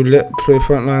Holidays, he will let play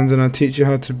front lines and I'll teach you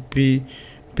how to be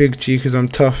Big G because I'm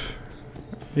tough.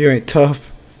 You ain't tough.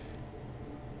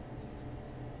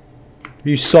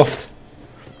 You soft.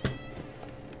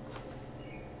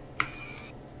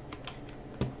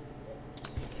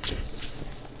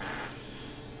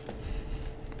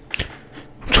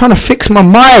 I'm trying to fix my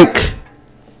mic.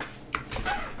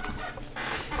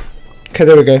 Okay,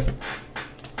 there we go.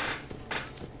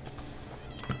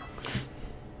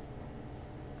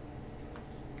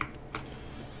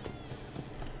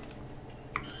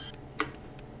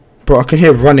 Bro, I can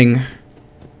hear running.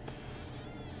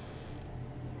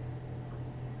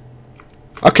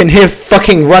 I can hear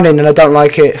fucking running and I don't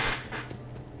like it.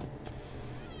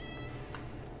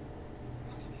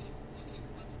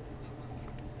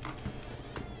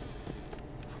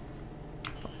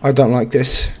 I don't like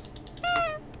this.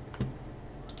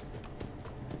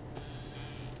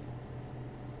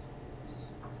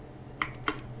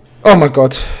 Oh my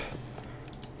god.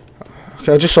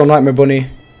 Okay, I just saw Nightmare Bunny.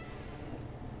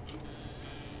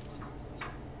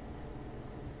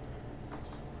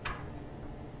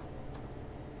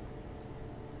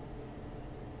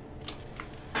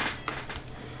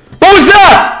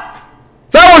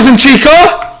 wasn't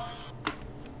Chica!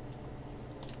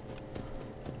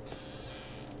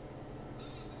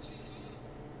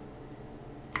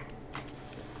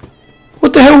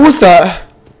 What the hell was that?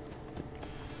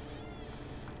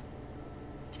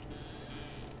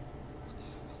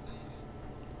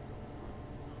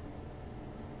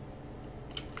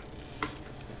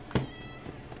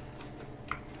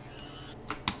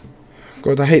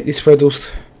 God, I hate these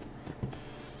fiddles.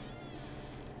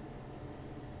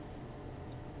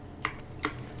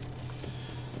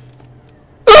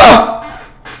 Ah!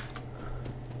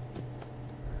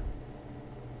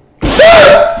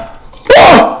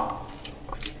 Ah!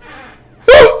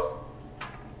 Ah!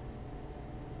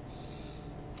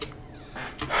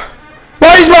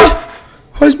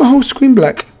 Why is my whole screen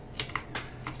black?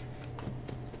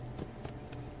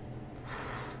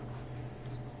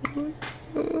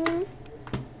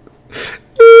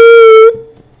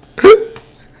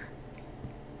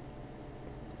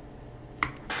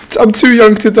 I'm too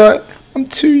young to die. I'm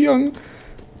too young.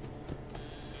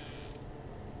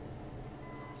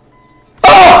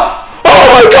 Oh! Oh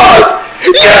my god!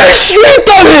 Yes! We've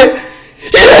done it!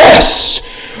 Yes!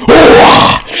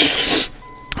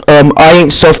 I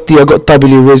ain't softy. I got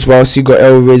W Riz whilst you got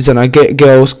L Riz, and I get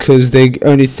girls because they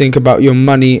only think about your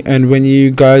money. And when you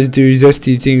guys do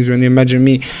zesty things, when you imagine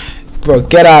me, bro,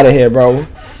 get out of here, bro.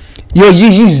 Yo,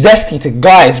 you zesty to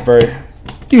guys, bro.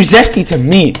 You zesty to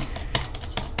me.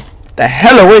 The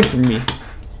hell away from me.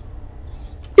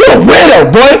 You're a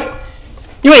weirdo, boy.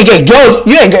 You ain't get girls.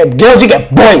 You ain't get girls. You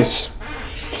get boys.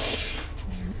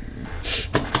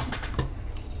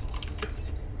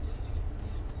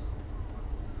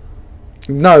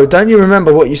 No, don't you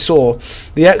remember what you saw?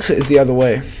 The exit is the other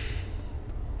way.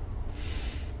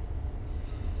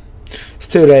 It's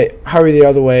too late. Hurry the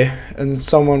other way, and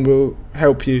someone will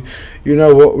help you. You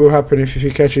know what will happen if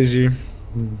he catches you.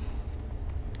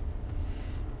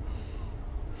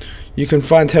 You can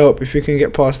find help if you can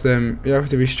get past them. You have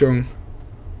to be strong.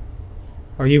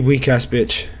 Oh, you weak ass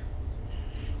bitch.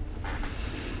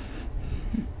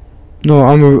 No,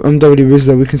 I'm W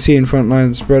Rizza. We can see in front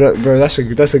lines, bro.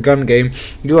 That's a gun game.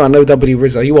 You are no W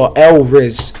Rizza. You are L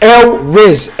Riz. L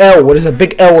Riz. L. What is a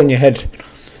big L on your head?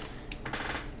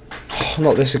 Oh,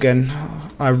 not this again.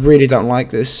 I really don't like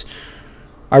this.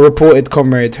 I reported,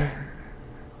 comrade.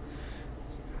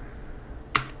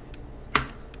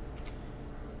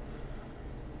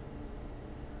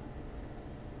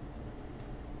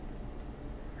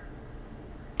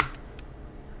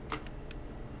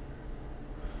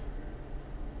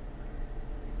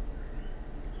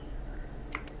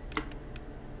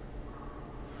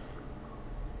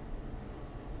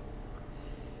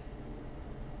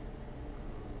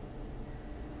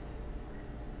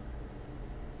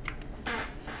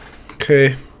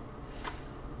 Okay.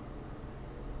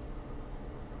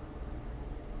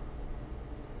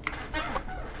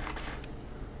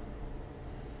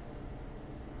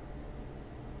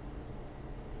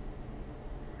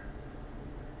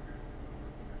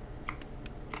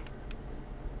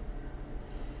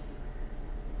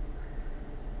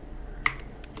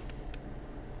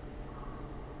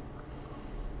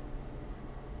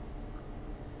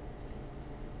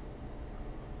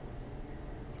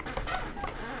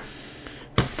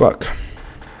 Fuck.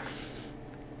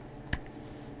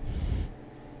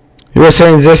 You were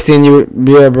saying zesty and you,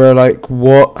 yeah, bro, like,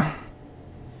 what?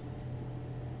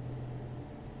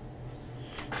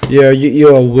 Yeah,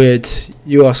 you are weird.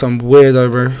 You are some weirdo,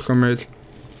 bro, comrade.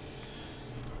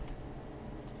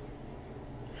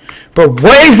 But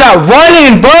what is that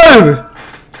running, bro?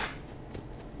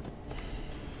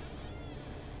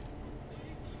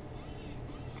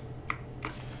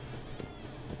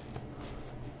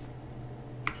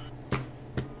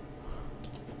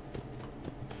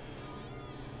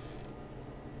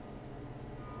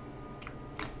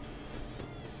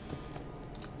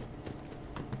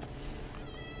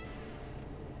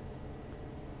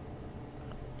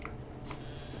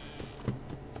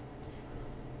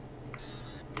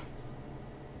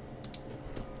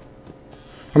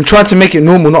 I'm trying to make it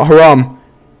normal, not haram.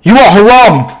 You are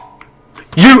haram.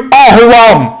 You are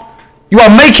haram. You are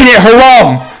making it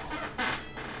haram.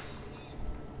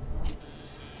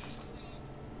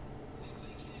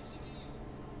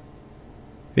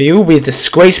 You will be a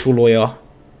disgraceful lawyer.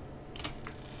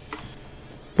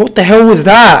 What the hell was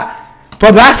that?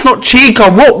 Bro, that's not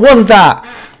Chica. What was that?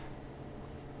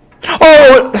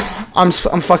 Oh, I'm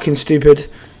fucking stupid.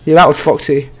 Yeah, that was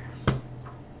Foxy.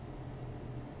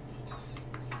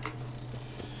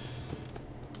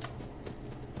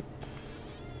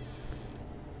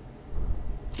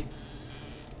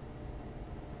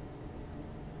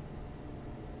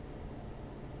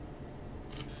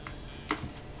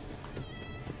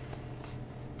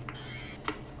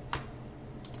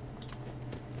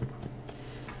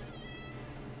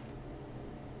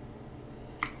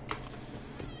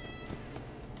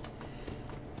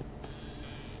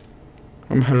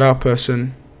 I'm a halal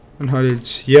person. And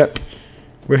Khalid's, yep,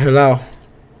 we're halal.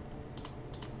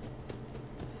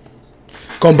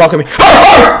 Go and bark at me.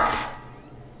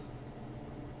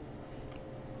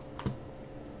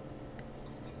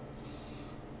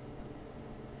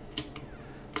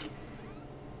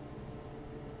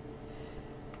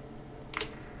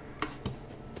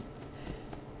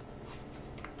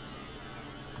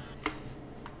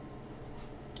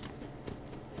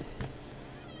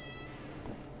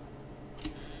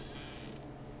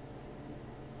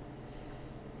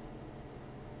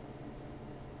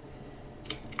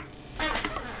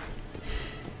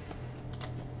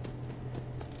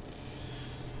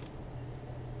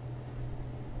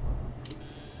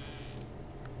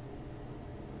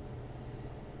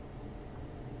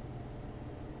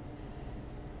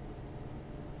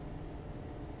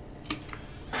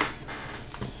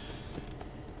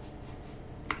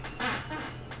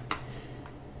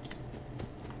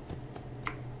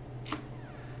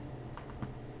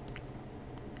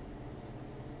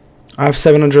 I have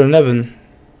 711.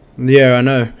 Yeah, I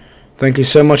know. Thank you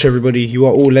so much, everybody. You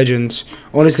are all legends.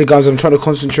 Honestly, guys, I'm trying to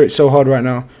concentrate so hard right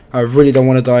now. I really don't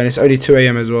want to die, and it's only 2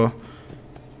 AM as well.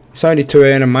 It's only 2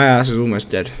 AM and my ass is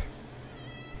almost dead.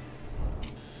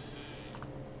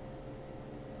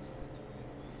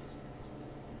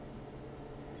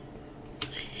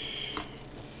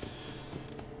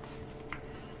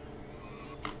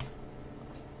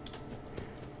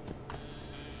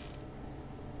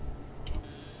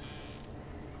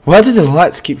 Why do the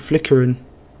lights keep flickering?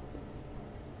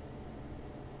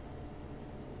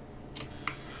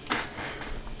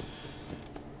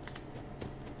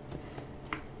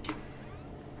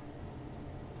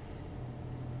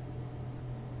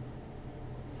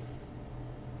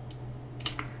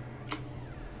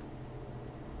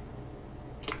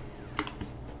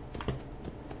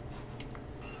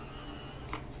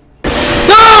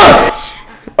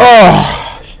 Ah!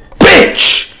 Oh,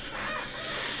 bitch!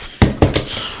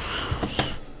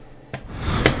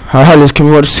 Alright, let's can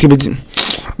we watch Skibidi?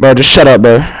 Bro, just shut up,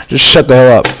 bro. Just shut the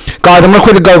hell up. Guys, I'm gonna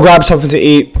quickly go grab something to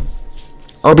eat.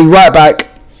 I'll be right back.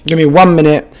 Give me 1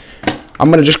 minute.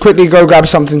 I'm gonna just quickly go grab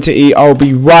something to eat. I'll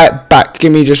be right back.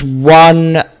 Give me just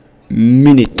 1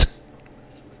 minute.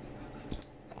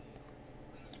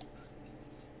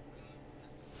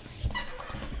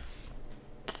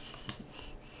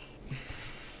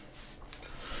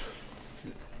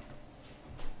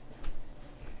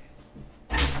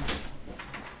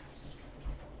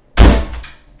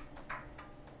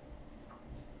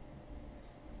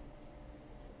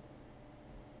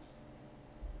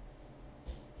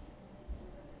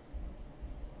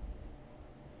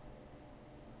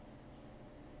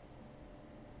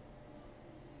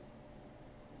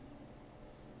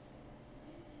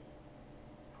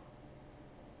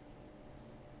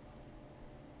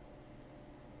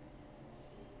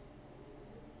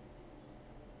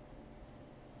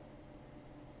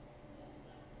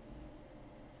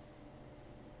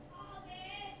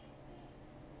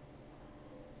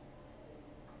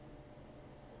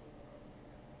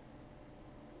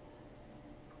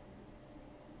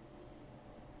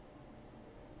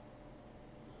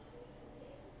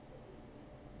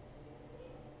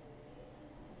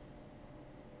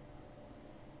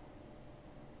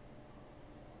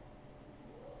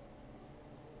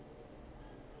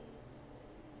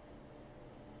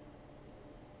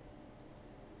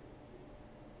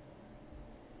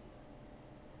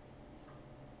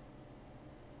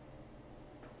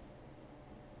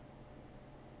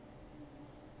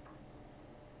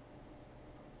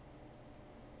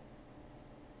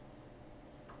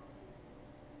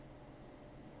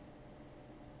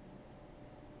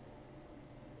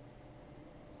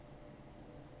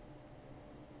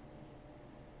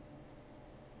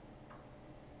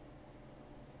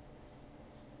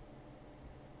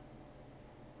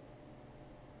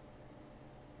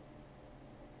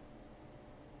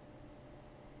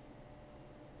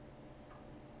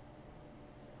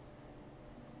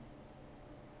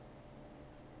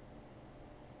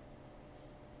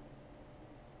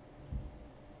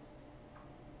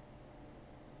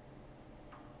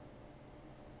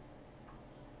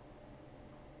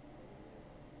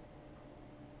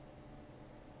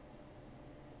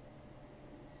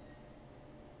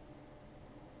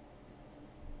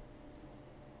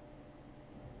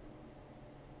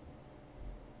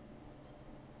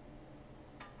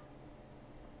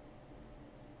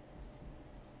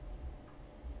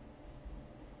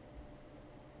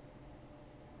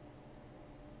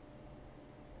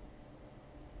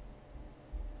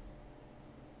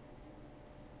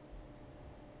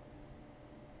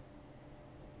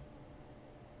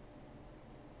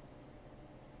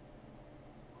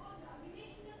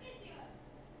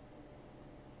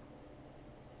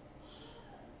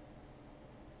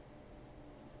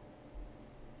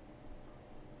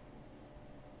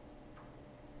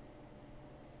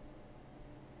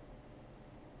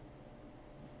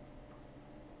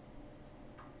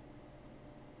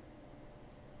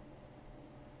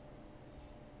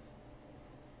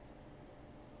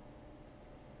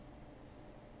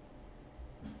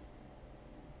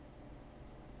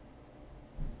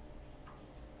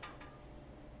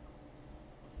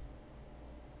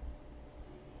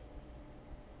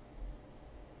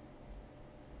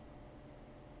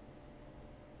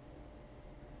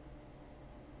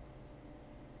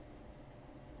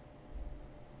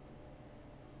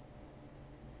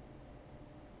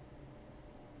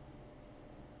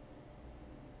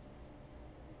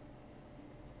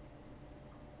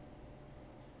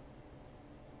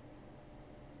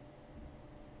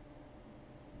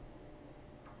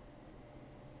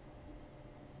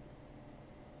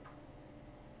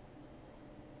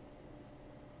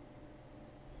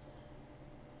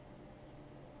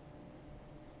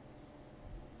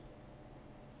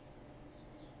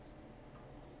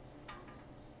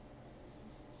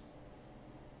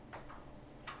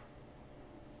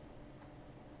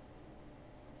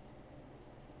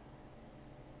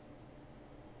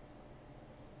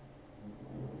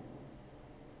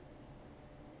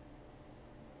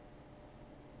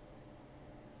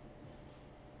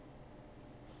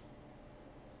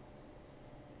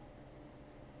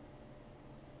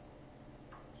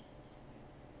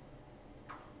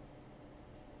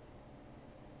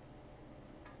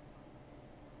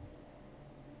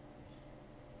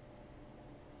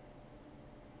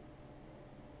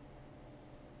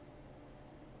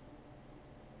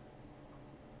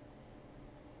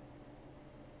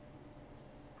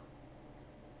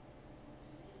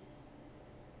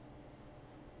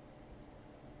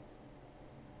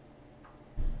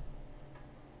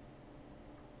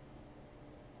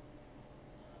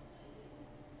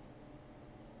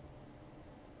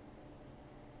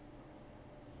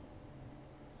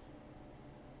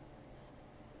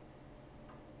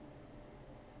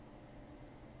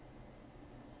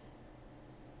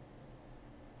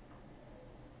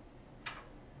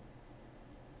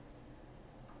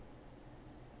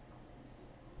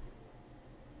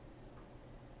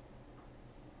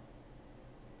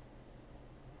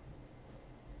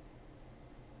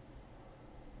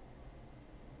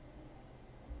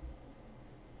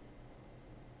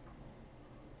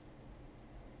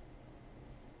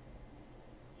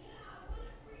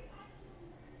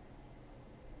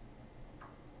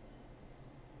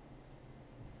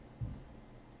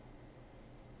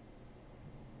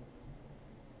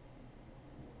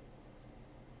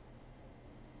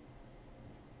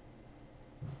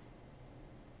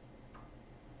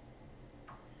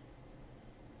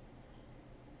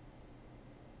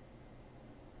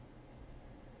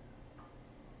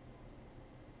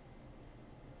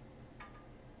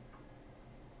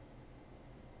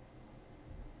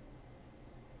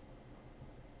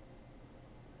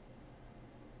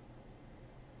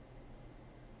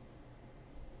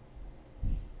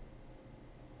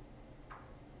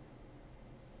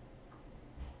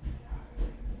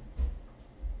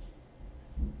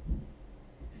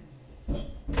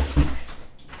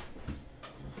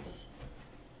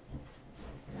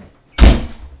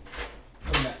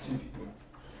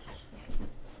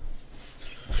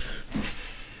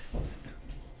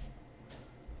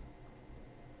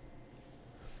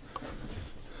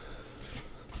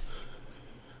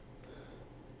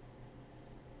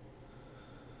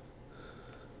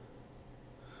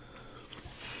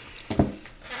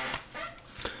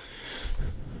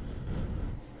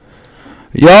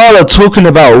 Y'all are talking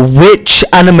about which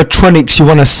animatronics you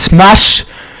want to smash,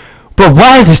 but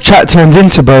why is this chat turned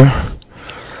into, bro?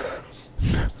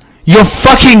 You're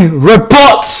fucking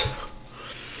robots!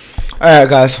 Alright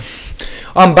guys,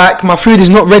 I'm back. My food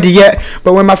is not ready yet,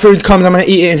 but when my food comes I'm going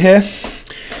to eat it in here.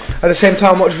 At the same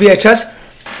time watch VHS.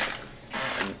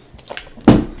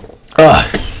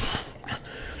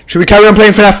 Should we carry on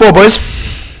playing Fnaf 4, boys?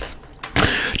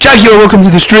 Jaguar, welcome to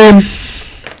the stream.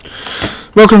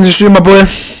 Welcome to the stream, my boy.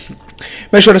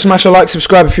 Make sure to smash a like,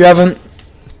 subscribe if you haven't.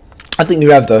 I think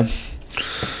you have though.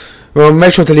 Well,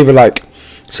 make sure to leave a like.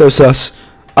 So sus.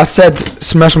 I said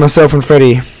smash myself and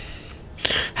Freddy.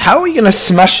 How are you gonna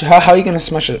smash? How are you gonna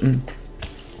smash it? You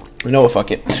know what?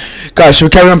 Fuck it, guys. Should we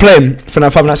carry on playing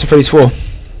Fnaf 5 Nights at Freddy's 4?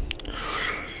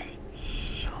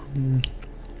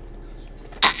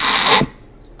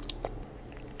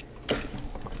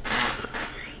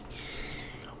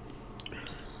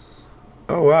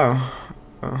 Oh wow.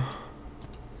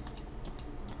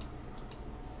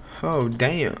 Oh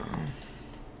damn.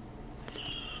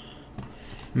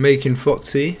 Making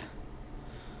Foxy.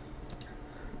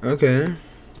 Okay.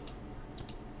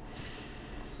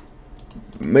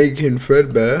 Making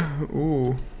Fredbear.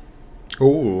 Ooh.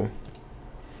 Ooh.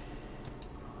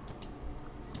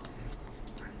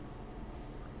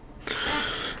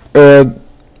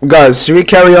 Guys, should we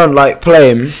carry on like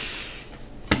playing?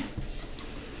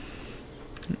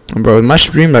 Bro, is my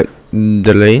stream like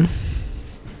delaying?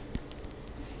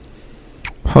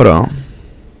 Hold on.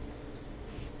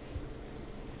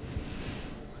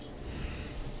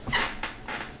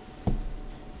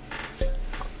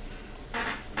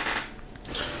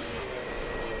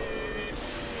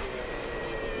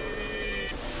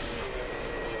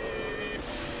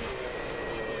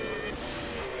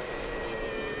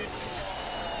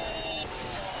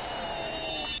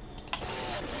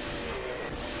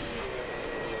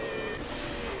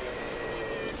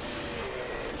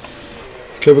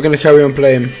 Okay, we're gonna carry on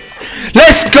playing.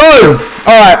 Let's go!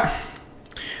 Alright.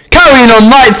 Carrying on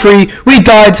night 3. We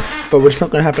died, but it's not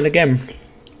gonna happen again.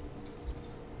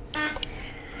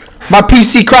 My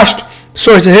PC crashed.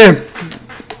 Sorry to hear.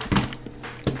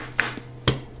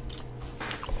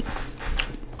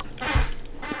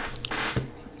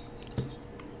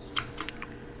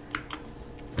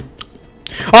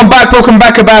 I'm back, welcome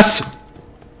back, Abbas.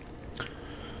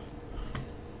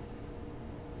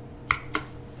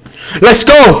 Let's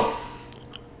go!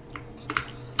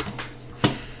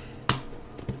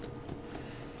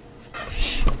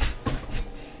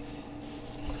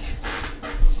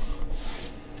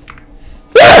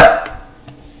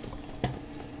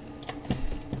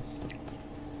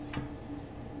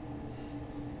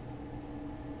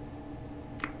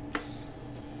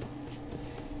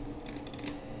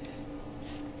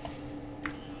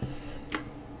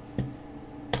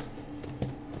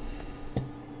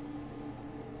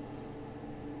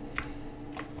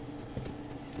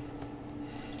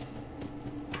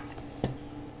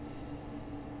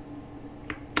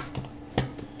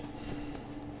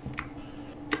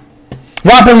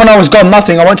 What happened when I was gone?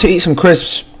 Nothing. I went to eat some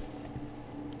crisps.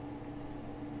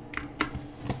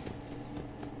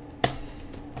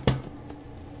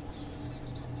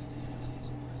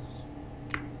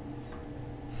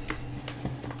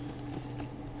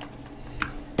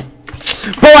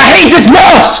 Bro, I hate this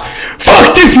mouse!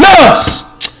 Fuck this mouse!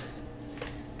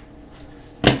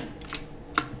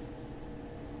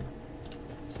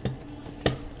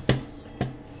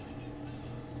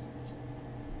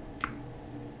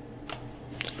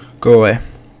 Go away.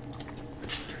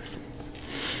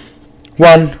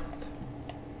 1.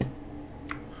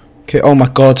 Okay, oh my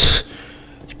god.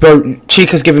 Bro,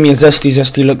 Chica's giving me a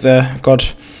zesty look there. God.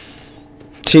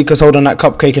 Chica's holding that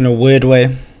cupcake in a weird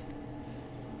way.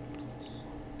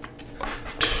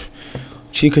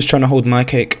 Chica's trying to hold my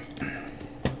cake.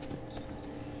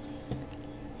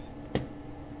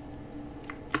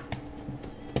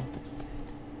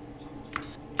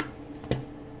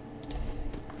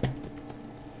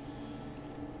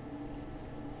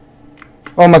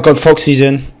 Oh my god, Foxy's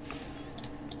in.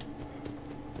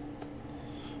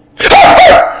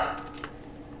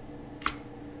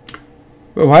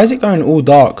 Bro, why is it going all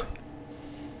dark?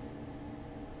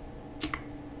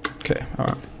 Okay,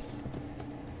 alright.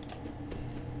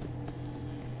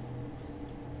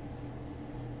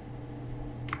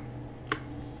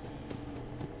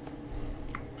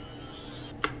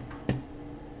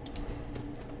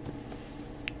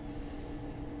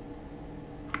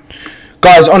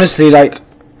 Guys, honestly, like,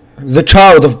 the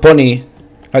child of Bonnie,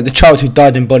 like the child who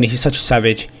died in Bonnie, he's such a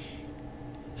savage.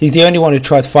 He's the only one who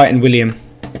tried fighting William.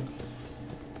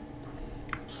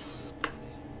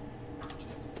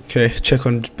 Okay, check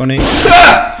on Bunny.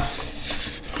 Ah!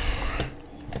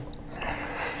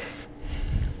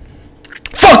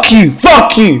 Fuck you!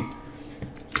 Fuck you!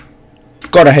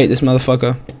 God, I hate this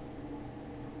motherfucker.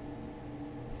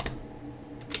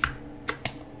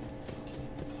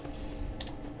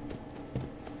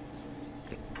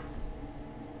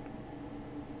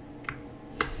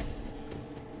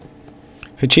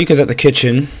 Okay, Chica's at the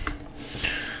kitchen.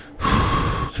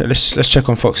 Okay, let's check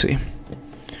on Foxy.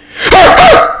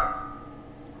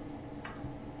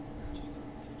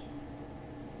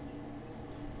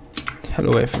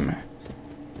 Hell away from me.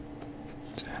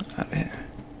 Out of here.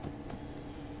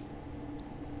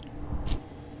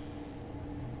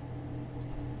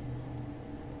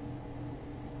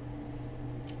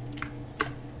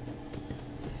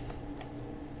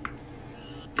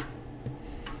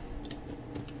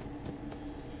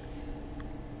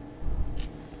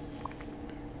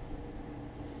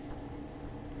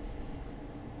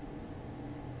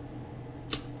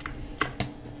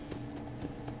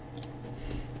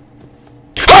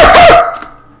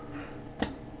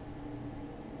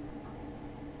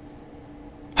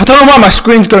 I don't know why my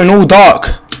screen's going all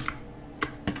dark.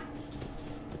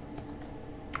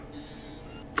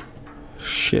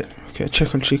 Shit. Okay,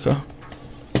 check on Chica.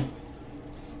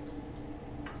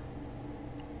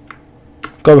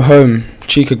 Go home.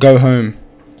 Chica, go home.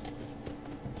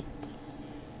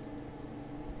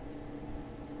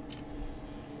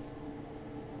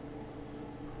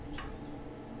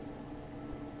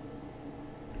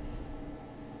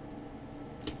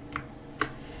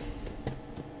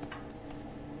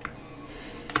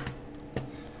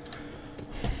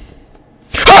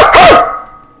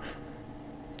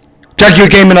 Jaguar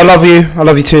Gaming, I love you. I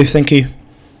love you too. Thank you.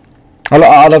 I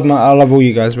love all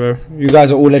you guys, bro. You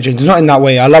guys are all legends. It's not in that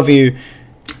way. I love you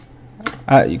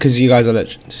because you guys are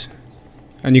legends,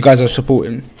 and you guys are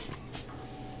supporting.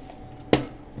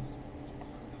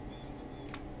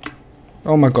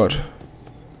 Oh my god.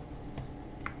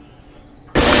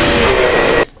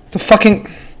 The fucking.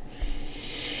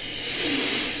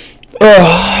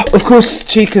 Oh, of course,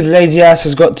 Chica's lazy ass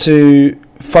has got to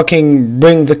fucking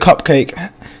bring the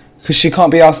cupcake. Because she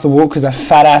can't be asked to walk because her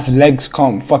fat ass legs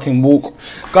can't fucking walk.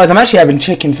 Guys, I'm actually having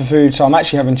chicken for food, so I'm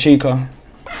actually having Chica.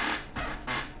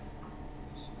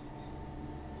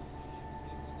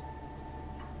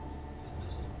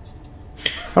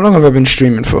 How long have I been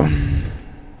streaming for?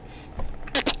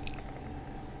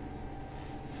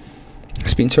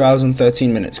 It's been 2 hours and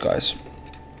 13 minutes, guys.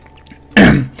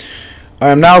 I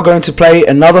am now going to play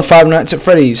another Five Nights at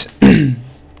Freddy's. I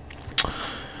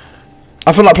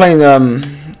feel like playing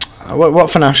what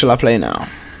FNAF shall I play now?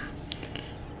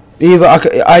 Either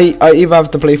I either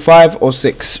have to play 5 or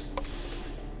 6.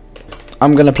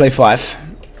 I'm gonna play 5.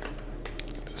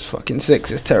 This fucking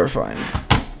 6 is terrifying.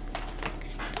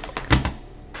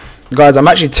 Guys, I'm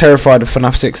actually terrified of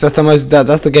FNAF 6.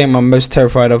 That's the game I'm most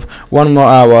terrified of. 1 more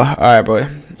hour. Alright, boy.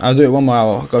 I'll do it 1 more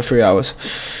hour. Go 3 hours.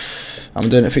 I'm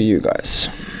doing it for you guys.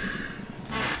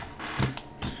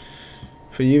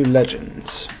 For you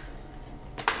legends.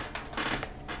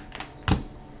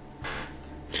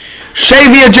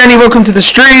 Shavia Jenny, welcome to the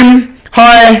stream.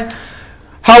 Hi,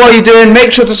 how are you doing?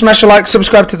 Make sure to smash a like,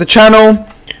 subscribe to the channel.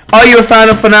 Are you a fan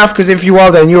of FNAF? Because if you are,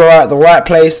 then you are at the right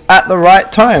place at the right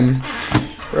time.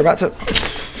 We're about to.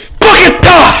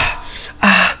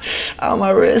 Oh, my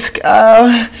wrist. Oh,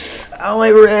 my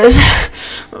wrist.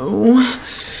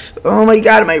 Oh my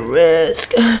god, my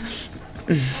wrist.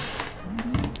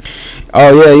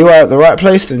 Oh yeah, you are at the right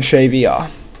place then, Shavia.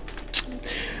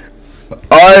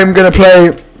 I'm gonna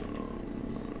play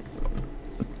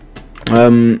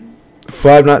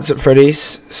Five Nights at Freddy's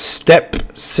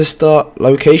Step-Sister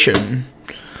Location.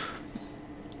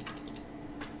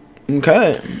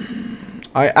 Okay.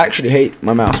 I actually hate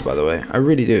my mouse, by the way. I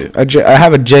really do. I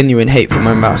have a genuine hate for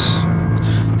my mouse.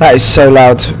 That is so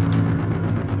loud.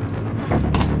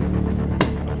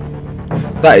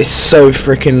 That is so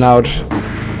freaking loud.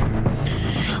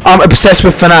 I'm obsessed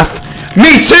with FNAF.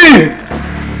 Me too!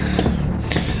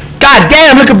 God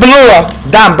damn, look at Ballora.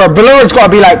 Damn, bro, Ballora's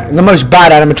gotta be like the most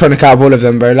bad animatronic out of all of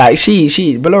them, bro. Like,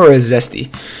 Ballora is zesty.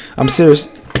 I'm serious.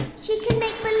 She can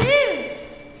make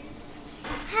balloons.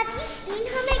 Have you seen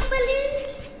her make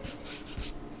balloons?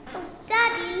 Oh,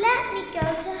 Daddy, let me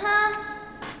go to her.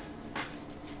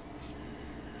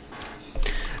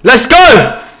 Let's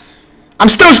go! I'm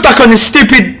still stuck on this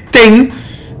stupid thing.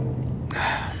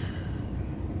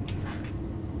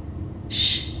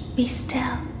 Shh, be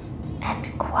still and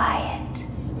quiet.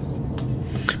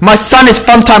 My son is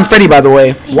Funtime Freddy, by the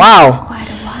way. Wow. Quite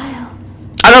a while.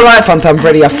 I don't like Funtime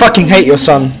Freddy. I fucking hate your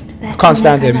son. I can't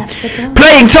stand him.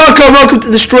 Playing Taco, welcome to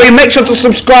the stream. Make sure to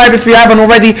subscribe if you haven't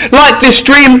already. Like this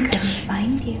stream.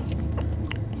 Find you.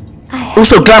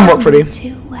 Also, Glamrock Freddy.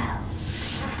 Too well.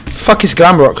 Fuck is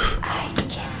Glamrock? I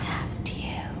kidnapped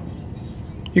you.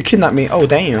 You kidnapped me? Oh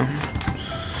damn.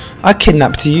 I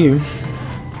kidnapped you.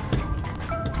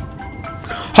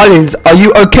 Hollins, are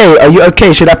you okay? Are you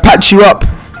okay? Should I patch you up?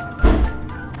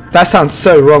 That sounds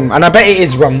so wrong, and I bet it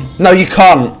is wrong. No, you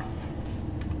can't.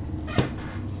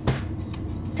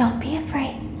 Don't be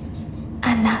afraid.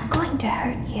 I'm not going to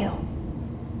hurt you.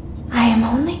 I am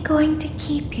only going to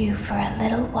keep you for a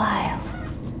little while.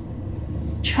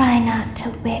 Try not to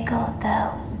wiggle,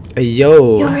 though. Hey,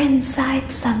 yo. You're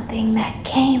inside something that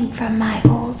came from my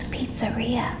old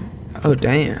pizzeria. Oh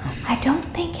damn. I don't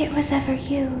think it was ever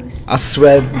used. I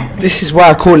swear, this is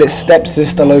why I call it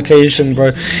stepsister location,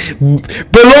 bro.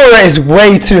 Ballora is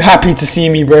way too happy to see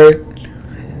me, bro.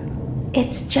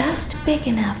 It's just big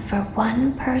enough for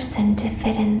one person to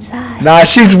fit inside. Nah,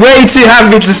 she's way too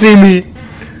happy to see me.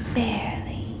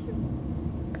 Barely.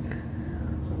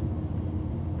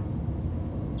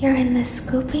 You're in the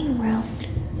scooping room.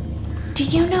 Do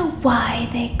you know why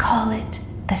they call it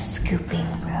the scooping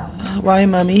room? Why,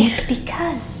 mummy? It's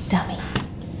because, dummy,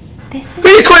 this is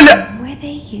What are you calling the it? room where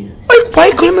they use.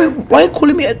 Why are you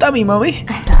calling me a dummy, mummy?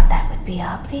 I thought that would be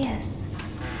obvious.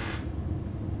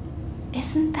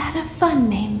 Isn't that a fun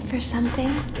name for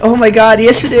something? Oh my god,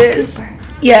 yes it is. Scooper.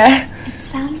 Yeah. It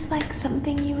sounds like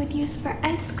something you would use for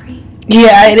ice cream.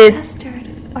 Yeah, I did. Custard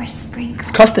or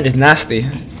sprinkles. Custard is nasty.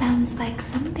 It sounds like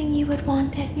something you would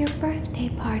want at your birthday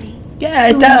party. Yeah,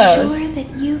 it does. To ensure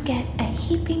that you get a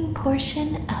heaping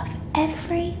portion of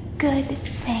every good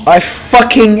thing. I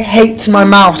fucking hate my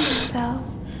mouse. Though,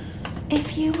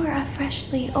 if you were a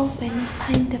freshly opened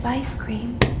pint of ice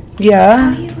cream, Yeah.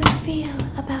 how you would feel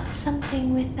about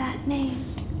something with that name?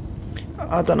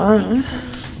 I don't know.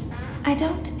 I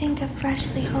don't think a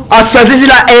freshly opened. I swear this is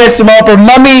like ASMR, bro.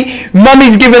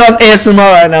 Mummy's giving us ASMR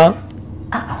right now.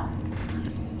 Uh-oh.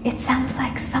 It sounds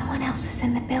like someone else is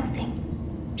in the building.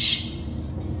 Shh.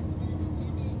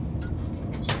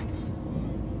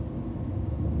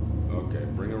 Okay,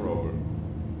 bring her over.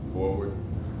 Forward.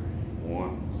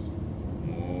 One.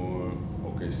 More.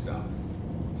 Okay, stop.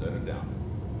 Set her down.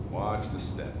 Watch the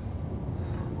step.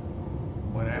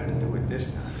 What happened to it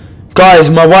this time? Guys,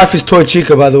 my wife is Toy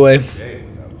Chica, by the way. Okay,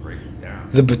 without breaking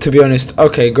down. To be honest.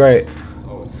 Okay, great. It's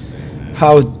always the same, man.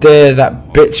 How dare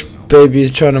that bitch baby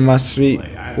is trying to my sweet...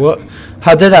 What?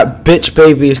 How dare that bitch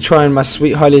baby is trying my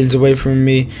sweet Hollins away from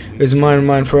me. It's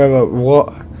mine forever.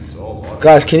 What?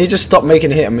 Guys, can you just stop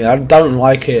making a hit on me? I don't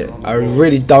like it. I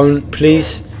really don't.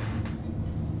 Please.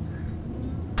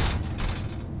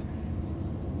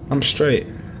 I'm straight.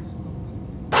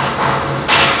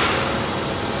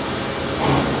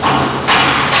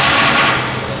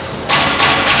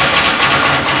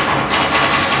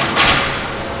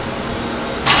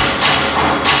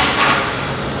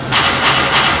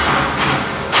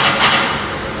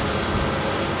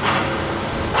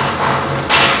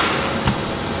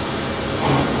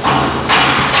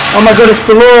 Oh my god, it's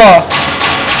Ballora.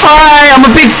 Hi, I'm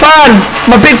a big fan.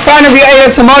 I'm a big fan of your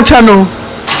ASMR channel.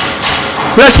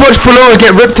 Let's watch Ballora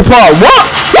get ripped apart. What?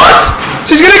 What?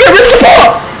 She's gonna get ripped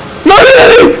apart. No.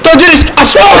 Don't do this. I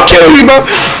swear I'll kill you, bro.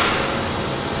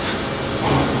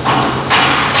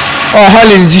 Oh,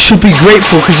 Hollins, you should be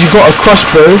grateful because you got a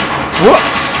crossbow. What?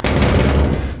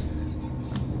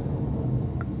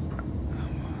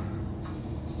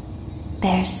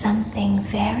 There's something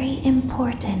very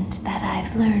important that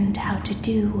I've learned how to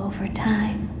do over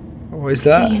time. What is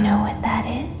that? Do you know what that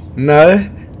is? No.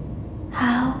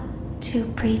 How to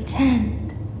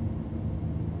pretend.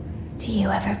 Do you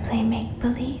ever play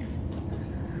make-believe?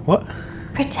 What?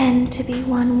 Pretend to be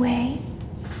one way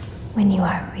when you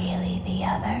are really the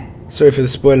other. Sorry for the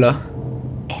spoiler.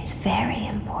 It's very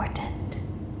important.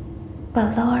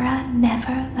 Ballora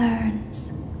never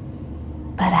learns.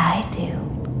 But I do.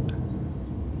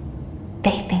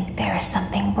 They think there is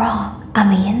something wrong on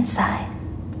the inside.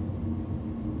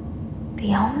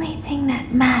 The only thing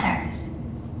that matters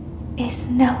is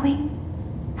knowing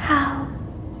how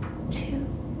to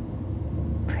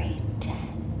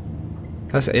pretend.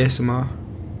 That's ASMR.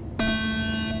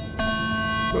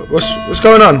 What's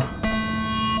going on?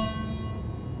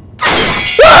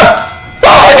 Ah!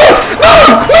 Oh my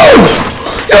god!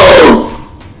 No!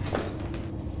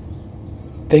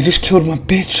 They just killed my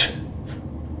bitch.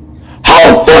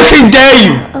 How fucking dare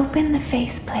you! I'll open the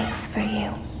faceplates for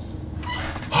you.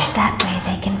 That way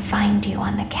they can find you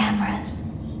on the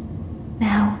cameras.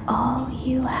 Now all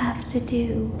you have to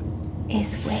do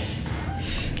is wait.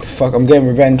 Fuck, I'm getting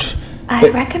revenge. I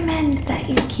recommend that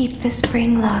you keep the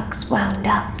spring locks wound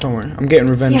up. Don't worry, I'm getting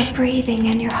revenge. Your breathing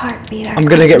and your heartbeat are I'm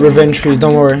gonna get revenge for you,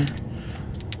 don't worry.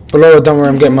 Ballora, don't worry,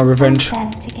 I'm getting my revenge. You don't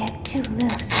want them to get too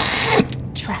loose.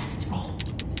 Trust me.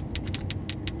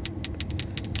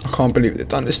 I can't believe they've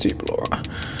done this to you, Ballora.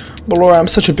 Ballora, I'm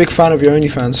such a big fan of your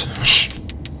OnlyFans.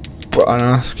 But I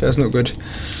know, okay, that's not good.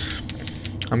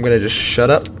 I'm gonna just shut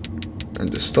up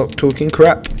and just stop talking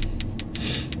crap.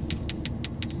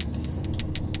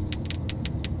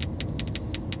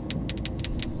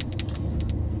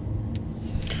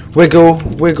 Wiggle,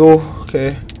 wiggle,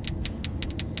 okay.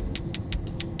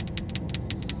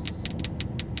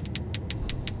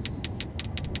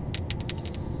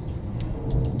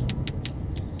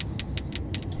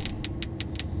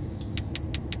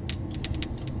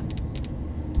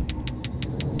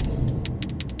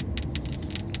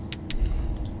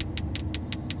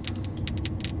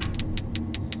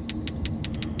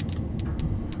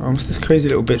 Oh, what's this crazy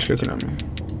little bitch looking at me?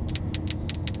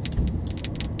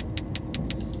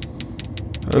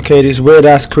 Okay, these weird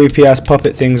ass, creepy ass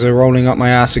puppet things are rolling up my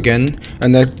ass again.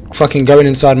 And they're fucking going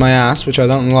inside my ass, which I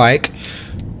don't like.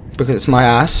 Because it's my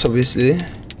ass, obviously.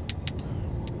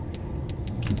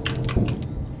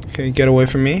 Okay, get away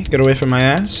from me. Get away from my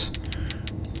ass.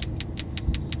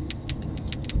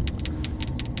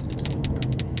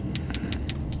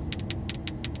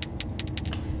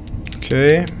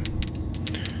 Okay.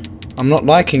 I'm not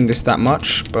liking this that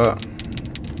much, but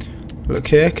look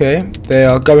here, okay. They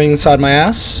are going inside my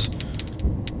ass.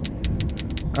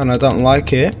 And I don't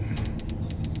like it.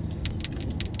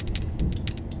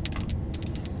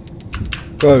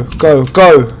 Go, go,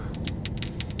 go!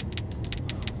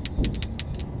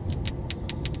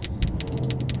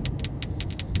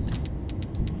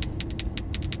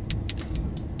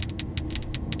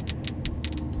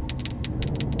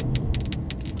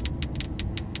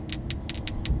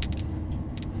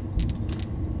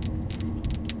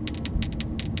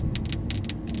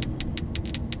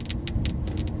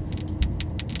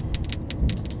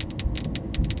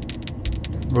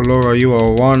 Ballora, you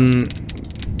are one.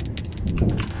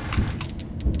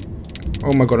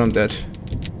 Oh my god, I'm dead.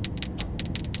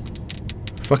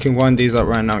 Fucking wind these up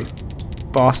right now, you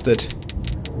bastard.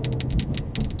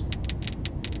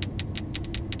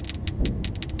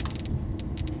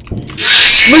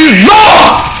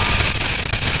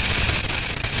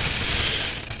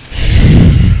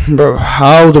 Bro,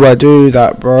 how do I do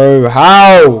that, bro?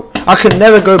 How? I can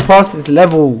never go past this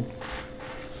level.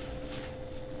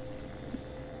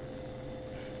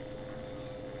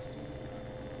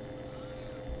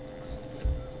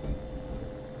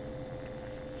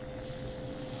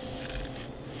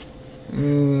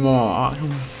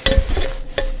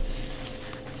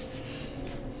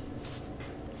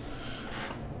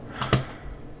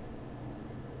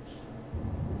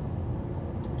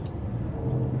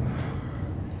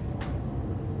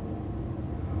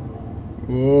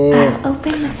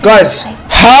 Guys,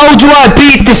 how do I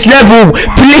beat this level?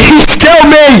 Please tell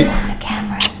me!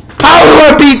 How do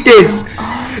I beat this?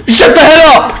 Shut the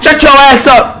hell up! Shut your ass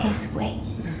up!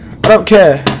 I don't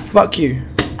care. Fuck you.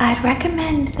 I'd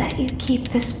recommend that you keep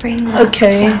the spring locks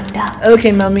wound up.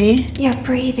 Okay, mummy. Your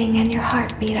breathing and your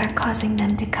heartbeat are causing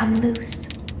them to come loose.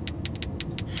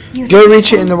 Go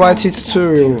reach it in the YT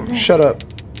tutorial. Shut up.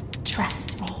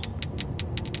 Trust me.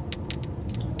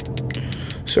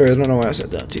 Sorry, I don't know why I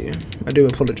said that to you. I do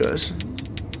apologize.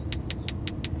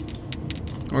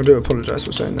 I do apologize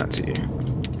for saying that to you.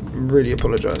 I really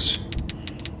apologize.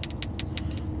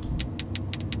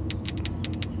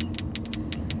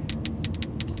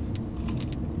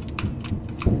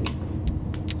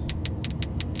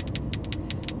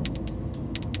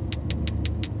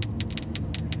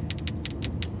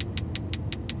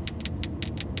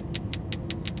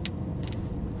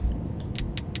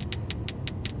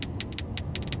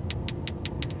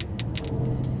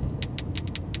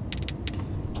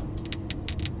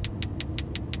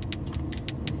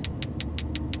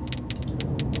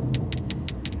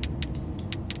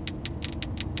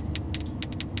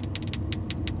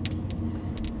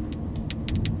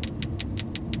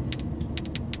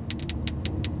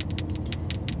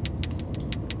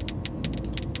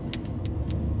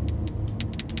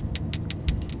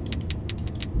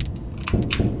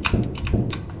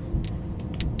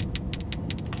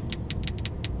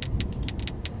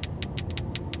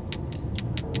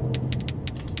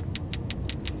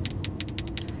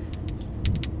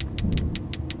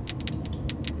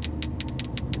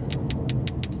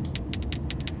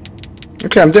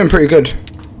 Okay, I'm doing pretty good.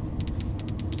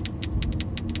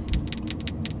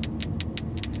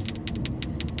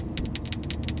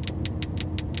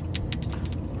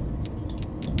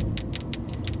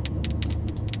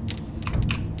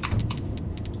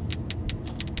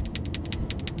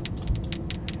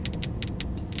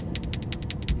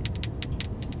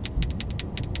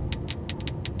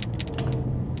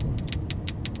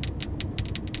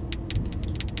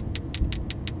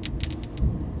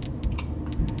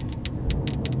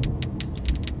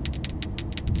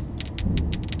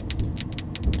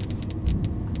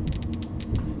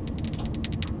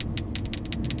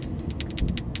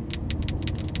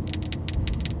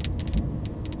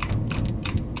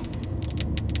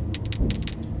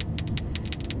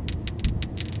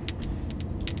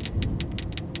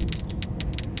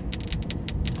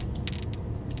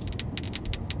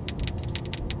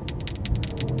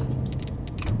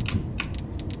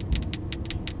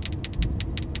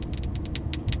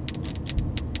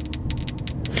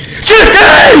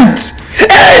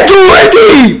 End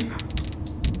already!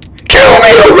 Kill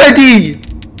me already!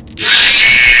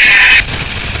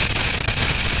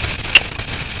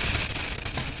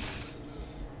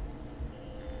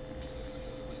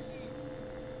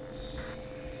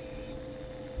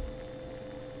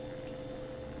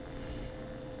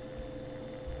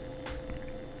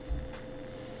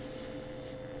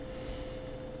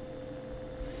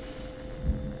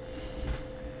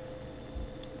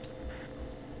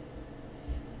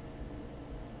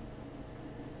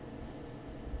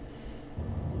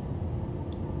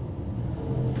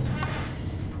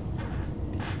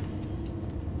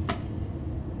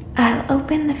 I'll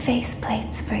open the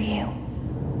faceplates for you.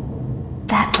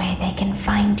 That way they can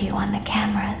find you on the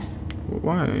cameras.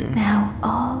 Why? Now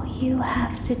all you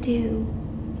have to do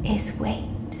is wait.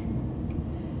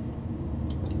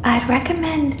 I'd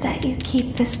recommend that you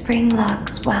keep the spring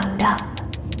locks wound up.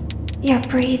 Your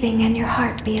breathing and your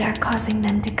heartbeat are causing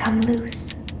them to come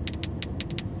loose.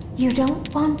 You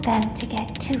don't want them to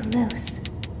get too loose.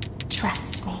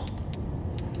 Trust me.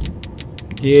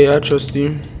 Yeah, I trust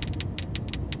you.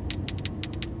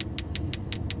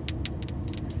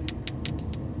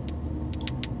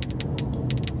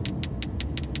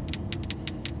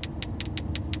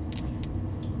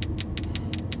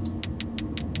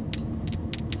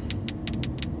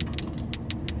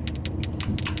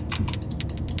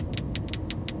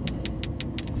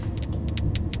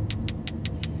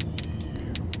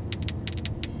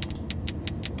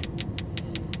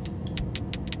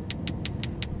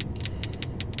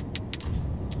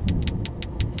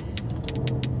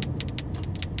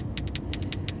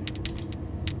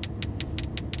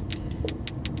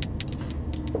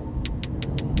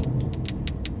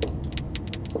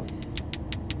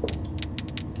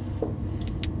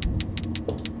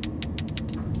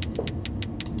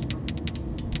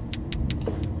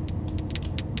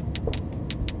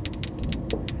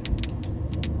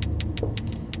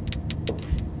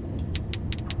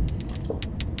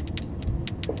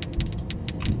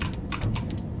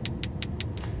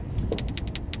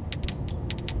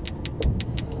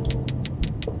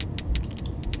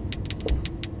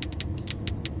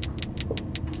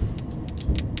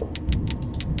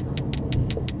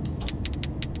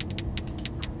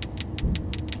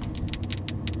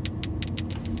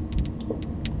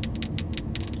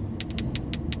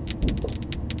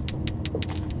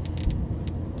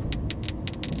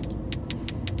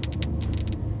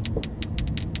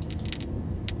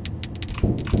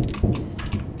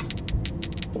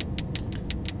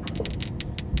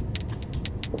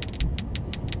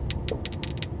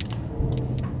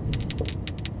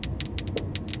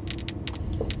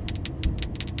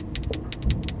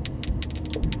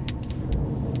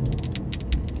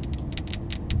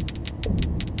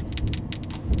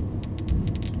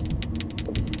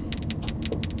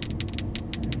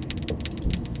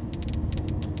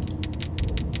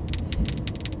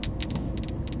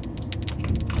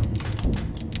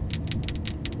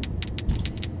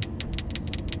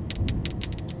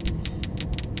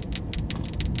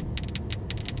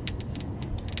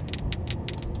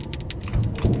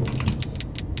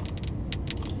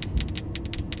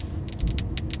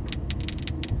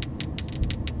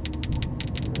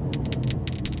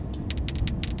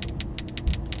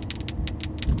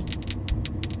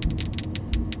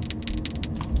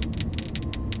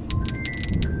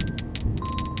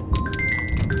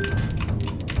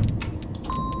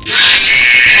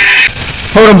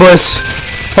 Hold on, boys.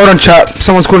 Hold on, chat.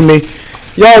 Someone's calling me.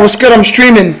 Yo, what's good? I'm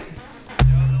streaming.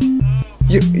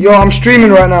 Yo, I'm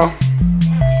streaming right now.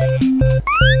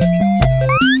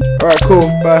 Alright, cool.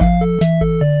 Bye.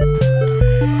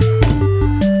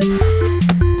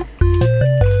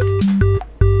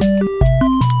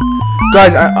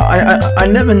 Guys, I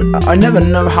never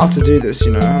know how to do this,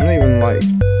 you know. I'm not even like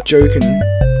joking.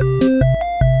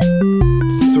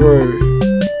 Throw.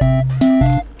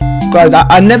 Guys,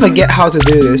 I never get how to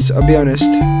do this, I'll be honest.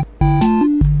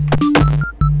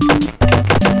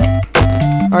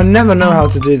 I never know how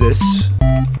to do this.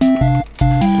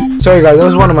 Sorry guys, that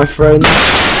was one of my friends who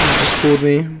just called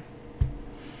me.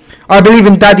 I believe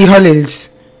in Daddy Hollins.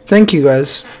 Thank you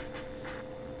guys.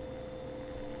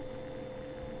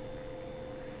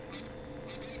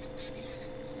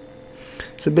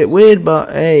 It's a bit weird, but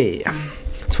hey.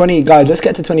 20 guys, let's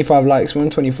get to 25 likes. We're on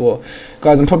 24.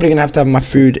 Guys, I'm probably gonna have to have my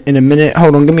food in a minute.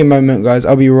 Hold on, give me a moment, guys.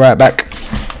 I'll be right back.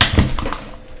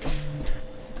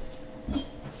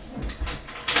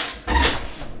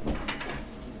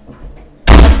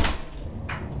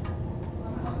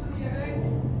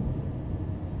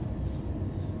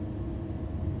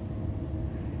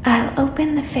 I'll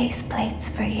open the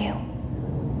faceplates for you.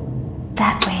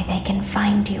 That way they can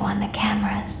find you on the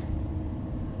cameras.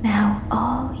 Now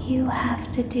all you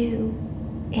have to do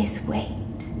is wait.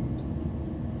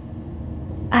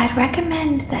 I'd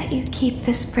recommend that you keep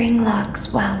the spring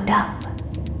locks wound up.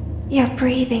 Your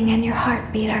breathing and your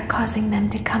heartbeat are causing them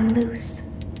to come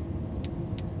loose.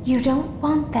 You don't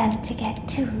want them to get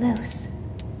too loose.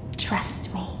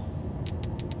 Trust me.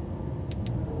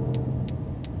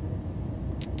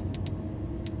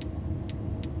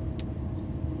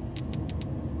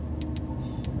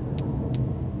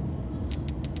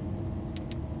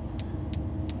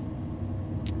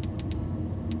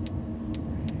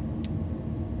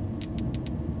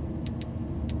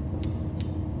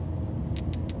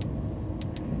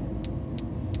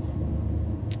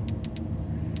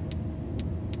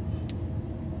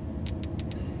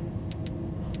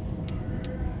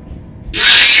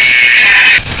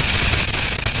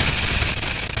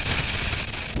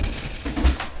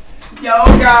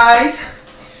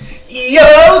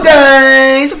 Yo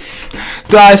guys!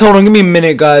 Guys, hold on, give me a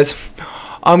minute guys.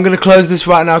 I'm gonna close this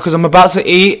right now because I'm about to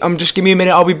eat. Just give me a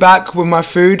minute, I'll be back with my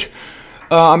food.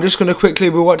 I'm just gonna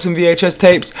we'll watch some VHS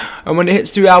tapes, and when it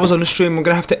hits 3 hours on the stream, I'm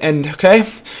gonna have to end, okay?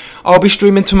 I'll be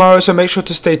streaming tomorrow, so make sure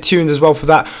to stay tuned as well for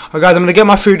that. Alright guys, I'm gonna get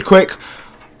my food quick,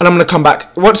 and I'm gonna come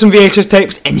back, watch some VHS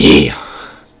tapes, and yeah!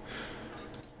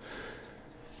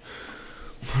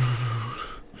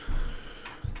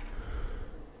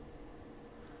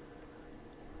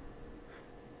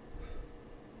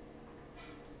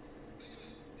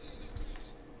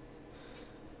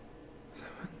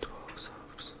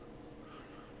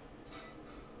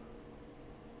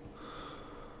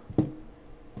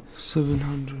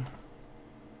 $700.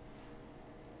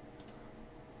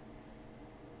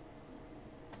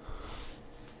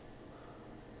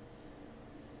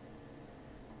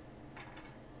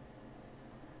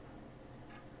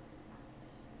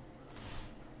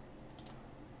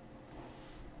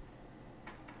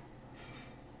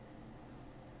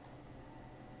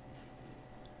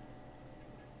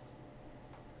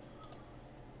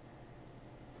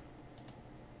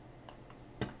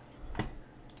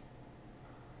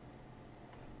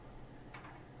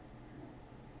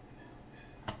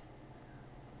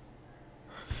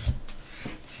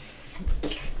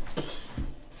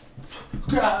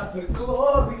 Grab the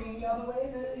glory all the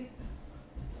way.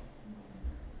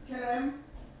 Get him.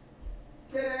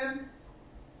 Get him.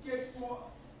 Guess what?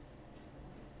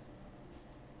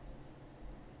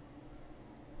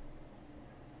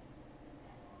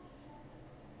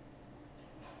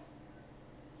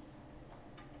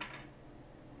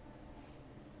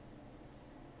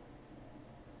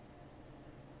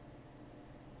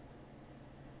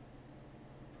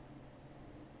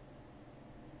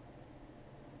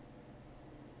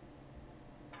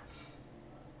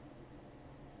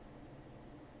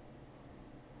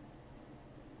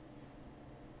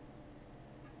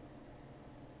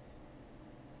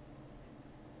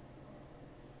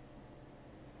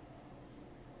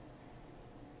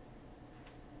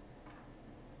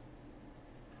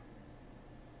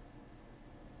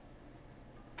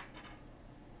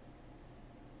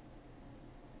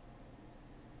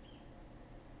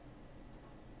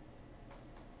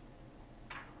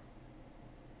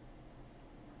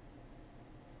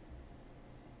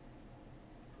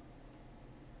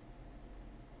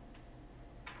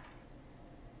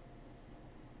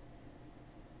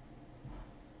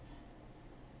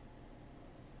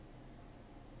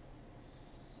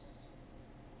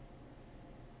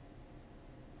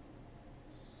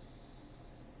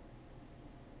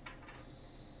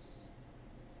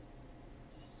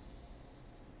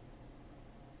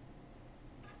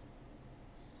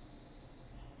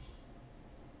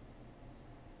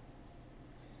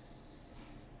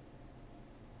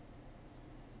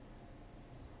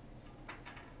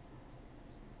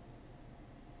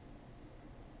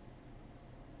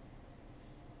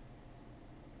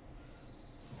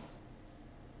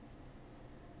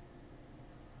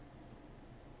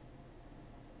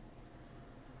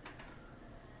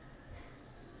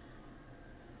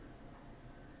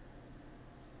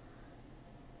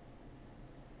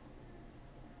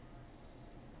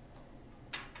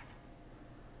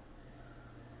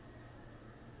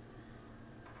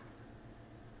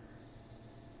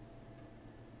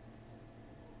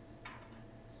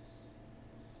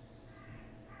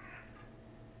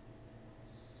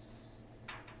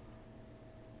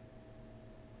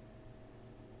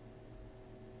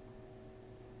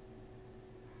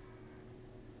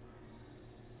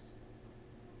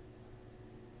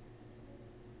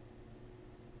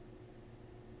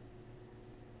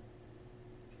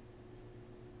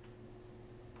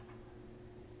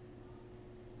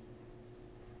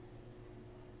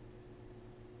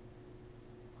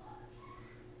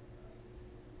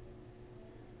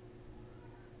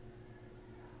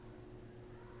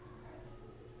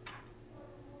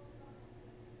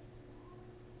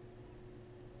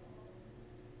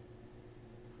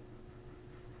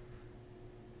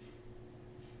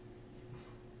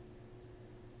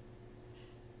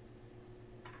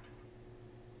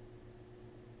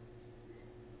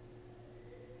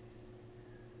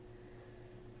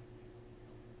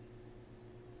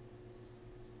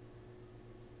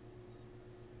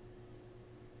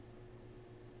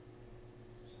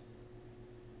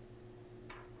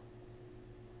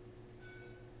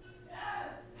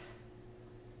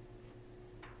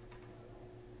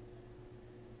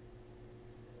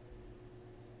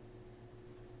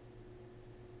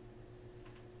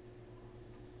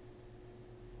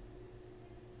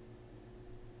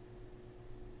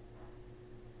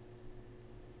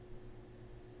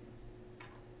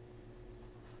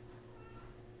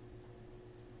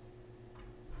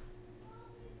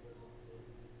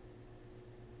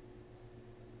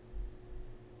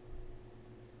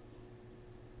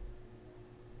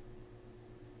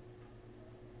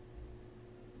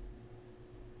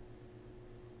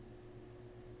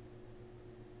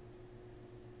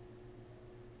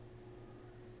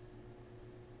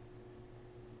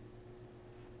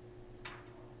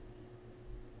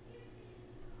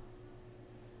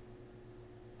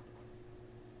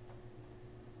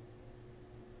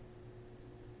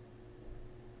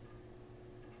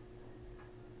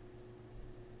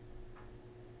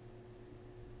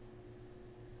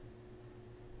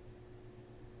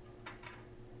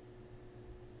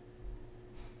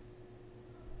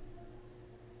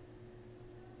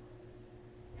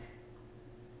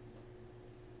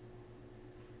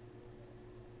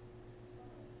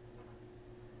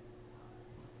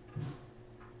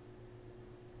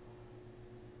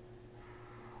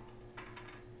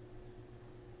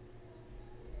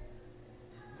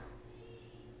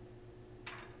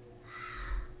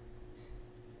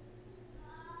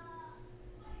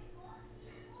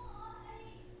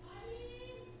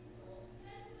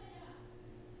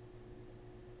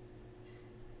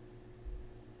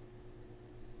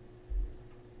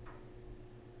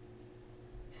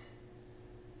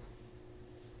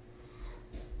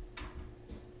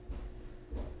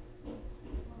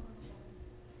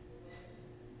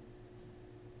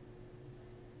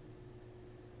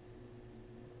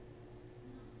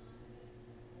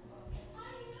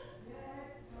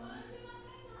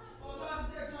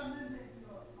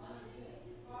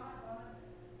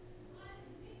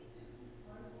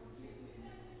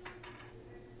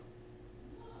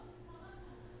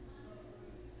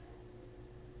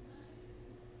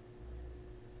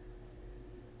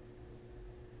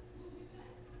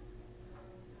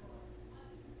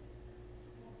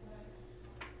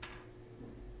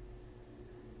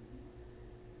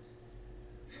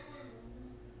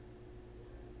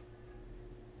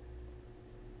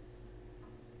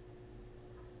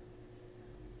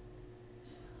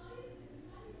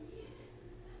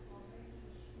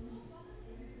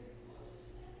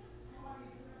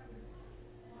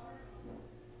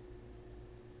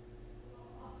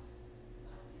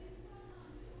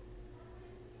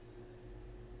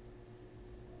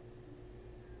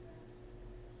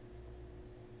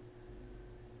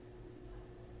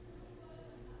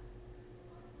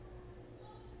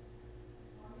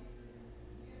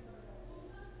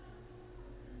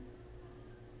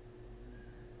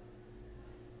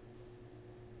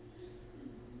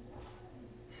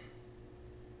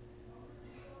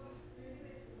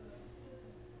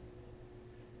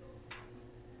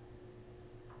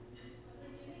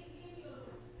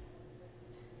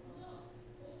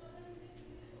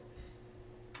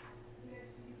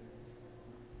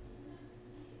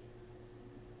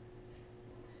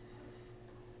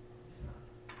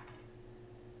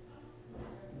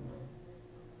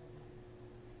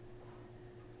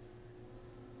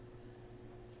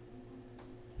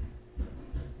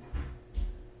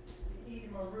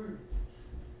 room.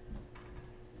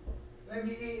 Let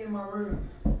me eat in my room.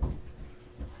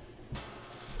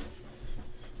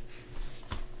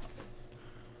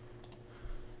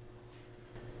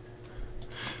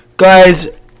 Guys,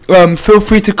 feel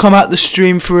free to come out the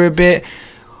stream for a bit.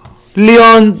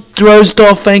 Leon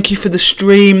Drosdorf, thank you for the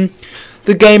stream.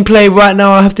 The gameplay right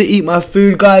now, I have to eat my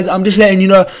food, guys. I'm just letting you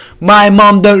know, my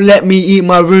mum don't let me eat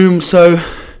my room, so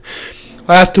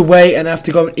I have to wait and I have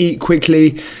to go and eat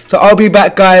quickly. So I'll be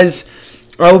back, guys.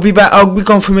 I will be back. I'll be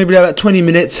gone for maybe about 20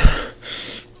 minutes.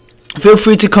 Feel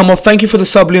free to come off. Thank you for the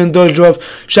sub, Leon Drosdorf.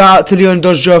 Shout out to Leon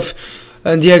Drosdorf.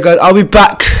 And yeah, guys, I'll be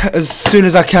back as soon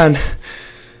as I can.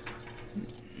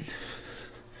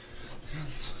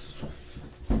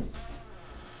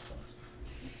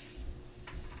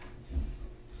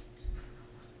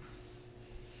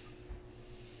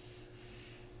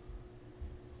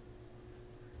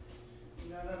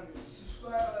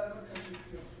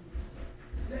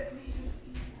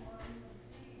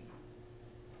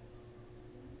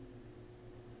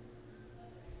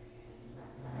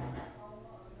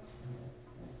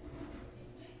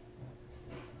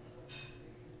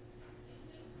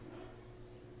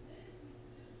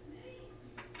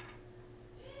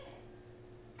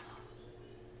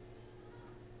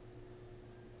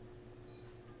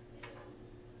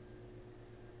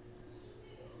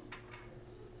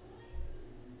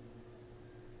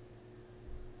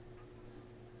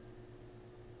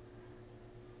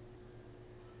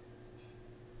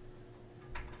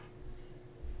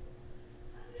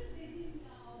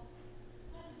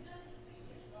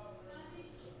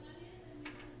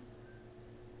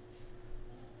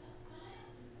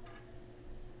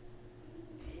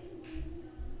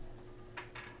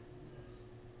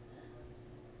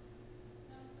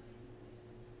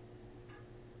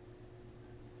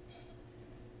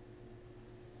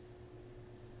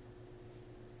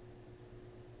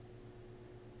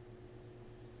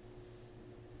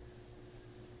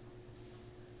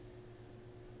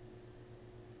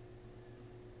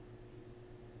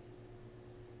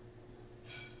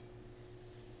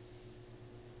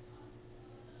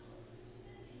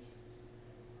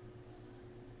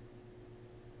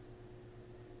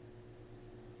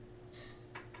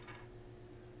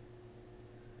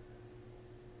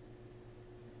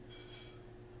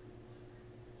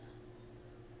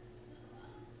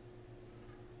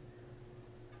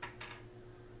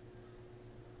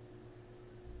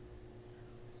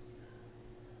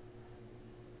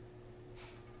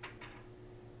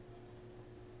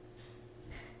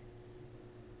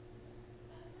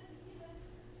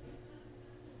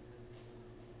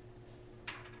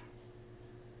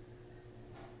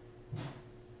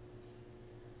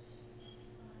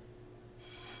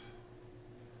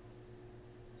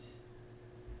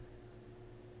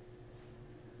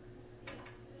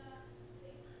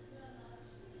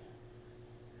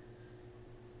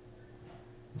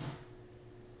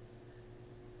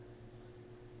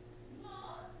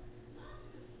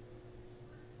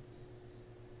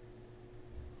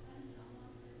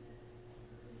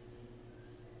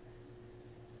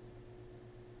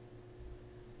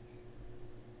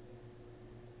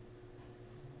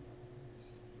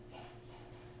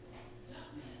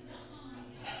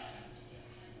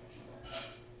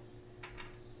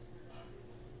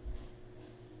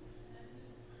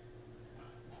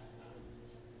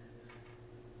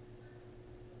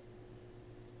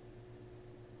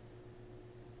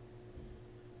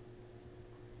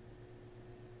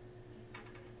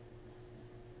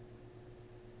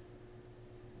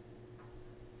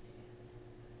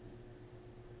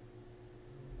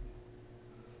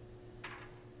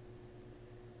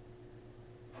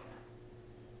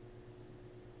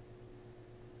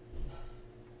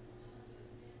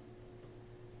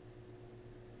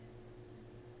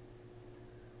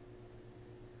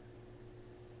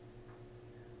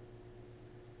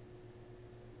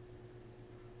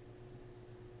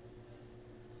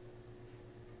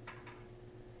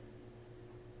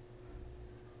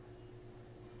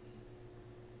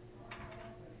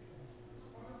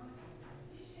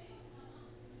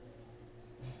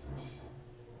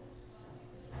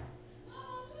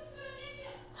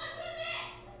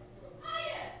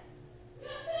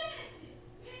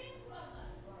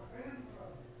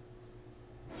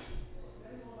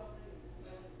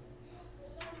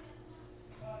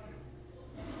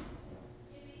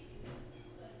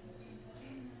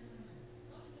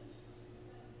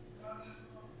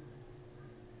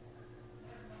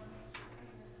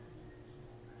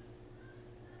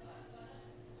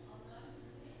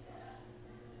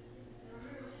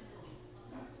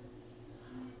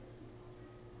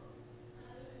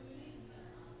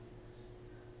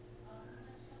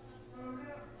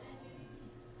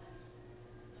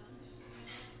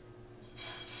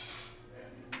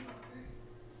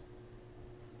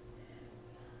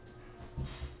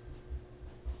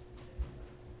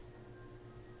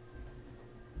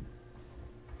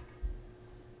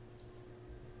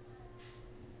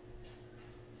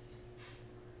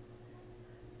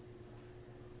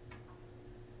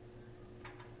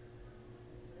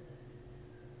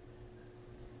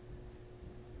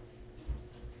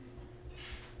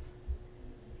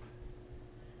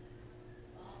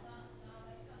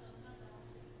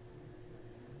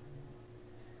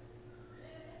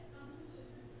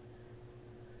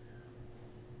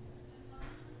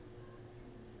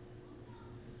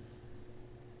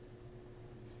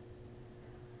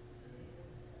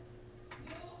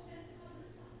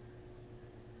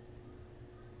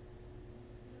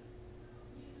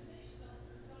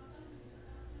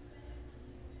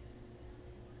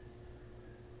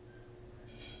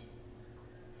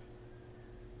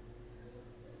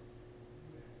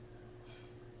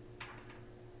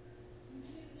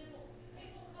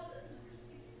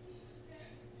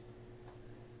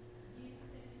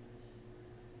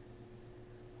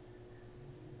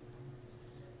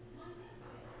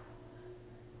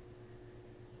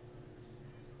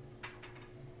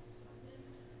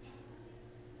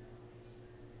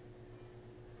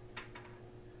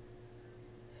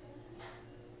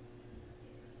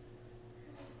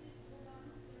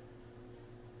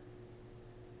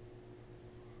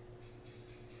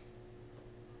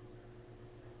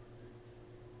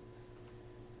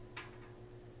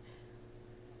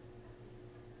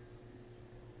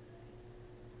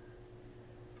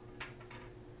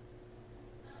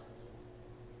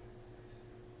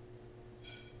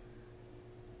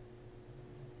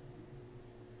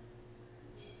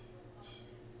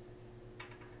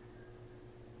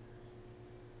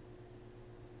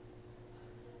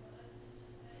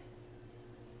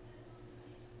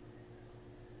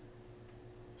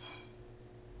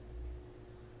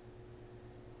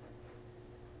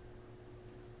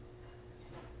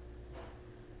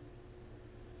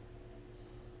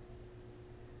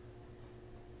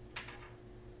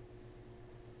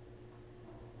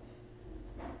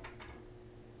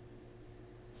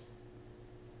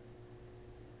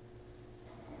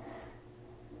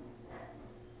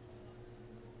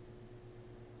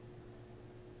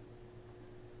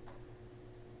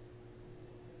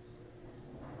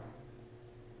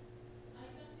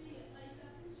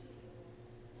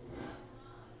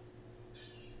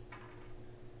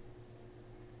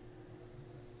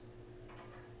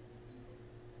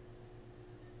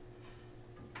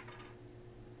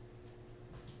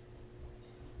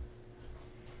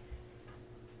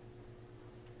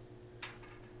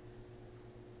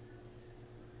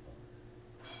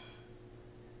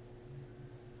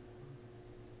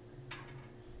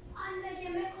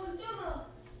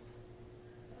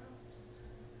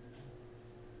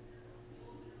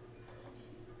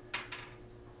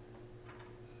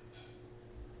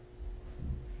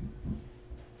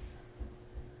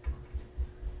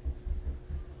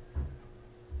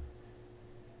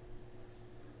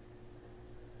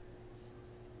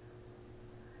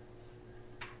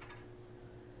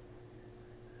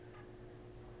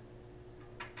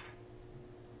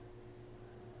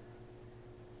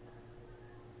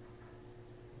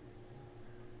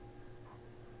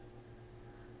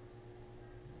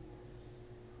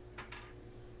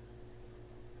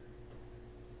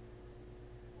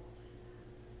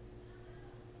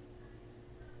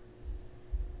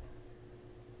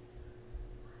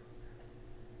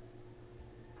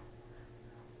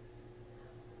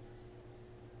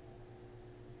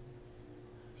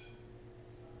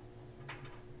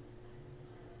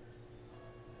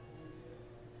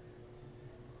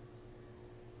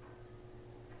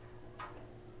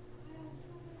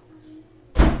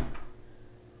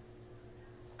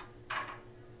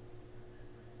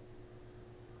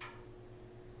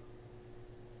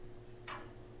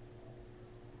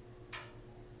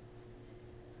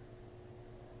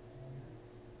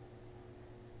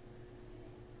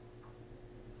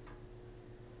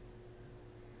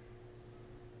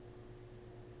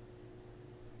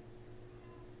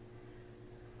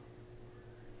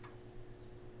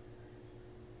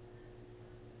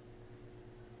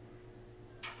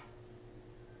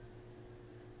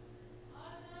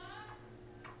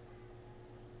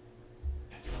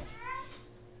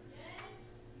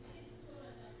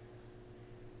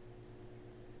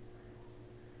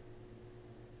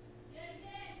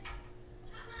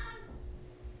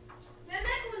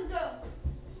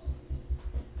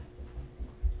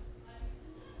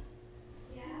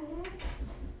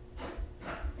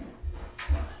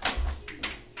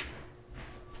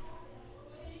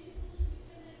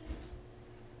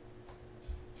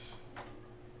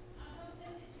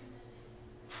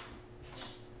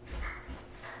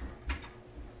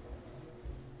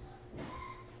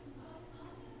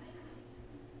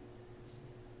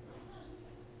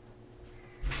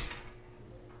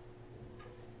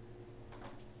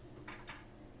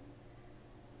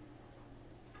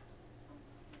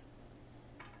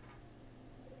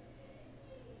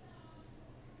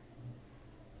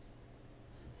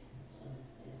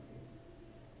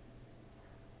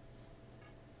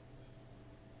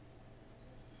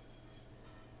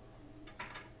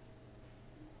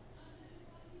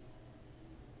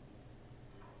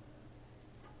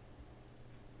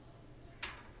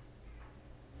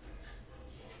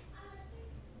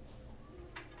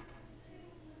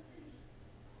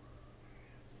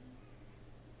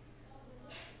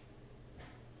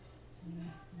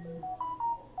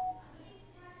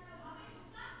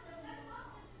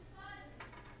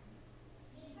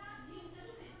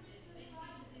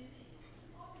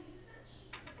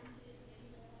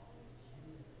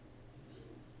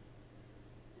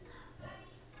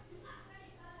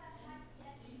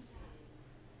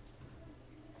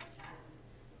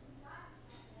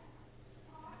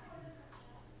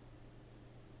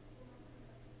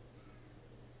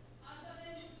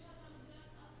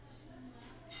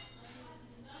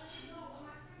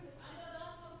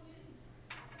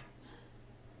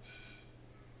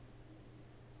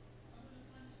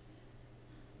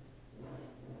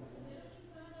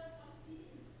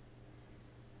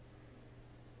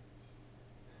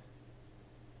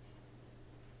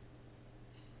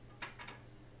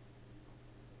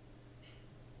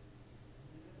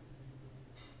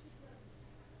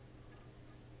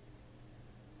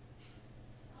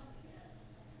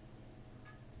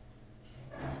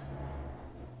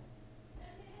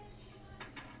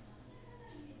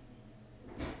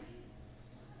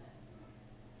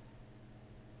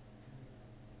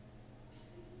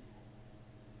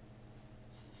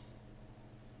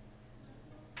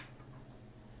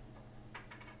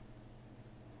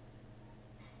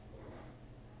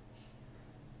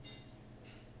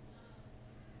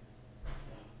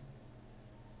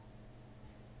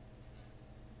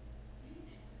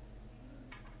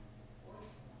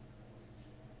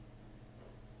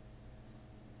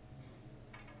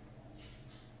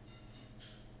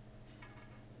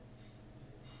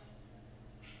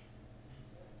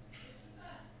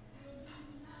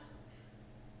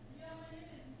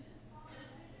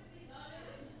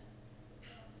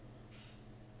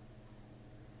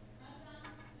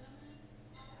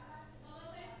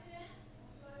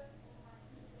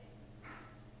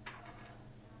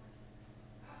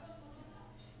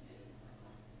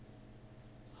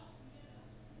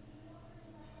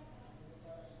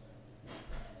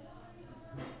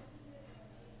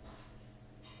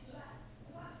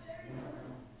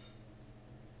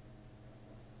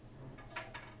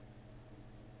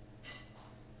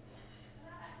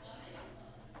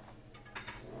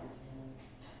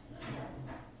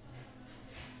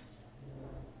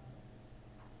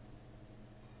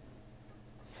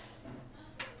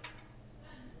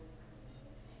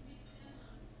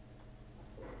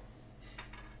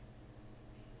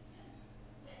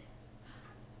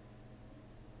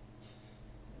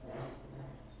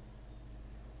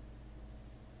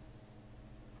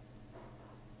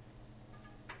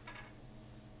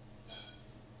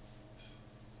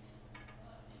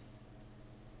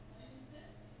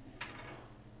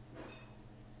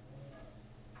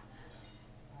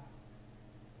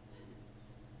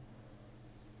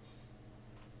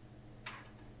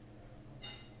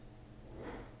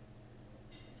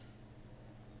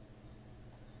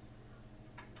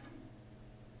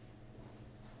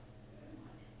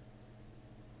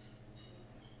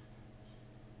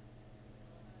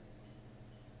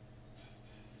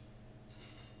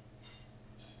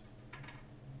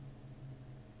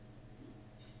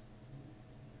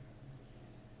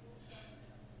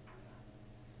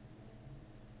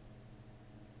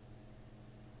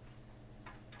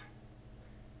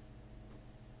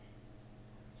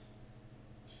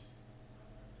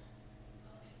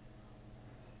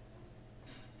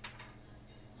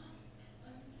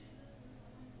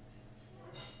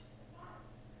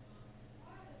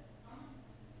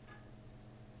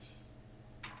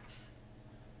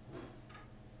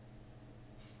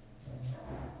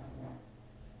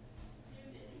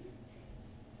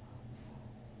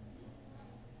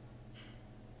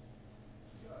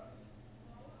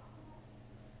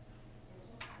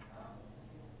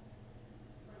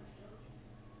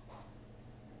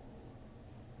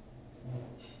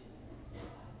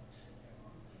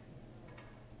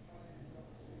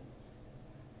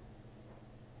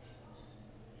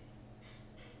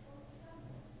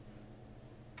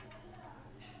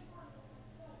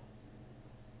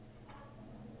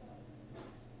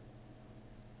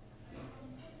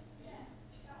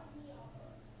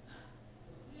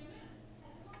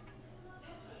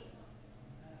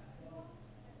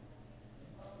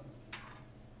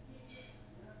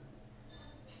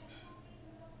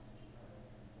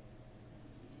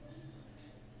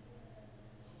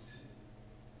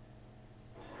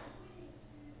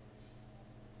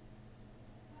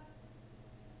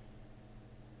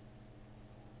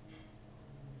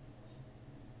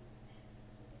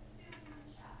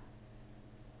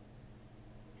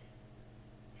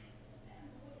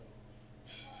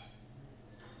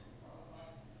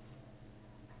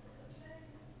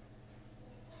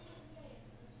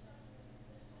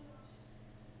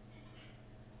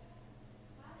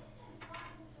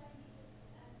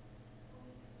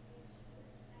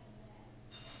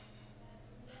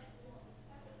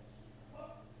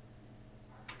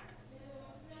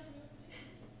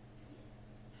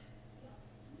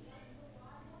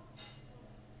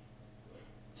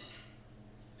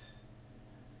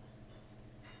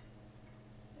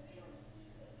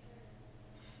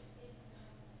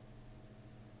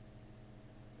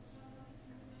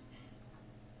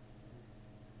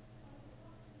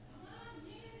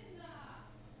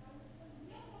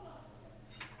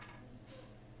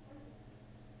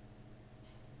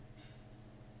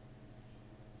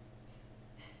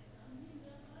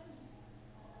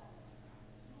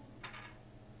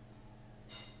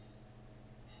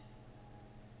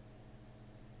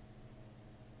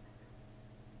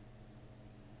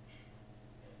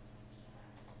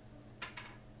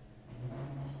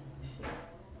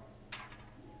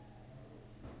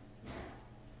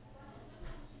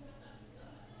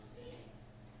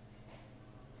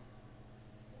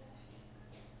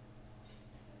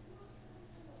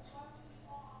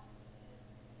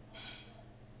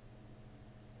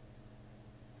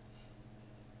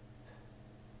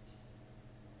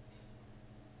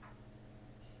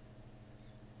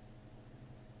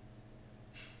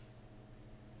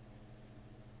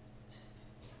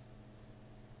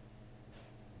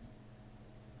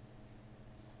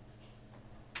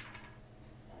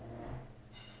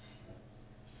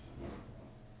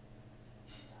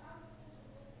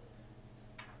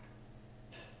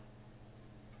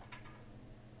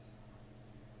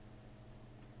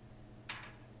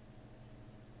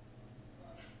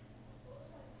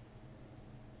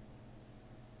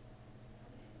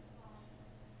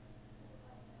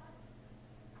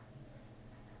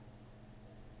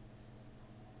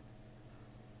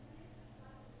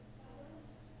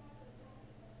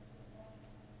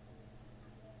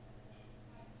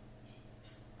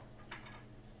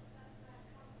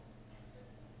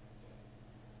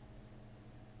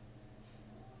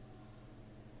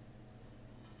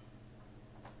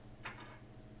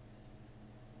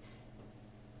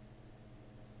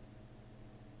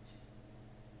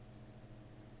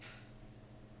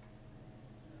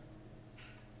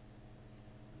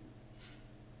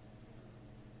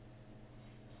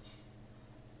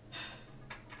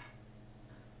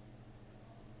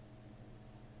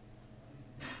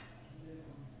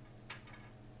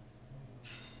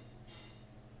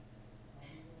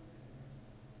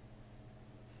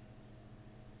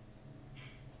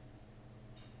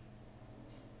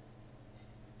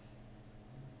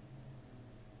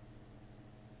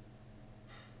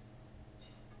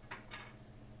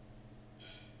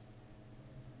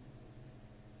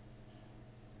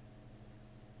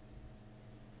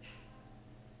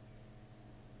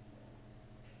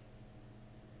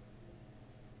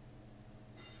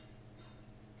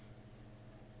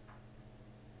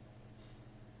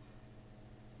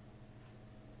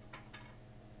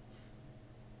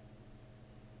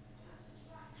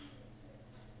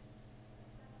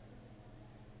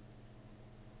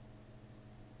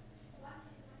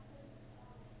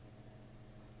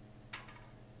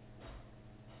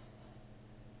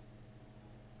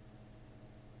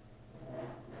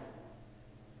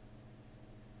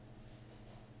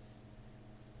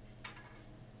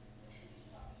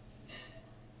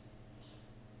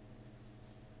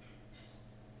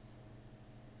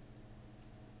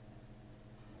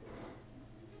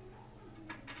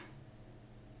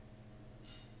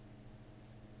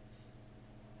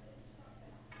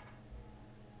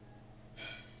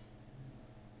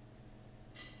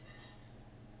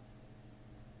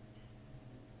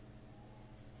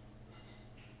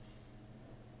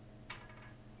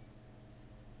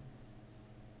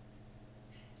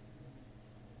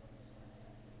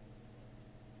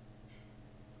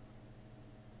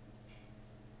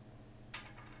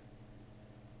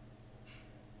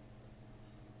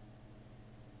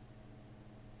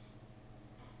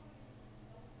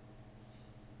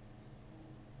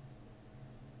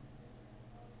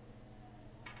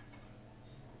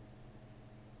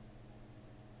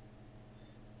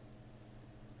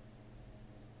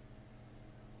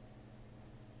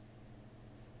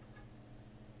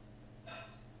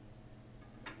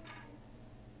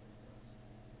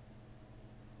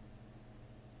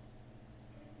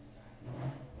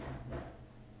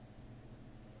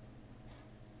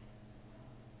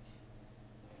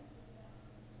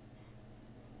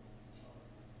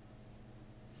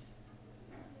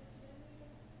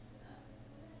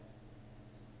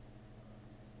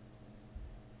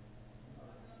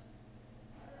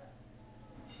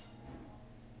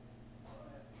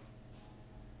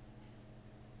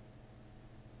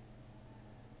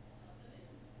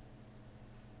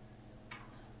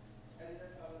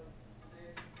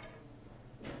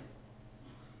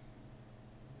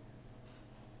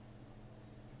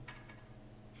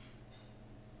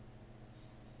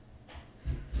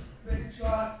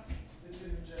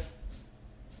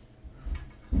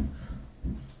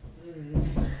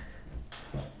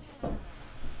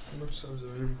 much subs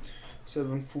are in?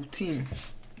 714.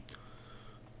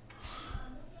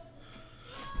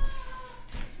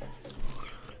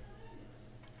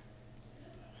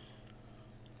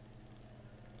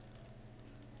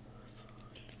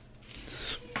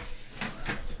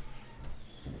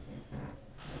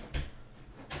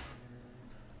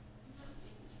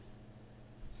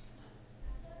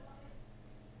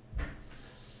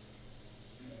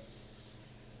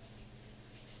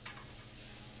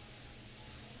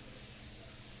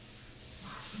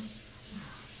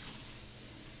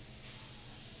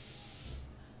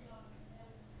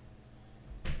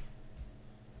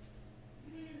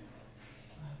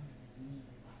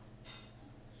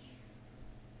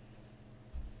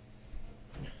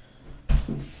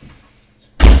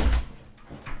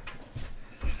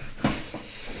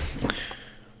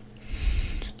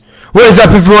 What is up,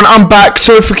 everyone? I'm back.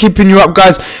 Sorry for keeping you up,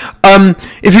 guys.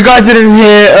 If you guys didn't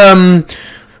hear,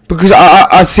 because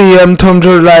I see Tom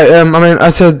Joe, like I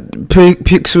said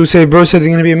Pixel say bro said they're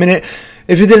gonna be a minute.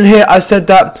 If you didn't hear, I said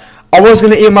that I was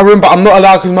gonna eat in my room, but I'm not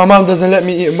allowed because my mum doesn't let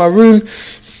me eat in my room.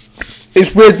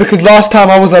 It's weird because last time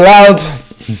I was allowed,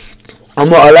 I'm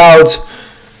not allowed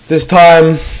this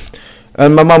time,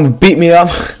 and my mum beat me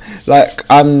up. Like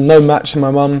I'm no match to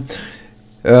my mum.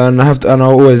 And I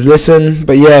always listen.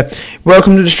 But yeah,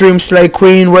 welcome to the stream, Slay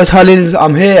Queen. Where's Halil?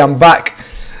 I'm here. I'm back.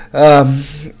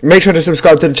 Make sure to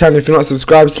subscribe to the channel if you're not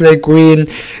subscribed. Slay Queen,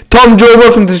 Tom Joy,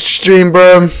 welcome to the stream,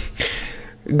 bro.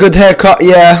 Good haircut.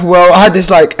 Yeah. Well, I had this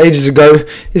like ages ago.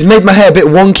 It's made my hair a bit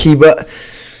wonky, but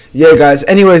yeah, guys.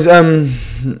 Anyways,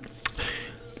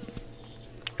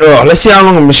 let's see how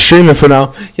long I'm streaming for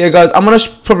now. Yeah, guys, I'm gonna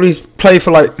probably play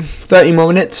for like 30 more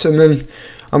minutes, and then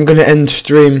I'm gonna end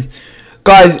stream.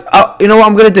 Guys, you know what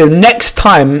I'm gonna do? Next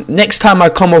time I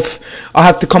come off, I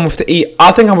have to come off to eat.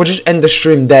 I think I will just end the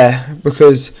stream there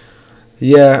because,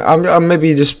 yeah, I'll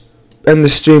maybe just end the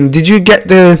stream. Did you get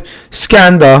the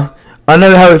scander? I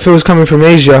know how it feels coming from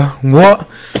Asia. What?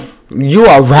 You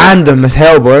are random as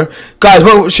hell, bro. Guys,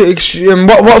 what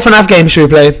FNAF game should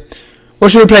we play?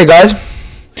 What should we play, guys?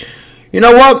 You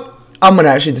know what? I'm gonna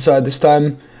actually decide this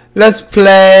time. Let's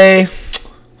play.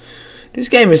 This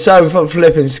game is so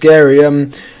flipping scary.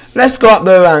 Let's go up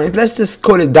the rank. Let's just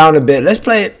cool it down a bit. Let's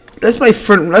play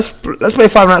Five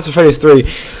Nights at Freddy's 3.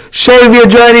 Shave your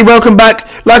journey. Welcome back.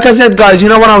 Like I said, guys, you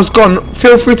know when I was gone,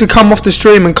 feel free to come off the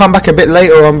stream and come back a bit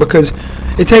later on because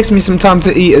it takes me some time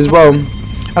to eat as well,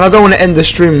 and I don't want to end the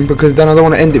stream because then I don't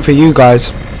want to end it for you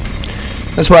guys.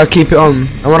 That's why I keep it on,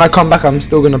 and when I come back, I'm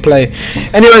still gonna play.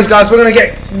 Anyways, guys, we're gonna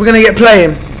get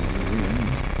playing.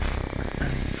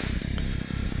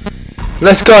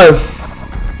 Let's go.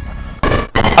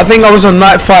 I think I was on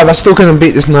night 5. I still couldn't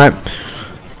beat this night.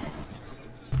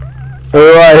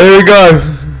 Alright, here we go.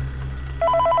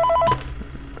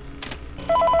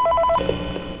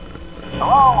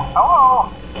 Hello.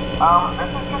 This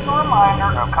is just a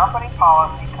reminder of company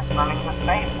policy concerning the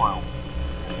safe room.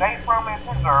 The safe room is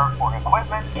reserved for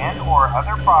equipment and/or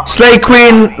other property. Slay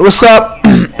Queen, what's up?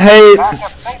 Hey.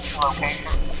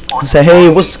 Say hey,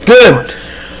 what's good?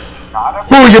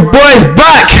 Oh, your boy's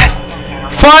back!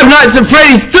 Five Nights at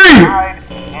Freddy's 3!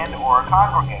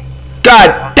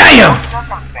 God damn!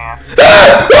 What's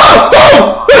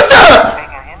that?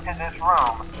 Taken into this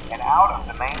room and out of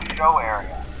the main show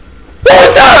area. What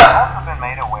was that? Also been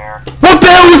made aware what the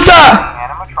hell was that? The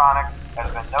animatronic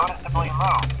has been noticeably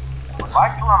moved. Would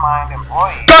like to remind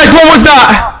employees. Guys, what was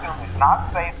that? Costume is not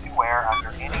safe to wear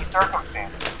under any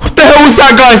circumstances. What the hell was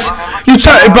that, guys?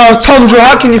 Bro, Tom Joe,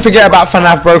 how can you forget about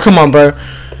FNAF, bro? Come on, bro.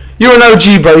 You're an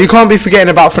OG, bro. You can't be forgetting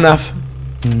about FNAF.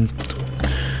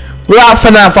 Without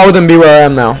FNAF, I wouldn't be where I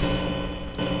am now.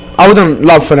 I wouldn't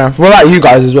love FNAF. What about you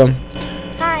guys as well?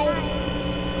 Hi.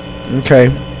 Okay.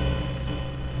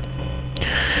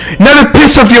 Never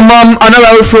piss off your mum. I know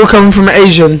how it feels coming from an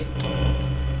Asian.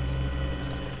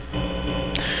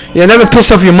 Yeah, never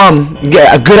piss off your mum.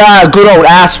 Get a good old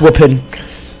ass whooping.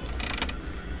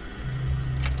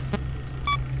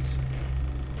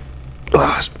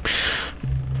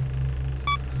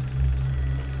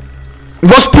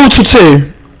 What's Portal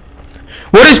 2?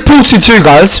 What is Portal 2,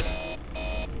 guys?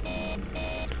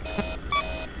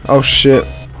 Oh shit.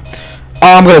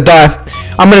 Oh, I'm gonna die.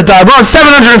 We're on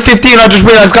 715, I just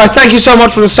realised, guys. Thank you so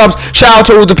much for the subs. Shout out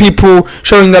to all the people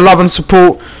showing their love and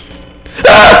support.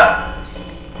 Ah!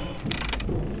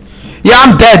 Yeah,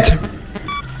 I'm dead.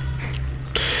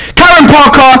 Karen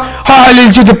Parker, hi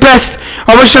Liz, you're the best.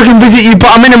 I wish I can visit you,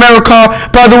 but I'm in America.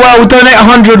 By the way, I will donate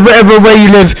 100 where you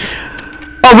live.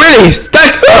 Oh really?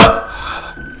 Thank.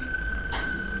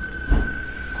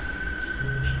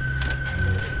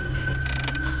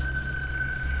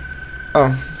 Oh.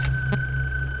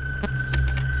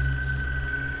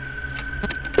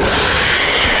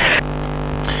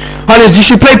 Hunters, you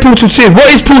should play Portal 2. What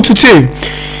is Portal 2?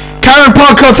 Karen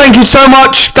Parker, thank you so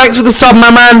much. Thanks for the sub, my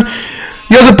man.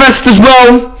 You're the best as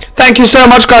well. Thank you so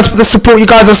much, guys, for the support. You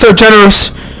guys are so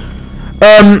generous.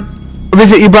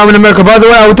 Visit you, bro, in America. By the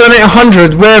way, I will donate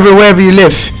 100 wherever you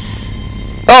live.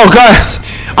 Oh, guys.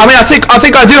 I mean, I think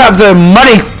I do have the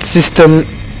money system.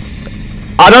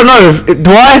 I don't know.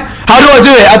 Do I? How do I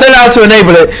do it? I don't know how to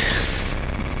enable it.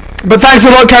 But thanks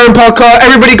a lot, Karen Parker.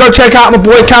 Everybody go check out my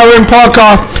boy, Karen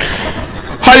Parker.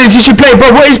 Highlights you should play.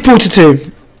 Bro, what is Portal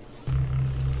 2?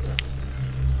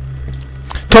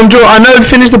 Tom Joe, I know you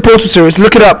finished the Portal series.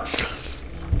 Look it up.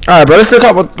 Alright, bro. Let's look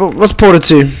up what's Portal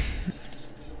 2.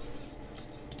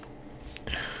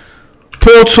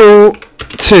 Portal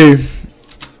 2.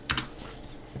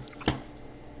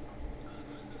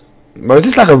 Bro, is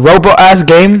this like a robot-ass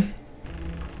game?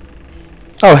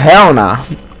 Oh, hell nah.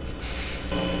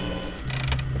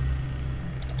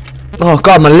 Oh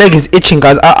god, my leg is itching,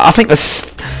 guys. I think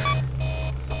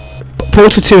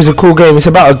Portal 2 is a cool game. It's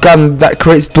about a gun that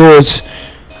creates doors.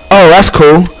 Oh, that's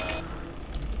cool.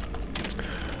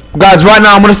 Guys, right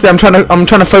now, honestly, I'm trying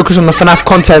to focus on the FNAF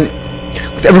content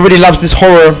because everybody loves this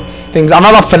horror things, and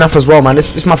I love FNAF as well, man.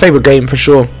 It's my favorite game for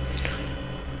sure.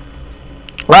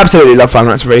 I absolutely love Five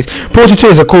Nights at Freddy's. Portal 2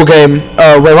 is a cool game.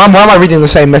 Wait, why am I reading the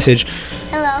same message?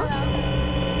 Hello?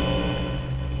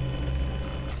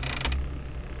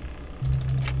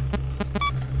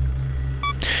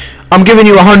 I'm giving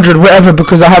you 100, whatever,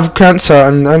 because I have cancer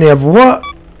and only have what?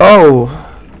 Oh,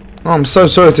 I'm so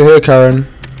sorry to hear, Karen.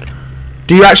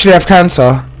 Do you actually have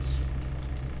cancer?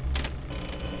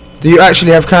 Do you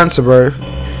actually have cancer, bro?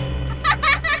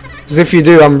 Because if you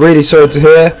do, I'm really sorry to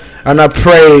hear. And I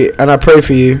pray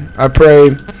for you. I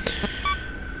pray.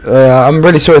 I'm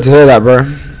really sorry to hear that, bro.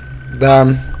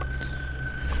 Damn.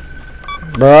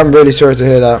 Bro, I'm really sorry to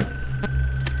hear that.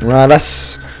 Wow,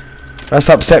 that's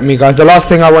upset me, guys. The last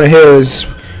thing I want to hear is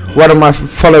one of my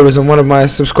followers and one of my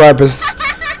subscribers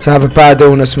to have a bad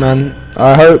illness, man.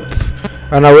 I hope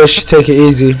and I wish you take it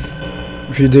easy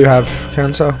if you do have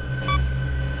cancer.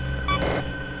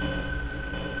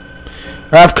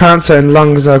 I have cancer in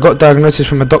lungs. I got diagnosis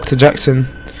from a Dr. Jackson.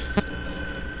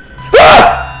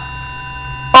 Ah!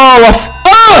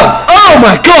 Oh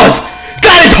my god!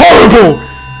 That is horrible!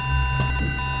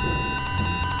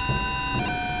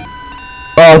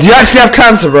 Oh, do you actually have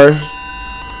cancer, bro?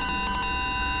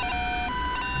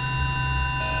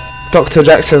 Dr.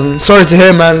 Jackson, sorry to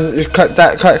hear, man. You cut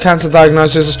that cancer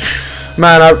diagnosis,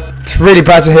 man. It's really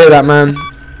bad to hear that, man.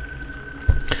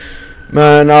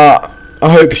 Man, I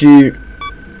hope you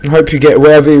get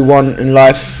whatever you want in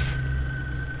life.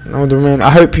 I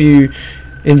hope you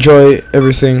enjoy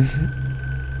everything.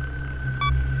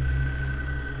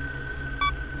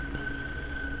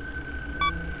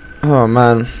 Oh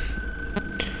man,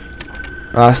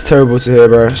 it's terrible to hear,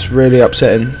 bro. It's really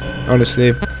upsetting,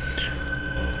 honestly.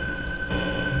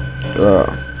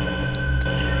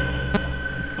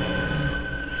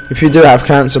 If you do have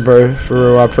cancer, bro, for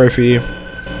real, I pray for you.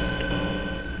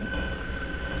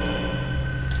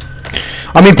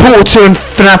 I mean, Portal 2 and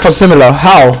FNAF are similar.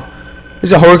 How?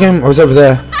 Is it a horror game? Or is it over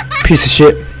there? Piece of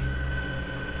shit.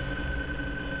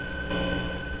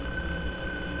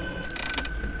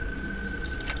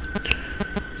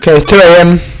 Okay, it's 2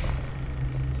 AM.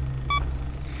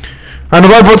 And the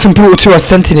robots in Portal 2 are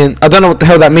sentient. I don't know what the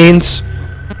hell that means.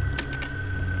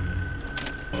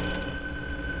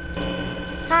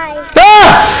 Hi.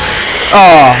 Ah!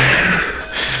 Oh.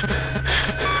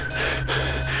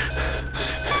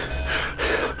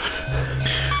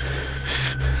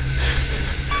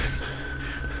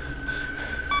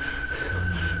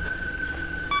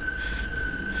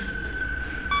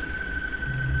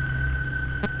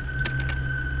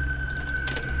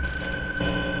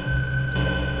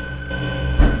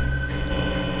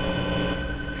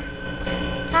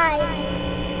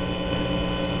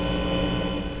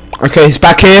 Okay, he's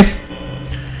back here.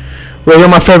 Well, you're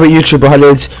my favourite YouTuber,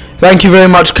 Halids. Thank you very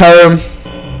much, Karen.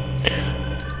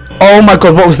 Oh my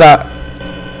god, what was that?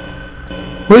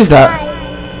 What is that?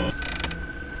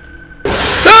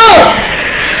 Ah!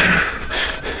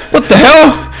 What the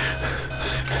hell?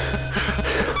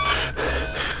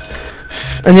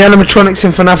 And the animatronics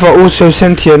in FNAF are also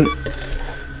sentient.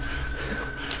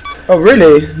 Oh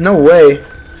really? No way.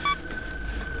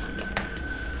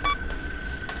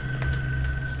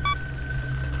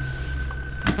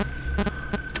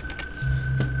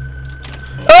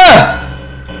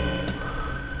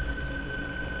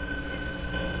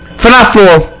 FNAF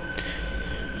floor.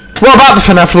 What about the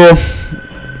FNAF floor?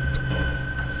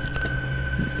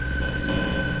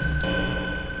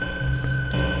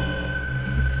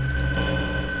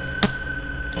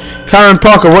 Karen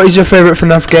Parker, what is your favourite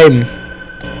FNAF game?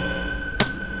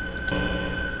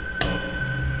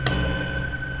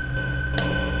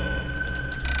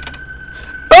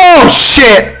 Oh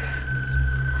shit!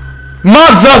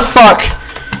 Motherfuck!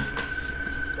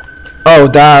 Oh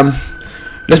damn.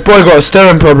 This boy got a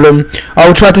staring problem. I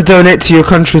will try to donate to your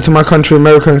country, to my country,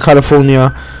 America and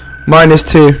California.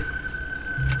 -2.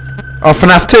 Oh,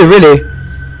 FNAF 2, really?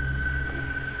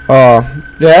 Oh,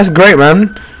 yeah, that's great,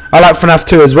 man. I like FNAF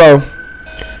 2 as well.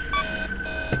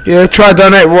 Yeah, try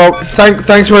donate. Well,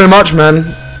 thanks very much,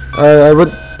 man. I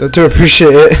do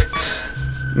appreciate it.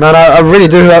 Man, I really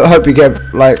do hope you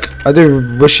get, like, I do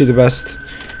wish you the best.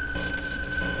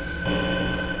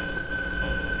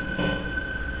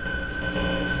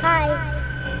 Hi.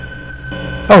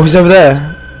 Oh, he's over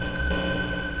there.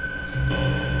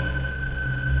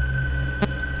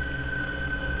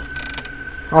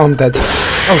 Oh, I'm dead.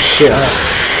 Oh shit.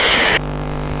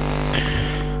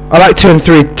 I like 2 and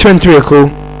 3. 2 and 3 are cool.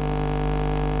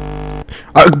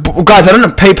 Guys, I don't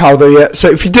have PayPal though yet. So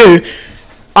if you do,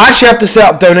 I actually have to set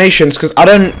up donations because I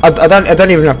don't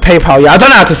even have PayPal yet. I don't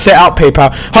know how to set up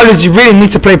PayPal. Hollands, you really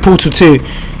need to play Portal 2.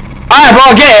 Alright, but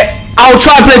I'll get it. I'll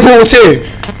try and play Portal 2.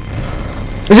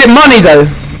 Is it money though?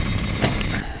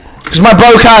 Because my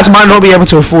broke ass might not be able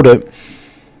to afford it.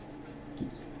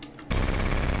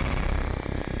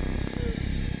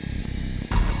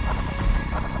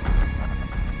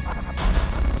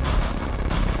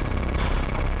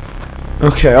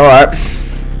 Okay, alright.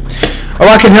 Oh,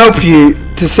 I can help you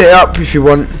to set it up if you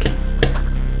want.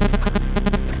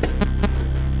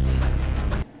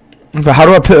 But how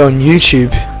do I put it on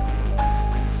YouTube?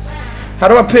 How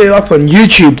do I put it up on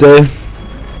YouTube though?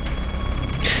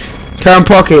 Karen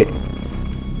Pocket.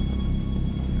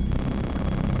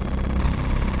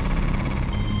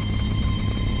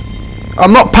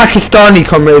 I'm not Pakistani,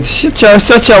 comrade. Shut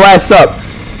your ass up.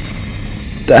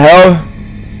 The hell?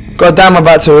 God damn, I'm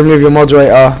about to remove your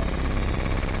moderator.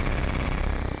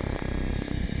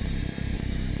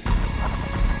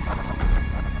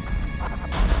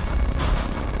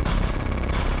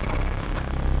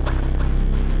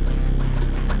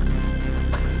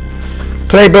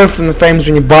 Play both from the frames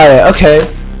when you buy it. Okay.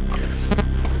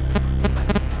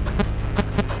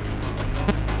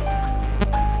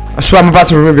 I swear I'm about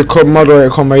to remove your moderator,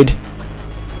 comrade.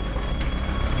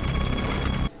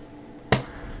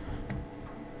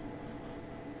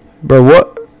 Bro,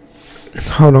 what?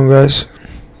 Hold on, guys.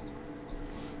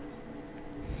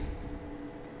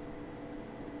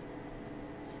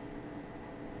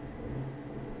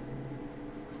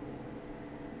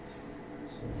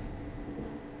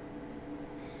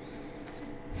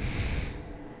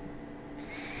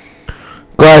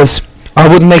 Guys, I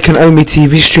would make an Omi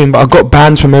TV stream, but I got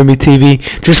banned from Omi TV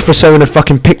just for showing a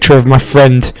fucking picture of my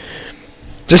friend.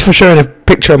 Just for showing a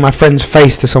picture of my friend's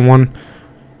face to someone.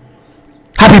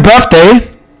 Happy birthday!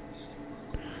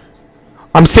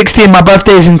 I'm 60 and my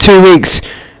birthday is in 2 weeks,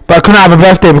 but I couldn't have a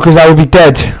birthday because I will be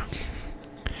dead.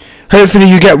 Hopefully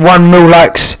you get 1 mil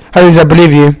likes. Homies, I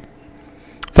believe you.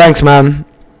 Thanks, man.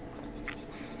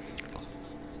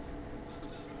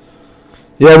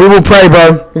 Yeah, we will pray,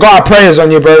 bro. We got our prayers on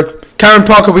you, bro. Karen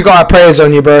Parker, we got our prayers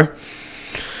on you, bro.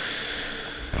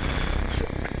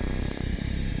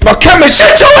 My camera,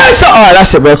 shut your ass up! Alright,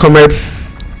 that's it, bro, comrade.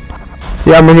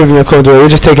 Yeah, I'm removing your code, we're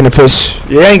just taking a piss.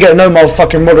 You ain't getting no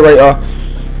motherfucking moderator.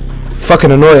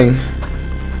 Fucking annoying.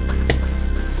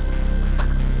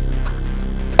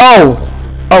 Oh!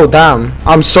 Oh, damn.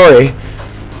 I'm sorry.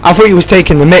 I thought you was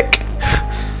taking the mic.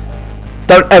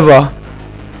 Don't ever.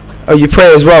 Oh, you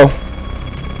pray as well.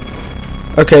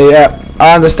 Okay, yeah.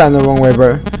 I understand the wrong way,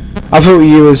 bro. I thought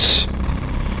you was...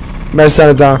 Better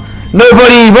stand it down.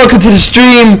 Nobody, welcome to the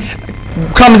stream.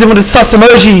 Comes in with a sus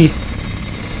emoji.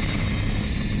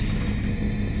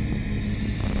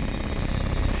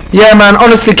 Yeah, man,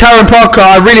 honestly, Karen Parker,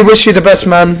 I really wish you the best,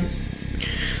 man.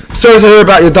 Sorry to hear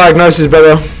about your diagnosis,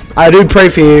 brother. I do pray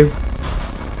for you.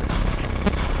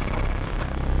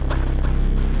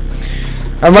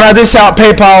 And when I do set up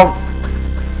PayPal,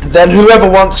 then whoever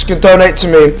wants can donate to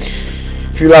me.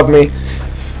 If you love me.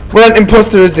 What an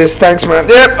imposter is this? Thanks, man.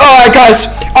 Yep, alright, guys.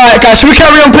 Alright, guys, should we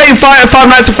carry on playing Five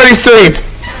Nights at Freddy's 3?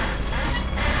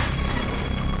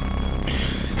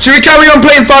 Should we carry on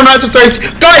playing Five Nights at Freddy's?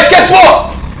 Guys, guess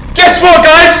what? Guess what,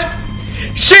 guys?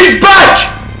 She's back!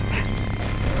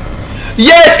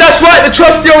 Yes, that's right, the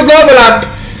trusty old lava lamp.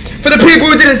 For the people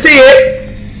who didn't see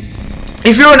it,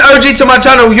 if you're an OG to my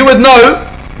channel, you would know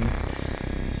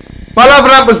my lava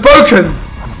lamp was broken.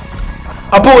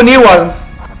 I bought a new one.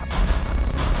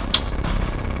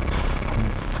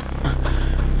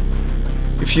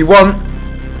 If you want,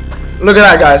 look at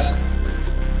that, guys.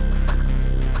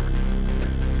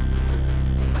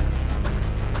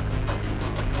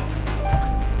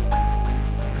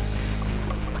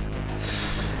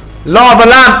 Lava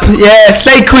lamp. Yeah,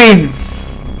 Slay Queen.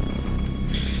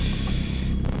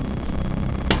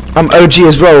 I'm OG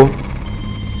as well.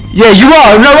 Yeah, you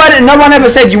are. No one ever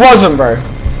said you wasn't, bro.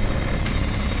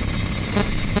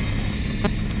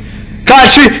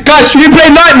 Guys, should we play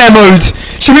Nightmare mode?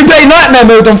 Should we play Nightmare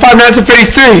mode on Five Nights at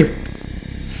Freddy's 3?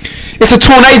 It's a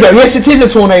tornado. Yes, it is a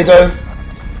tornado.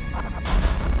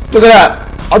 Look at that.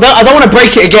 I don't want to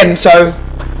break it again, so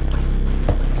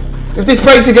if this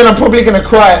breaks again, I'm probably gonna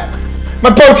cry. My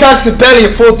broadcast could barely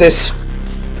afford this.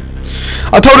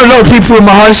 I told a lot of people in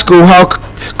my high school how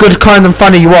good, kind, and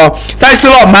funny you are. Thanks a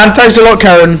lot, man. Thanks a lot,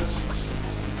 Karen.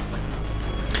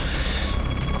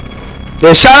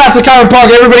 Yeah, shout out to Karen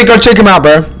Parker. Everybody go check him out,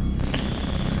 bro.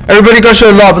 Everybody go show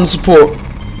love and support.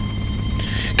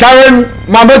 Karen,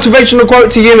 my motivational quote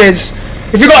to you is,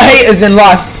 if you got haters in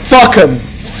life, fuck them.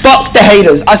 Fuck the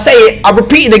haters. I say it, I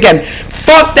repeat it again.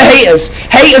 Fuck the haters.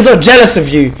 Haters are jealous of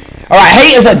you. Alright,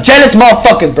 haters are jealous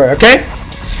motherfuckers, bro, okay?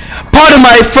 Pardon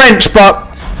my French, but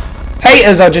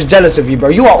haters are just jealous of you, bro.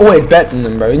 You are always better than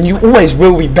them, bro, and you always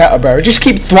will be better, bro. Just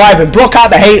keep thriving. Block out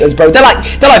the haters, bro. They're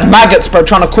like maggots, bro,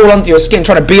 trying to crawl onto your skin,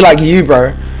 trying to be like you,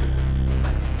 bro.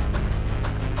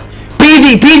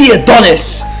 Be the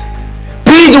Adonis.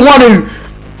 Be the one who,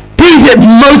 be the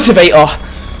motivator.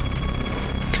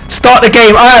 Start the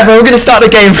game. Alright, bro, we're gonna start the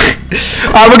game.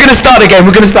 Alright, we're gonna start the game.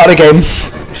 We're gonna start the game.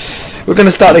 We're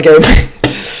gonna start the game.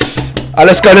 Alright,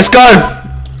 let's go. Let's go.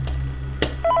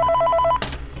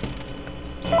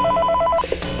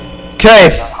 Okay.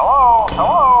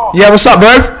 Hello. Yeah, what's up, bro?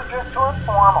 This is just to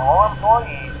inform all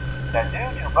employees that due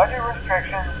to budget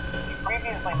restrictions, the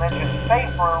previously mentioned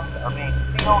safe rooms are being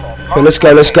sealed at Okay, let's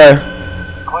go. Let's go.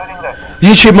 including this.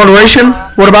 YouTube moderation.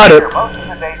 What about it? Most of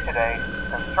the day today,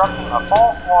 constructing a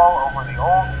false wall over the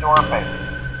old door face.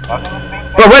 Nothing is being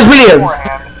Bro, where's William?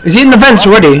 beforehand. Is he in the vents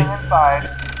already? Inside,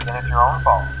 then it's your own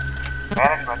fault.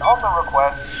 Management also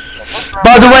requests that this room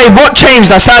By the way, what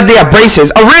changed? I sadly have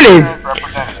braces. Oh, really?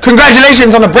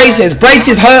 Congratulations on the braces.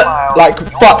 Braces hurt like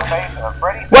fuck.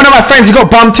 One of my friends, he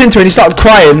got bumped into and he started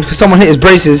crying because someone hit his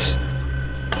braces.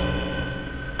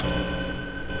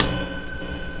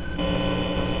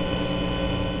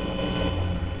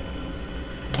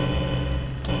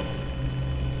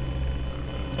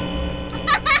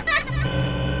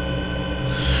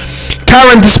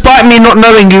 Karen, despite me not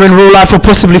knowing you in real life or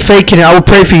possibly faking it, I will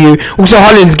pray for you. Also,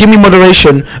 Hollins, give me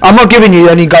moderation. I'm not giving you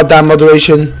any goddamn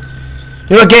moderation.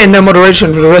 You're not getting no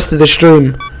moderation for the rest of the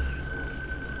stream.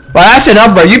 Like, that's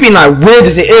enough, bro. You've been like weird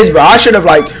as it is, bro. I should have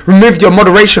like removed your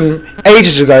moderation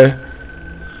ages ago.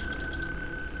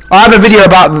 I have a video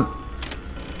about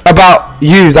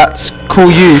you. That's cool.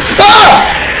 You. Ah!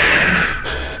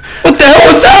 What the hell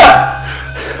was that?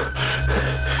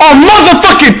 Oh,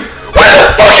 motherfucking! Where the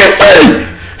fucking thing?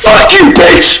 Fuck you,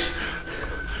 bitch!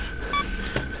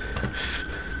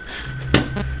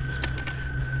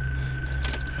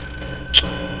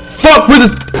 Fuck with the.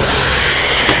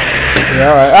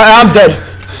 Yeah, alright. I'm dead.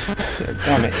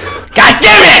 Damn it. God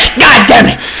damn it! God damn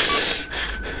it!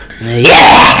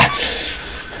 Yeah!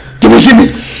 Give me!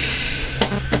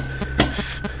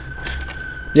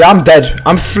 Yeah, I'm dead.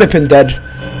 I'm flipping dead.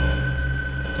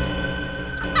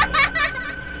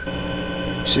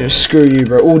 So, screw you,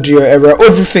 bro. Audio error.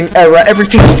 Everything error.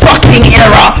 Everything fucking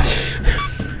error!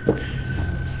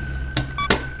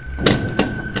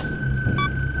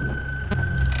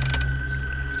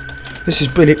 This is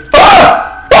brilliant.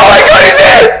 Oh! Oh my god, he's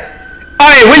here!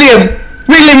 Alright,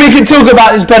 William, we can talk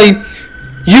about this, buddy.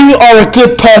 You are a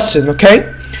good person,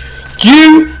 okay?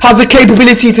 You have the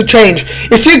capability to change.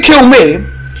 If you kill me,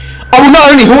 I will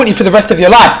not only haunt you for the rest of your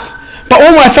life, but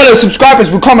all my fellow subscribers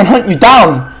will come and hunt you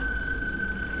down.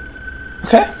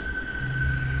 Okay?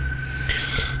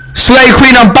 Slay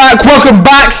Queen, I'm back. Welcome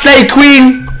back, Slay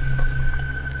Queen.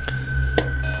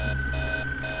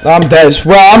 I'm dead.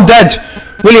 Well, I'm dead.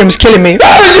 William's killing me.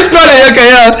 Oh, just bloody. Okay,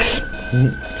 yeah.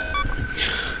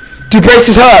 Do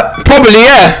braces hurt? Probably,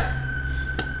 yeah.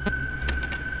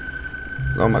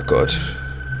 Oh my god.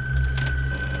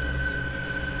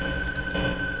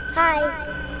 Hi.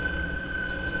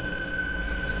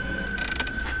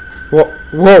 What?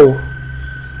 Whoa.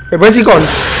 Hey, where's he gone?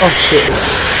 Oh shit.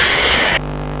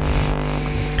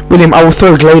 William, I will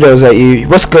throw GLaDOS at you.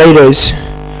 What's GLaDOS?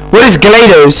 What is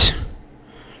GLaDOS?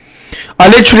 I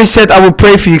literally said I will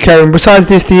pray for you, Karen. Besides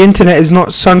this, the internet is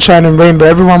not sunshine and rainbow.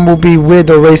 Everyone will be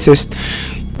weird or racist.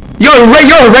 You're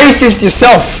a racist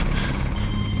yourself.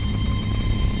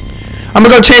 I'm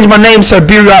gonna go change my name, so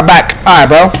be right back. Alright,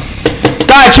 bro.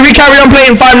 Guys, should we carry on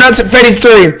playing Five Nights at Freddy's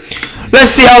 3?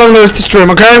 Let's see how long there is to stream,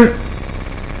 okay?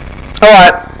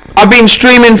 Alright. I've been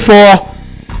streaming for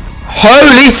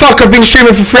Holy fuck, I've been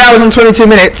streaming for 3 hours and 22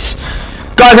 minutes.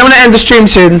 Guys, I'm gonna end the stream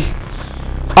soon.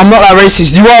 I'm not that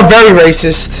racist. You are very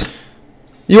racist.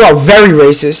 You are very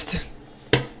racist.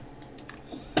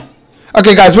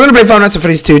 Okay, guys, we're gonna play Fnaf Is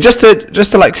Back 2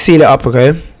 just to like seal it up,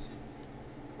 okay?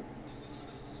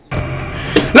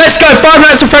 Let's go,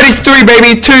 Fnaf Is Back 3,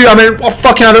 baby. 2. I mean, oh,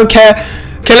 fucking, I don't care.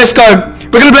 Okay, let's go.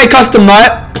 We're gonna play custom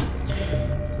night.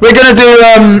 We're gonna do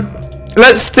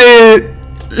let's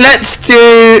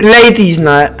do ladies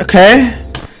night, okay?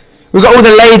 We got all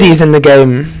the ladies in the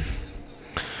game.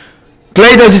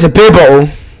 GLaDOS is a beer bottle.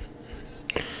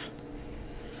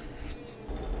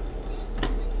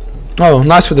 Oh,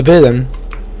 nice for the beer then.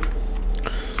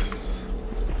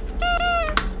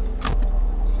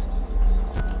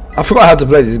 I forgot how to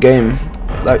play this game.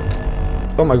 Like,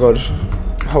 oh my god.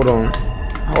 Hold on.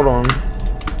 Hold on.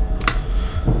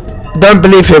 Don't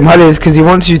believe him, Hullies, because he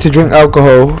wants you to drink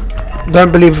alcohol.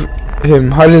 Don't believe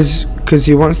him, Hullies, because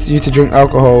he wants you to drink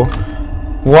alcohol.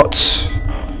 What?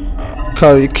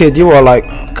 Kid, you are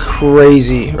like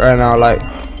crazy right now, like.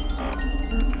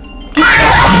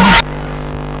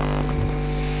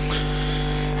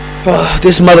 Oh,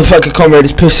 this motherfucker comrade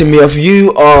is pissing me off.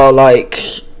 You are like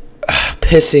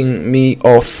pissing me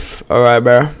off, alright,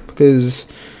 bro? Because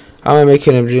I'm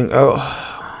making him drink. Oh,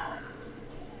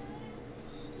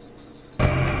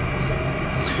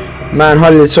 man,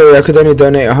 Holly, sorry, I could only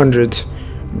donate 100,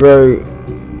 bro.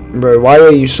 Why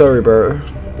are you sorry, bro?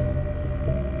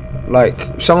 Like,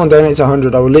 if someone donates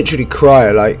 100, I will literally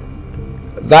cry. Like,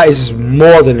 that is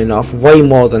more than enough, way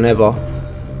more than ever.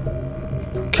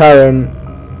 Karen,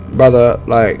 brother,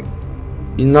 like,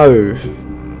 you know,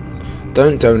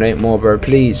 don't donate more, bro,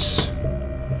 please.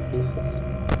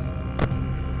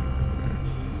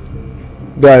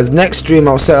 Guys, next stream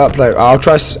I'll set up like I'll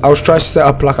try to set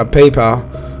up like a PayPal.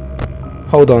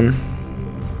 Hold on,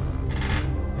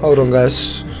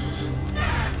 guys.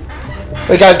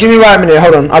 Wait, guys, give me 1 minute.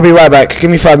 Hold on, I'll be right back.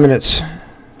 Give me 5 minutes.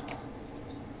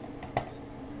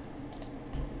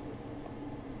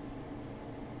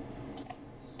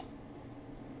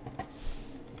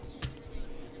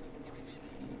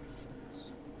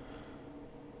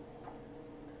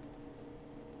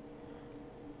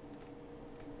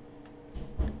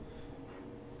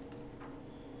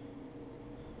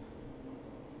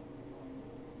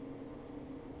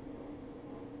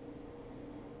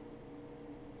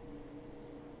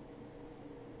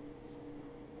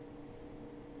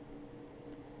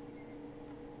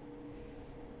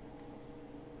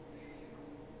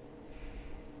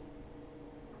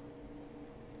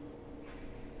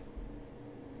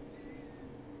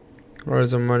 Or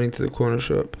as I'm running to the corner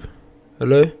shop.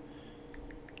 Hello?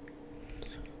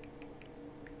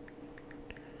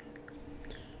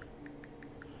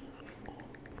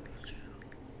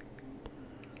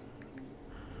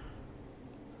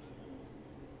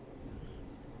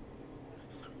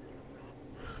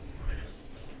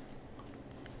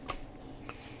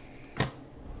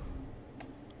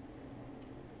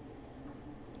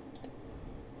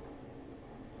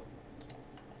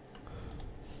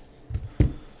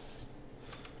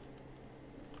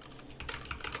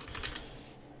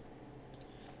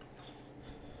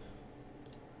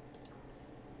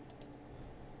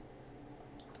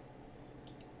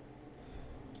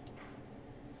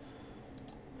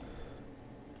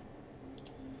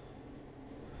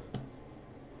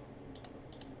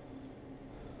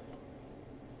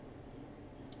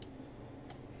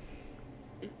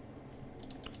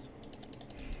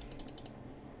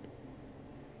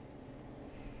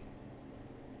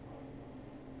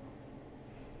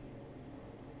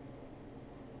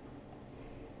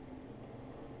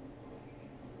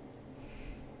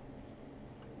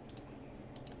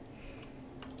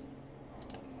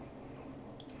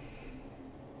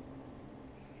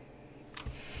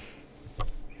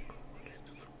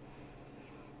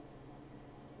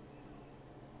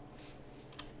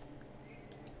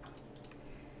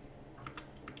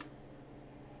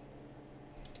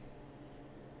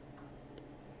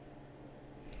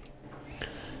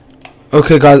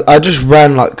 Okay, guys, I just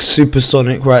ran like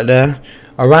supersonic right there.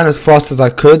 I ran as fast as I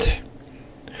could.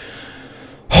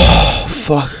 Oh,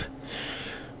 fuck.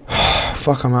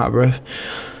 Fuck, I'm out of breath.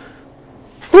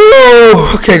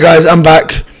 Woo! Okay, guys, I'm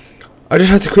back. I just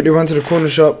had to quickly run to the corner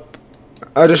shop.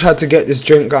 I just had to get this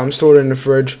drink that I'm storing in the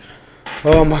fridge.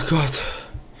 Oh my god.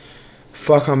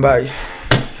 Fuck, I'm back.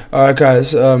 Alright,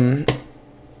 guys.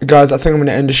 Guys, I think I'm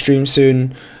gonna end the stream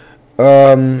soon.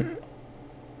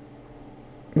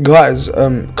 Guys,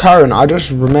 Karen, I just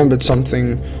remembered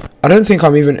something. I don't think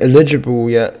I'm even eligible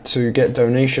yet to get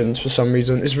donations for some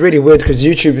reason. It's really weird because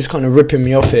YouTube is kind of ripping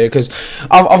me off here because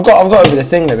I've got over the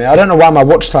thing limit. I don't know why my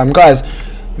watch time, guys.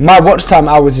 My watch time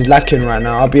hours is lacking right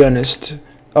now. I'll be honest.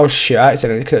 Oh shit! I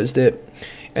accidentally closed it.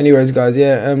 Anyways, guys,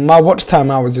 yeah, my watch time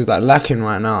hours is like lacking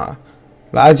right now.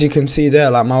 Like as you can see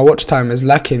there, like my watch time is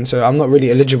lacking, so I'm not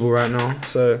really eligible right now.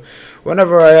 So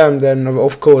whenever I am, then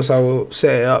of course I will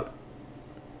set it up.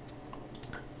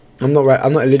 I'm not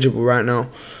eligible right now.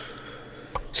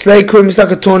 Slay Queen is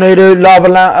like a tornado, lava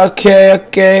lamp.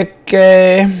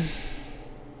 Okay.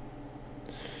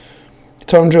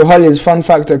 Tom Drew Holly's fun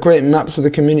fact: I create maps for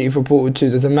the community for Portal 2.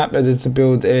 There's a map editor to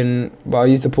build in, but I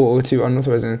use the Portal 2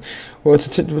 unauthorized. Well,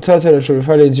 to tell the truth,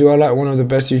 Holly's, you are like one of the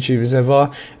best YouTubers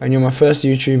ever, and you're my first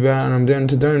YouTuber, and I'm going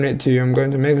to donate to you. I'm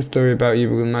going to make a story about you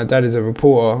because my dad is a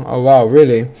reporter. Oh wow,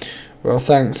 really? Well,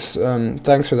 thanks.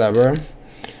 Thanks for that, bro.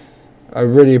 I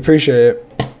really appreciate it.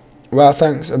 Wow,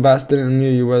 thanks, Abbas. Didn't know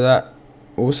you were that.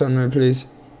 Also, no, please.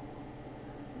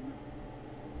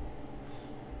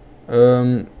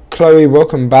 Chloe,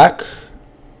 welcome back.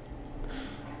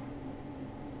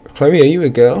 Chloe, are you a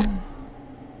girl?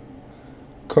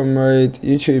 Comrade,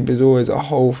 YouTube is always a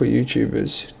hole for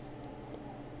YouTubers.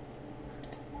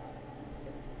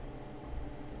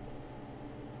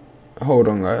 Hold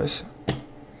on, guys.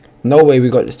 No way we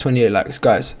got this 28 likes,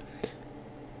 guys.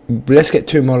 Let's get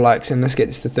 2 more likes and let's get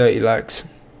this to 30 likes.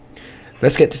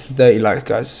 Let's get this to 30 likes,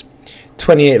 guys.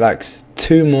 28 likes.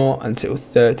 2 more until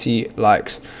 30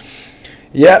 likes.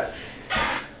 Yep.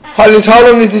 Hollis, how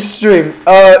long is this stream?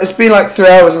 It's been like 3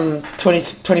 hours and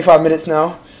 25 minutes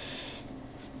now.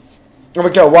 Oh my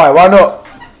god, why? Why not?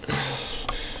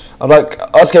 I'd like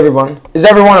ask everyone. Is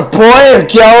everyone a boy or a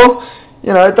girl?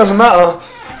 You know, it doesn't matter.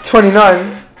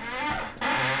 29.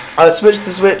 I switched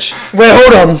to Switch. Wait,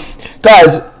 hold on.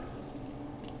 Guys.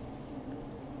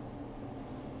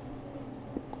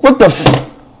 What the f...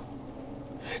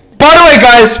 By the way,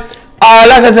 guys,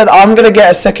 like I said, I'm going to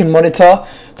get a second monitor.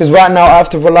 Because right now I have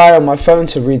to rely on my phone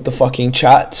to read the fucking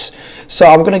chats. So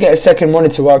I'm going to get a second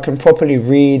monitor where I can properly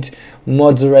read,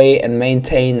 moderate and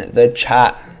maintain the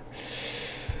chat.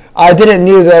 I didn't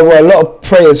know there were a lot of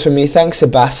prayers for me. Thanks,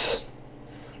 Abbas.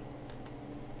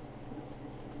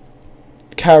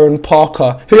 Karen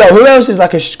Parker. Who else is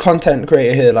like a content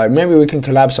creator here? Like maybe we can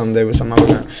collab someday with some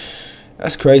other.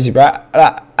 That's crazy, bro.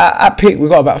 At peak we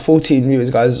got about 14 viewers,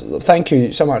 guys. Thank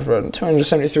you so much, bro.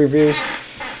 273 views.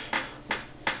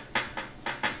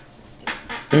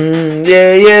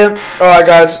 Yeah. Alright,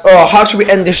 guys. Oh, how should we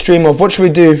end this stream off? What should we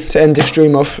do to end this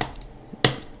stream off?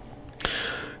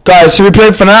 Guys, should we play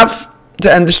FNAF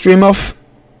to end the stream off?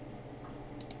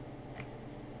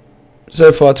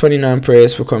 So far, 29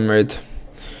 prayers for Comrade.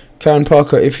 Karen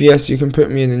Parker, if yes, you can put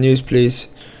me in the news, please.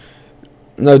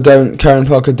 No, don't. Karen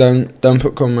Parker, don't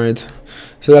put Comrade.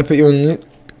 Should I put you on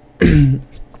the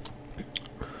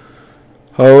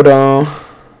Hold on.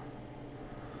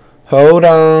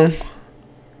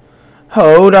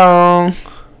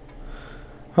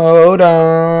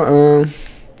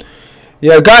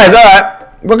 Yeah, guys,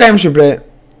 alright. What game should we play?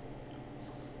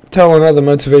 Tell another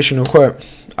motivational quote.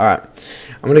 Alright.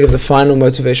 I'm going to give the final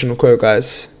motivational quote,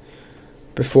 guys,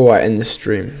 before I end the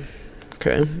stream.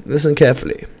 Okay? Listen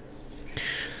carefully.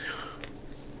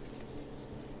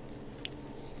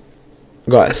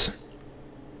 Guys.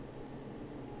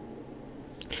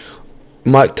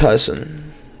 Mike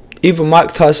Tyson. Either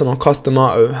Mike Tyson or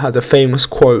Costomato had a famous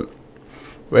quote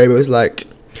where it was like,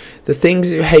 the things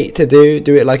you hate to do,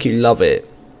 do it like you love it.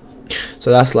 So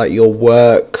that's like your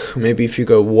work. Maybe if you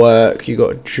go work, you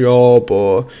got a job,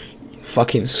 or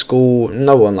fucking school.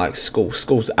 No one likes school.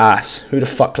 School's ass. Who the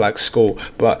fuck likes school?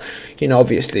 But, you know,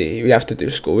 obviously, we have to do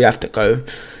school. We have to go.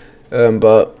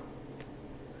 But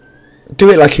do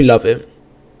it like you love it.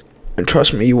 And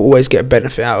trust me, you will always get a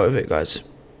benefit out of it, guys.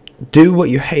 Do what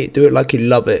you hate. Do it like you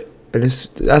love it. And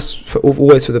that's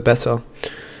always for the better.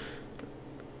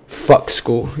 Fuck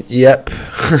school. Yep.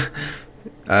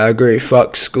 I agree.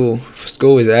 Fuck school.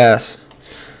 School is ass.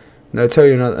 No, tell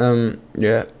you not.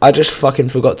 Yeah. I just fucking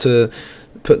forgot to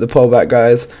put the poll back,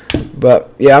 guys. But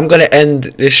yeah, I'm gonna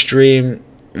end this stream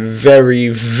very,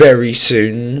 very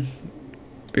soon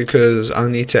because I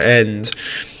need to end.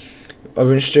 I've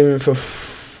been streaming for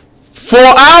 4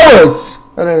 hours.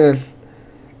 I don't know.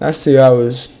 That's 2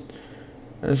 hours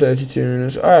and 32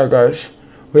 minutes. Alright, guys.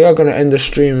 We are going to end the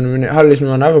stream in a minute. Hi, listen,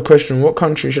 man. I have a question. What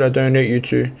country should I donate you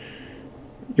to?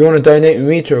 You want to donate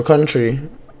me to a country?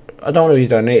 I don't want to be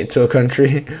donated to a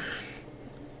country.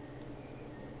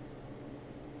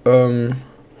 4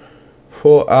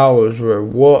 hours, bro.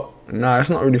 What? Nah, it's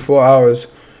not really 4 hours.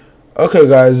 Okay,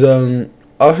 guys. I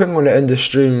think I'm going to end the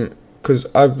stream because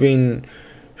I've been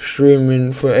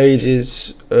streaming for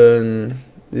ages, and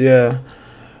yeah.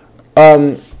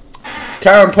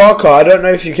 Karen Parker, I don't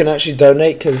know if you can actually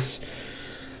donate because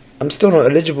I'm still not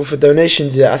eligible for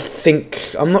donations yet.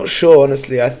 I'm not sure,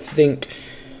 honestly. I think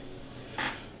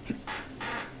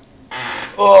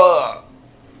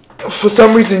for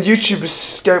some reason YouTube has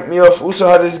scamped me off. Also,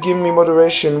 how does give me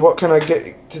moderation? What can I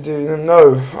get to do?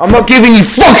 No, I'm not giving you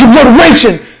fucking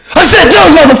moderation. I said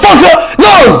no, motherfucker.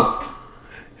 No,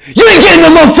 you ain't getting no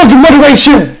motherfucking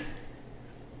moderation.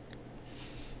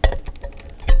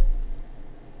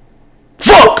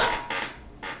 Fuck!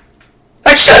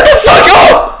 Like, shut the fuck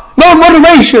up! No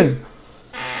moderation!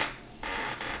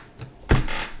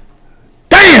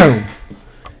 Damn!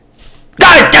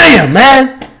 God damn,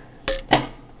 man!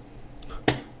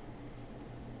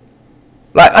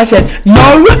 Like I said,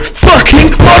 no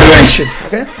fucking moderation!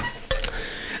 Okay?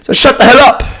 So shut the hell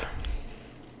up!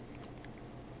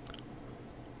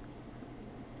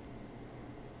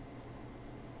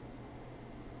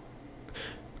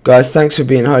 Guys, thanks for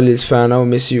being Highly's fan. I'll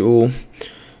miss you all.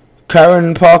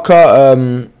 Karen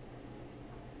Parker,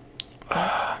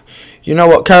 you know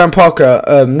what, Karen Parker,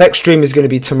 next stream is going to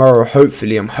be tomorrow,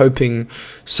 hopefully. I'm hoping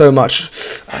so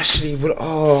much. Actually,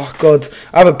 oh god,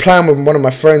 I have a plan with one of my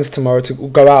friends tomorrow to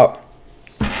go out.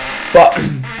 But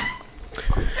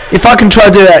if I can try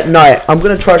to do it at night, I'm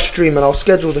going to try stream, and I'll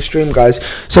schedule the stream, guys.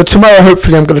 So tomorrow,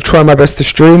 hopefully, I'm going to try my best to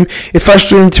stream. If I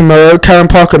stream tomorrow, Karen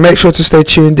Parker, make sure to stay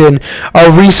tuned in.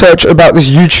 I'll research about this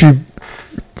YouTube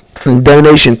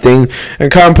donation thing.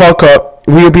 And Karen Parker,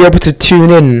 will you be able to tune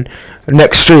in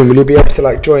next stream? Will you be able to,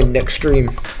 like, join next stream?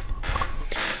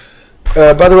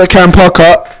 By the way, Karen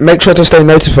Parker, make sure to stay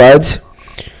notified.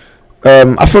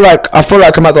 I feel like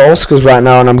I'm at the Oscars right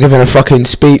now, and I'm giving a fucking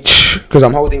speech because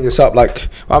I'm holding this up like.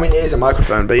 Well, I mean, it is a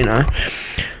microphone, but you know.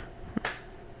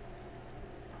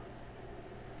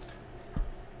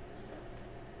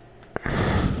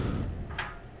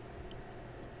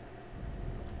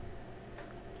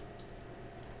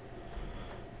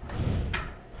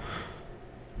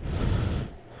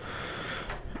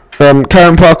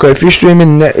 Karen Parker, if you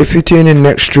tune in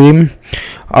next stream,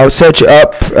 I'll search it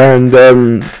up, and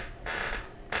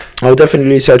I'll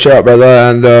definitely search it out, brother,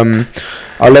 and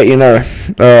I'll let you know.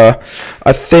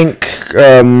 I think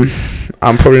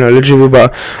I'm probably not eligible,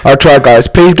 but I'll try, guys.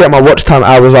 Please get my watch time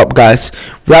hours up, guys.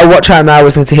 Our watch time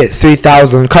hours need to hit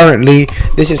 3,000. Currently,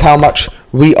 this is how much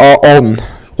we are on.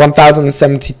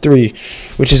 1,073,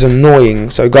 which is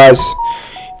annoying. So, guys,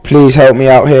 please help me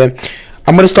out here.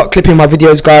 I'm going to start clipping my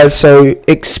videos, guys, so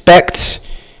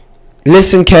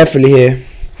listen carefully here.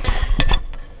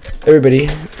 Everybody,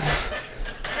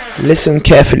 listen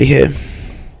carefully here.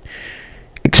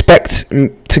 Expect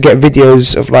to get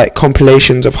videos of, like,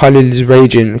 compilations of Highly's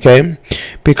raging, okay?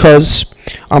 Because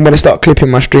I'm going to start clipping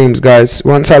my streams, guys.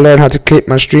 Once I learn how to clip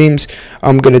my streams,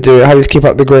 I'm going to do it. Highly's, keep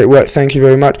up the great work. Thank you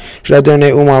very much. Should I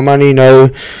donate all my money?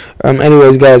 No.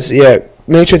 Anyways, guys, yeah.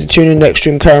 Make sure to tune in next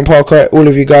stream, Karen Parker, all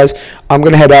of you guys. I'm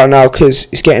going to head out now because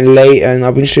it's getting late and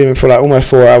I've been streaming for like almost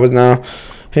 4 hours now.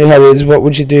 Hey, Highly, what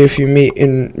would you do if you meet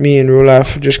me in real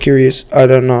life? Just curious. I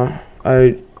don't know.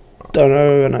 I don't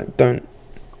know, and I don't.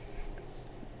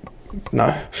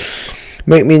 No.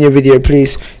 Make me in your video,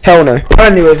 please. Hell no.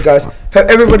 Anyways, guys, hope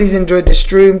everybody's enjoyed the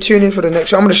stream. Tune in for the next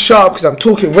show. I'm going to shut up because I'm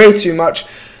talking way too much.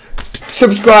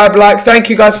 Subscribe, like. Thank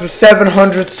you guys for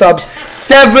 700 subs.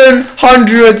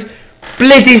 700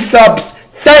 bloody subs.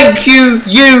 Thank you,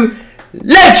 you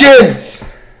legends.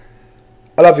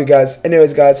 I love you guys.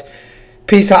 Anyways, guys,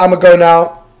 peace out. I'm gonna go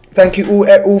now. Thank you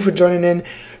all for joining in.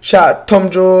 Shout out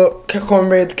Tom Jaw,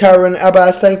 Comrade, Karen,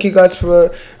 Abbas. Thank you guys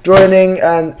for joining,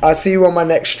 and I'll see you on my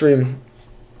next stream.